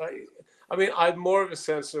was. I mean, I had more of a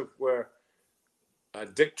sense of where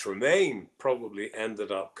Dick Tremaine probably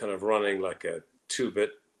ended up kind of running like a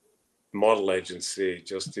 2-bit model agency,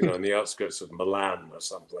 just, you know, in the outskirts of Milan or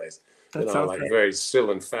someplace. You know, like very still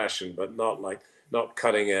in fashion, but not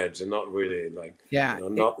cutting edge and not really like, you know,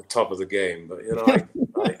 not the top of the game. But, you know,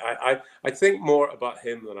 I think more about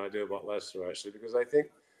him than I do about Lester, actually, because I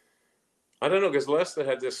don't know, because Lester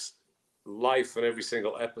had this life in every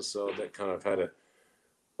single episode that kind of had a,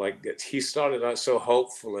 like, he started out so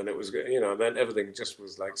hopeful and it was, you know, then everything just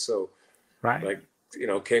was like so, like, you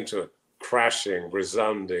know, came to a crashing,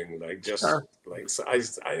 resounding, like just like, so I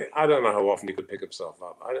don't know how often he could pick himself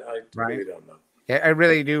up. I really don't know. I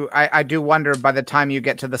really do. I do wonder by the time you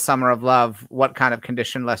get to the Summer of Love, what kind of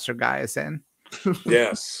condition Lester Guy is in.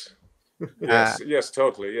 Yes. Yes,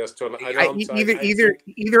 totally. Yes, totally.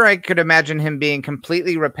 Either I could imagine him being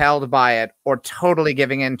completely repelled by it, or totally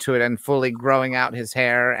giving into it and fully growing out his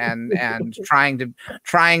hair and trying to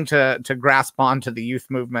grasp onto the youth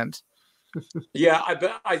movement. Yeah,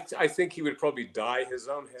 I think he would probably dye his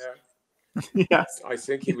own hair. Yes. I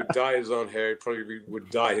think he would dye his own hair. He probably would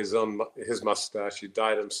dye his mustache. He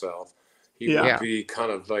dyed himself. He would be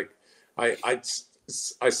kind of like,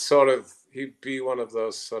 he'd be one of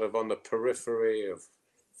those sort of on the periphery of,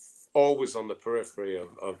 always on the periphery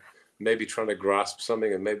of maybe trying to grasp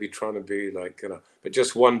something and maybe trying to be like, you know, but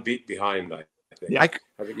just one beat behind, I think. Yeah.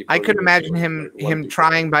 I could imagine him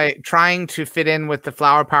trying to fit in with the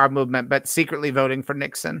flower power movement, but secretly voting for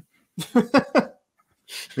Nixon.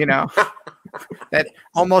 You know, that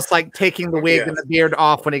almost like taking the wig and the beard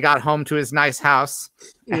off when he got home to his nice house.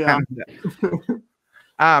 Yeah.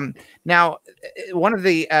 Now, one of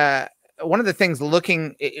the things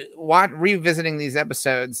revisiting these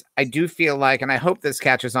episodes, I do feel like, and I hope this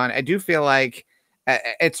catches on, I do feel like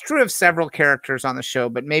it's true of several characters on the show,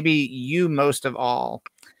 but maybe you most of all,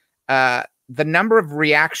 the number of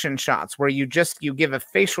reaction shots where you give a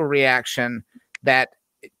facial reaction that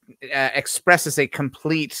expresses a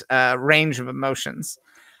complete range of emotions.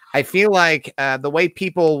 I feel like the way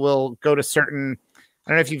people will go to certain, I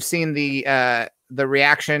don't know if you've seen the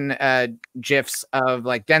reaction GIFs of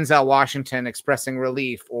like Denzel Washington expressing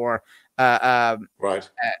relief or things like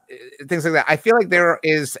that. I feel like there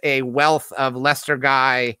is a wealth of Lester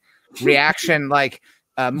Guy reaction, like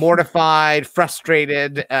mortified,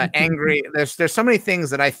 frustrated, angry. There's so many things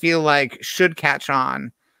that I feel like should catch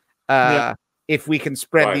on if we can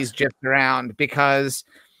spread these GIFs around, because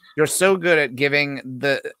you're so good at giving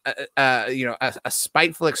the a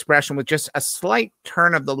spiteful expression with just a slight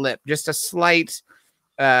turn of the lip, just a slight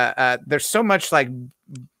there's so much like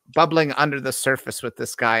bubbling under the surface with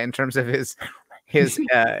this guy in terms of his his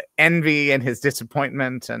envy and his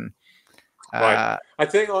disappointment and. Right. I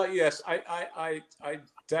think. Yes. I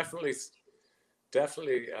definitely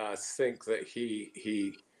think that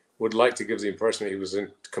he would like to give the impression he was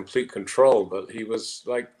in complete control, but he was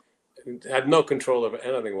like had no control over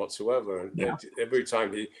anything whatsoever. And every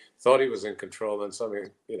time he thought he was in control, then something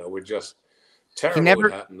would just terrible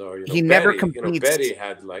would happen. Or Betty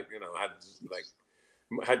had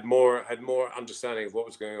had more understanding of what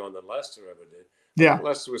was going on than Lester ever did. Yeah,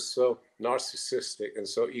 Lester was so narcissistic and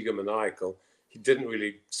so egomaniacal. He didn't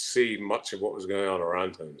really see much of what was going on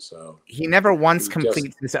around him. So he never once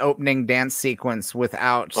completes this opening dance sequence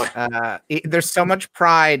without. There's so much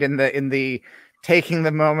pride in the taking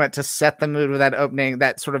the moment to set the mood with that opening,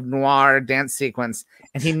 that sort of noir dance sequence,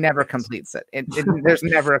 and he never completes it. There's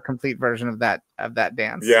never a complete version of that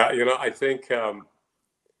dance. Yeah, I think the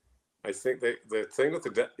thing with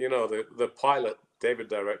the pilot. David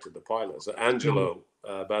directed the pilot. So Angelo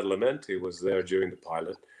Badalamenti was there during the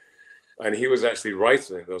pilot. And he was actually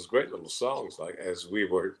writing those great little songs, like as we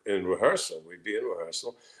were in rehearsal, we'd be in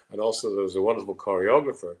rehearsal. And also there was a wonderful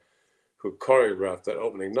choreographer who choreographed that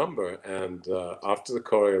opening number. And after the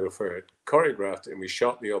choreographer had choreographed it and we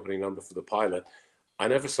shot the opening number for the pilot, I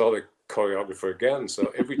never saw the choreographer again.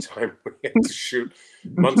 So every time we had to shoot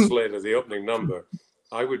months later the opening number,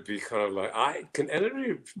 I would be kind of like,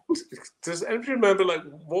 does anybody remember like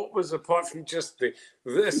what was apart from just the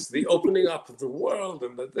opening up of the world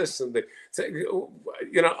and this and and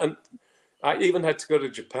I even had to go to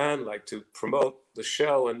Japan like to promote the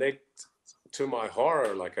show, and they, to my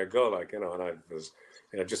horror, like I go like, and I was,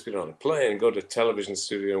 just been on a plane, go to a television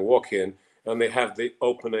studio and walk in, and they have the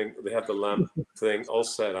opening, they have the lamp thing all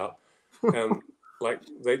set up, and like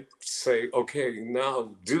they say, okay,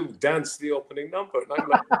 now dance the opening number. And I'm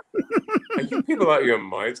like, are you people out of your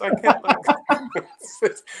minds? I can't.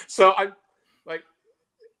 So I'm like,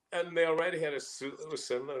 and they already had a suit that was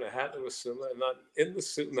similar and a hat that was similar. And I'm in the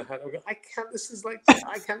suit and the hat. I'm going, I can't. This is like,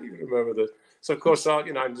 I can't even remember this. So of course, I'm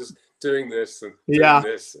just doing this and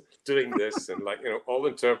doing this, and like all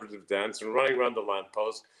interpretive dance and running around the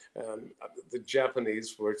lamppost. And the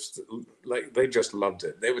Japanese were like, they just loved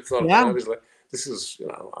it. They would thought I was like. This is,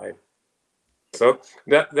 so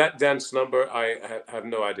that dance number, I have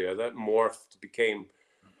no idea. That morphed, became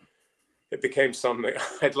something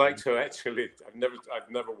I'd like to actually, I've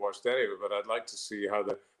never watched any of it, but I'd like to see how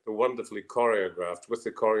the wonderfully choreographed with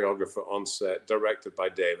the choreographer on set, directed by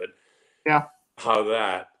David. Yeah. How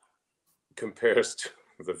that compares to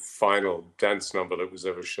the final dance number that was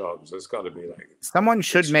ever shot. So it's got to be like, someone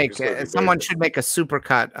should make a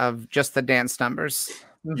supercut of just the dance numbers.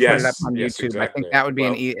 Yes, put it up on YouTube. Exactly. I think that would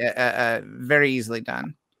be very easily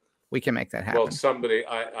done. We can make that happen. Well, somebody,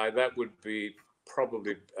 that would be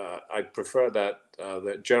probably. I'd prefer that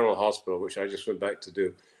the General Hospital, which I just went back to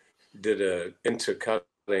do, did a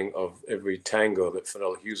intercutting of every tango that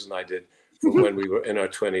Fennell Hughes and I did from when we were in our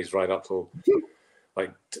 20s right up till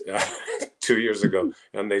like 2 years ago,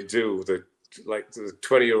 and they do the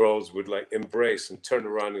 20-year-olds would like embrace and turn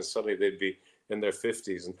around, and suddenly they'd be in their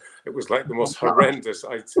 50s, and it was like the most horrendous.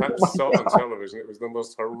 I saw it on television. It was the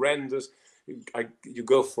most horrendous. You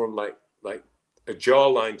go from like a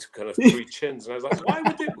jawline to kind of three chins, and I was like, why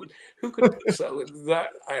would they? Who could? So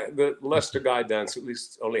the Lester Guy dance at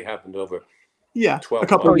least only happened over 12 a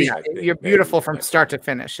couple months. of weeks. You're beautiful from start to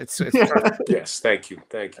finish. It's perfect. Yes, thank you.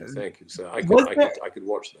 So I could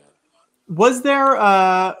watch that. Was there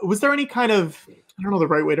any kind of, I don't know the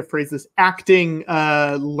right way to phrase this, acting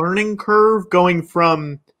learning curve going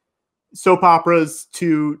from soap operas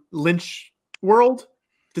to Lynch world?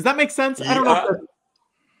 Does that make sense? I don't know.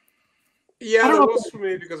 Yeah, it was for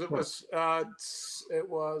me because it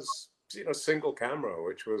was single camera,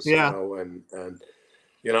 which was and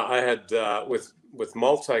I had with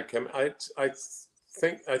multi-cam. I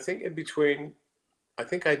think in between, I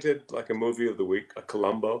think I did like a movie of the week, a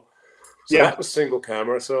Columbo. So that was single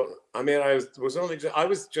camera. So I mean, I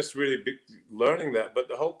was just really learning that, but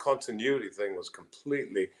the whole continuity thing was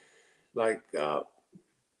completely like like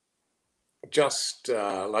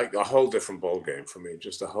a whole different ball game for me.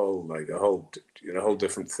 Just a whole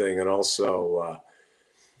different thing, and also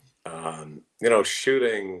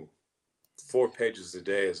shooting 4 pages a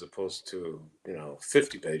day as opposed to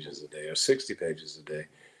 50 pages a day or 60 pages a day.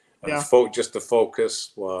 Just the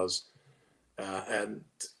focus was. And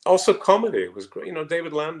also comedy was great.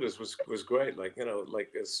 David Landers was great.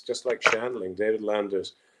 It's just like Chandling. David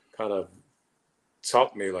Landers kind of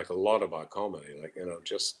taught me like a lot about comedy.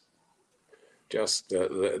 Just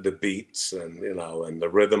the beats and and the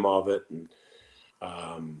rhythm of it. And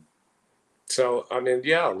so I mean,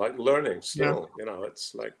 like learning still.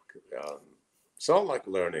 It's like It's all like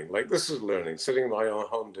learning. Like this is learning. Sitting in my own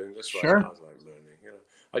home doing this right Sure. now is like learning. You know,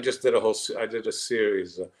 I just did a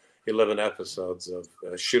series, 11 episodes of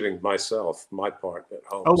shooting myself, my part at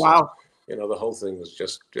home. Oh wow! So, you know, the whole thing was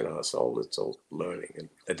just, you know, it's all learning and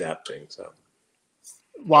adapting. So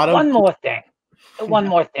One more thing.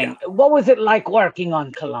 Yeah. What was it like working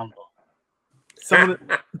on Columbo?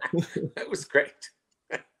 That was great.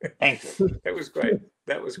 Thank you. It was great.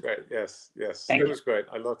 That was great. Yes. Thank It you. was great.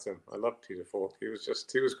 I loved him. I loved Peter Falk. He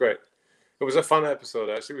was great. It was a fun episode,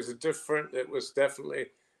 actually. It was definitely,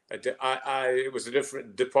 it was a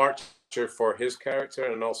different departure for his character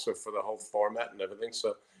and also for the whole format and everything.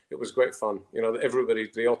 So it was great fun. You know,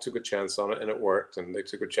 they all took a chance on it and it worked, and they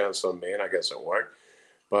took a chance on me and I guess it worked.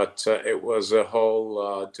 But it was a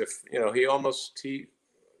whole, you know, I almost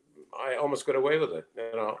got away with it.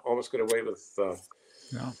 You know, almost got away with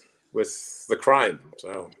the crime.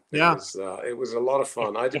 So it was a lot of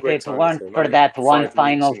fun. I had a great time. If it weren't for that one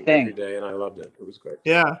final thing, every day, and I loved it. It was great.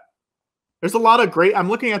 Yeah, there's a lot of great. I'm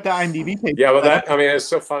looking at the IMDb page. Yeah, well, it's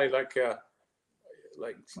so funny. Like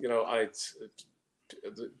you know, I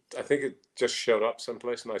think it just showed up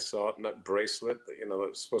someplace, and I saw it in that bracelet. You know,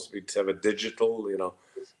 it was supposed to have a digital. You know,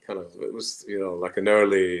 kind of. It was, you know, like an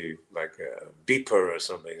early beeper or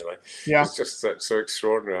something. Like it was just so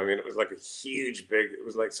extraordinary. I mean, it was like a huge, big. It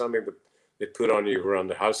was like something that they put on you around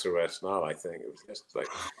the house arrest. Now I think it was just like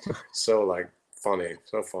so funny,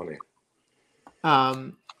 so funny.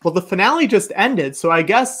 Well, the finale just ended, so I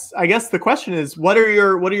guess the question is, what are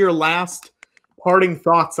your last parting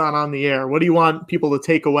thoughts on the air? What do you want people to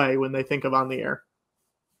take away when they think of On the Air?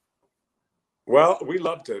 Well, we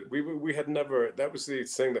loved it. We had never. That was the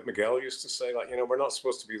thing that Miguel used to say. Like, you know, we're not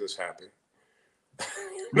supposed to be this happy.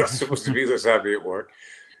 We're not supposed to be this happy at work.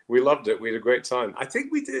 We loved it. We had a great time. I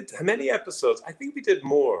think we did how many episodes? I think we did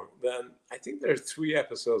more than. I think there are 3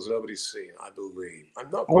 episodes nobody's seen. I believe. I'm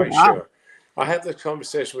not quite sure. I had this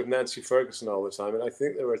conversation with Nancy Ferguson all the time, and I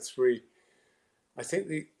think there were 3. I think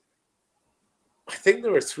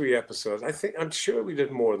there were 3 episodes. I'm sure we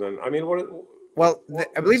did more than. I mean,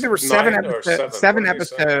 I believe there were 7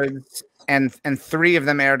 episodes, and 3 of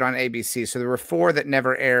them aired on ABC. So there were 4 that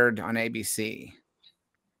never aired on ABC.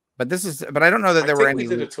 But I don't know that there were any.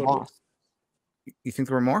 You think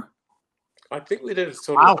there were more? I think we did a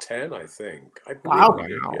total of 10. I think.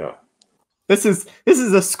 Yeah. This is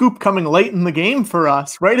a scoop coming late in the game for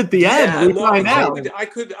us, right at the end. I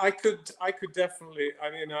could definitely.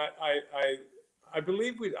 I mean, I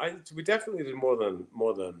believe we definitely did more than.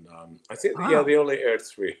 I think they only aired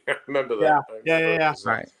 3. I remember that. Yeah.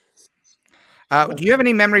 Right. Do you have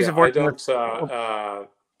any memories of working with?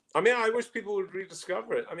 I mean, I wish people would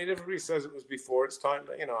rediscover it. I mean, everybody says it was before its time.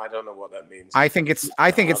 You know, I don't know what that means. I think its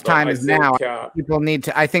time is now. People need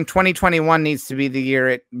to. I think 2021 needs to be the year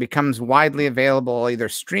it becomes widely available, either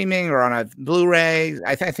streaming or on a Blu-ray.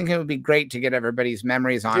 I think it would be great to get everybody's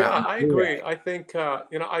memories on it. Yeah, I agree. I think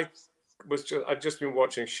you know, I've just been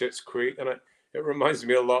watching Schitt's Creek, and it reminds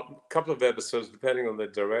me a lot. A couple of episodes, depending on the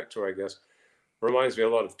director, I guess. Reminds me a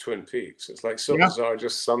lot of Twin Peaks. It's like so bizarre.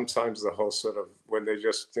 Just sometimes the whole sort of when they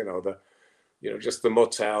just just the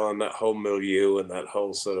motel and that whole milieu and that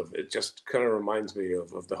whole sort of it just kind of reminds me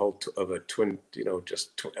of the whole of a Twin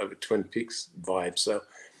of a Twin Peaks vibe. So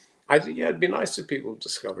it'd be nice if people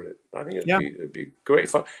discovered it. I think it'd be great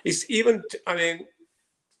fun. It's even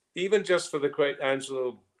just for the great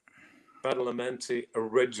Angelo Badalamenti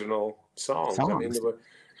original songs. I mean, there were.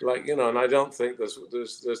 Like, you know, and I don't think there's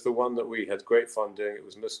the one that we had great fun doing. It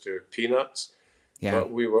was Mr. Peanuts, but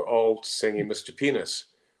we were all singing Mr. Penis,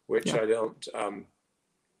 which I don't.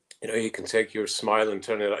 You know, you can take your smile and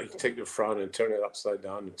turn it. You can take your frown and turn it upside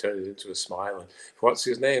down and turn it into a smile. And what's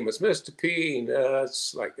his name? It's Mr.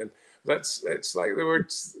 Peanuts. Like, and it's like they're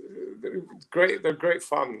great. They're great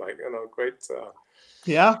fun. Like, you know, great.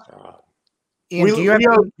 Ian, do you have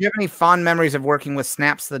any fond memories of working with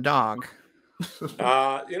Snaps the dog?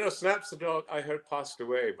 You know, Snaps the dog, I heard passed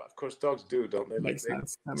away, but of course dogs do, don't they? Like That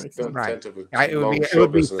makes sense. Right.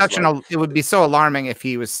 It would be so alarming if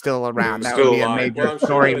he was still around. That would be a major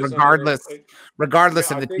story, regardless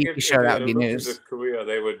of the TV show. That would be news. His career,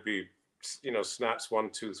 they would be, you know, Snaps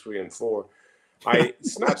 1, 2, 3, and 4.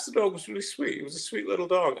 Snaps the dog was really sweet. He was a sweet little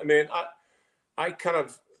dog. I mean, I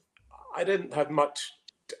didn't have much.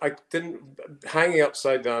 I didn't hanging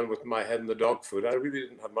upside down with my head in the dog food. I really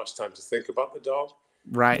didn't have much time to think about the dog.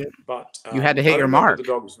 Right. But you had to hit your mark. The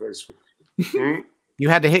dog was very sweet. You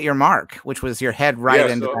had to hit your mark, which was your head right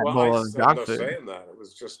into that bowl of dog food. Saying that, it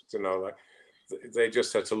was just, you know, like they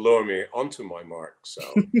just had to lure me onto my mark. So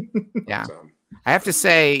yeah. I have to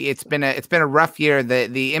say it's been a rough year.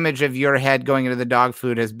 The image of your head going into the dog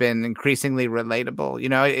food has been increasingly relatable. You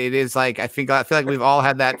know, it is like I feel like we've all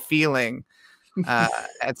had that feeling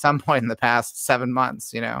at some point in the past 7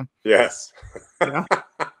 months. You know. Yes. Yeah.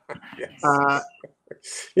 Yes.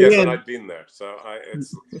 Yes, and I've been there. So it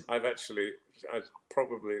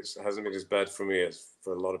probably hasn't been as bad for me as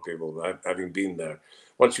for a lot of people, having been there.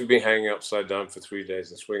 Once you've been hanging upside down for 3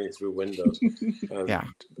 days and swinging through windows, and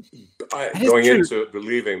going into it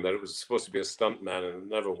believing that it was supposed to be a stunt man, and it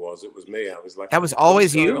never was. It was me. I was like, that was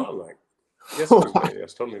always you. Like, yes, it was me.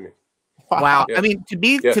 Yes, totally me. Wow. Yes. I mean, to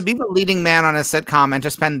be the leading man on a sitcom and to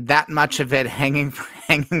spend that much of it hanging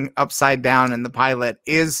upside down in the pilot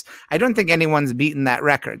is, I don't think anyone's beaten that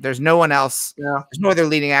record. There's no one else. Yeah. There's no other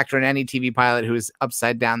leading actor in any TV pilot who is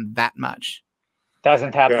upside down that much.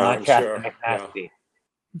 Doesn't happen on sure.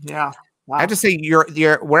 Yeah. Wow. I have to say,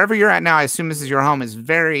 your wherever you're at now, I assume this is your home, is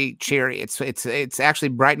very cheery. It's actually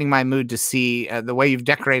brightening my mood to see the way you've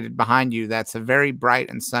decorated behind you. That's a very bright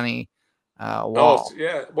and sunny wall. Oh,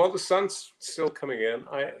 yeah. Well, the sun's still coming in.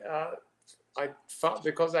 I thought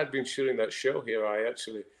because I'd been shooting that show here, I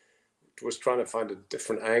actually was trying to find a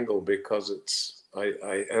different angle because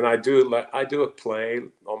I do a play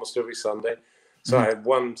almost every Sunday. So I had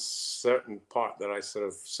one certain part that I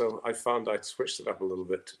found I switched it up a little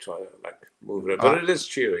bit to try to like move it up. But it is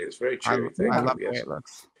cheery. It's very cheery. I love the way it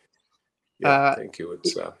looks. Yeah, thank you.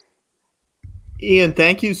 It's Ian,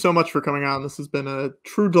 thank you so much for coming on. This has been a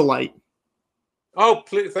true delight. Oh,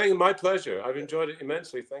 please, my pleasure. I've enjoyed it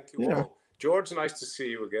immensely. Thank you all. George, nice to see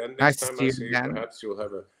you again. Next time I see you, perhaps you'll have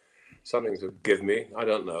something to give me. I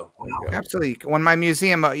don't know. Yeah. Absolutely. When my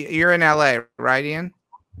museum, you're in LA, right, Ian?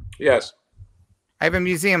 Yes. I have a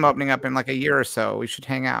museum opening up in like a year or so. We should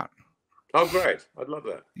hang out. Oh, great. I'd love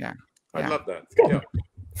that. Yeah. I'd love that. Yeah.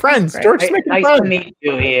 Friends. George, nice to meet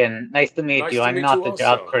you, Ian. Nice to meet you. I'm not the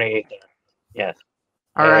job creator. Yes.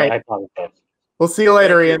 All right. I apologize. We'll see you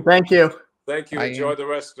later, Ian. Thank you. Thank you. Enjoy the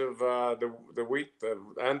rest of the week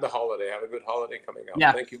and the holiday. Have a good holiday coming up.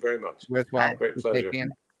 Yeah. Thank you very much. Well. Great pleasure.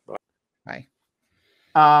 Bye.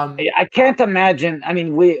 I can't imagine. I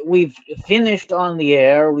mean, we've finished on the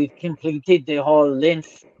air. We've completed the whole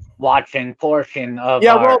Lynch watching portion of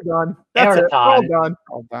our well done. That's it. Well done.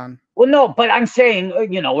 Well done. Well, no, but I'm saying,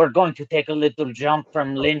 we're going to take a little jump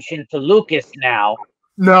from Lynch into Lucas now.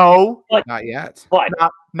 No, but, not yet. But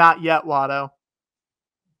not yet, Watto.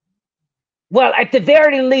 Well, at the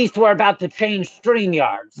very least, we're about to change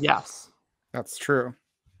StreamYards. Yes, that's true.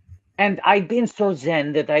 And I've been so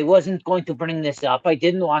zen that I wasn't going to bring this up. I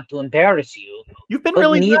didn't want to embarrass you. You've been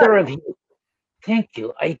really neither good. of you. Thank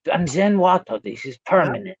you. I'm Zen Watto. This is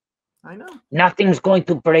permanent. I know. Nothing's going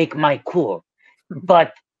to break my cool.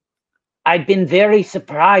 But I've been very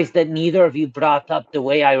surprised that neither of you brought up the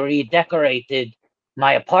way I redecorated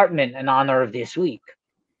my apartment in honor of this week.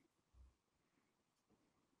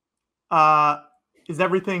 Is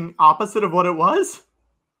everything opposite of what it was?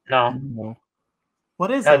 No.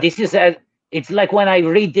 What is it? This is it's like when I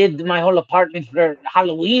redid my whole apartment for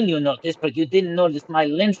Halloween, you noticed, but you didn't notice my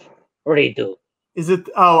Lynch redo. Is it?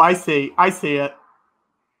 Oh, I see. I see it.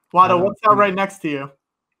 Watto, what's out right next to you?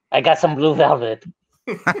 I got some blue velvet.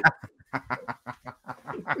 That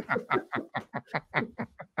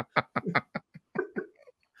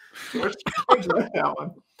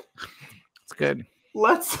one. It's good.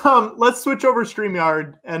 Let's switch over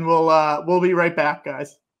StreamYard and we'll be right back,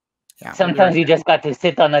 guys. Yeah, sometimes you just got to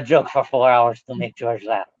sit on a joke for 4 hours to make George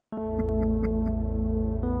laugh.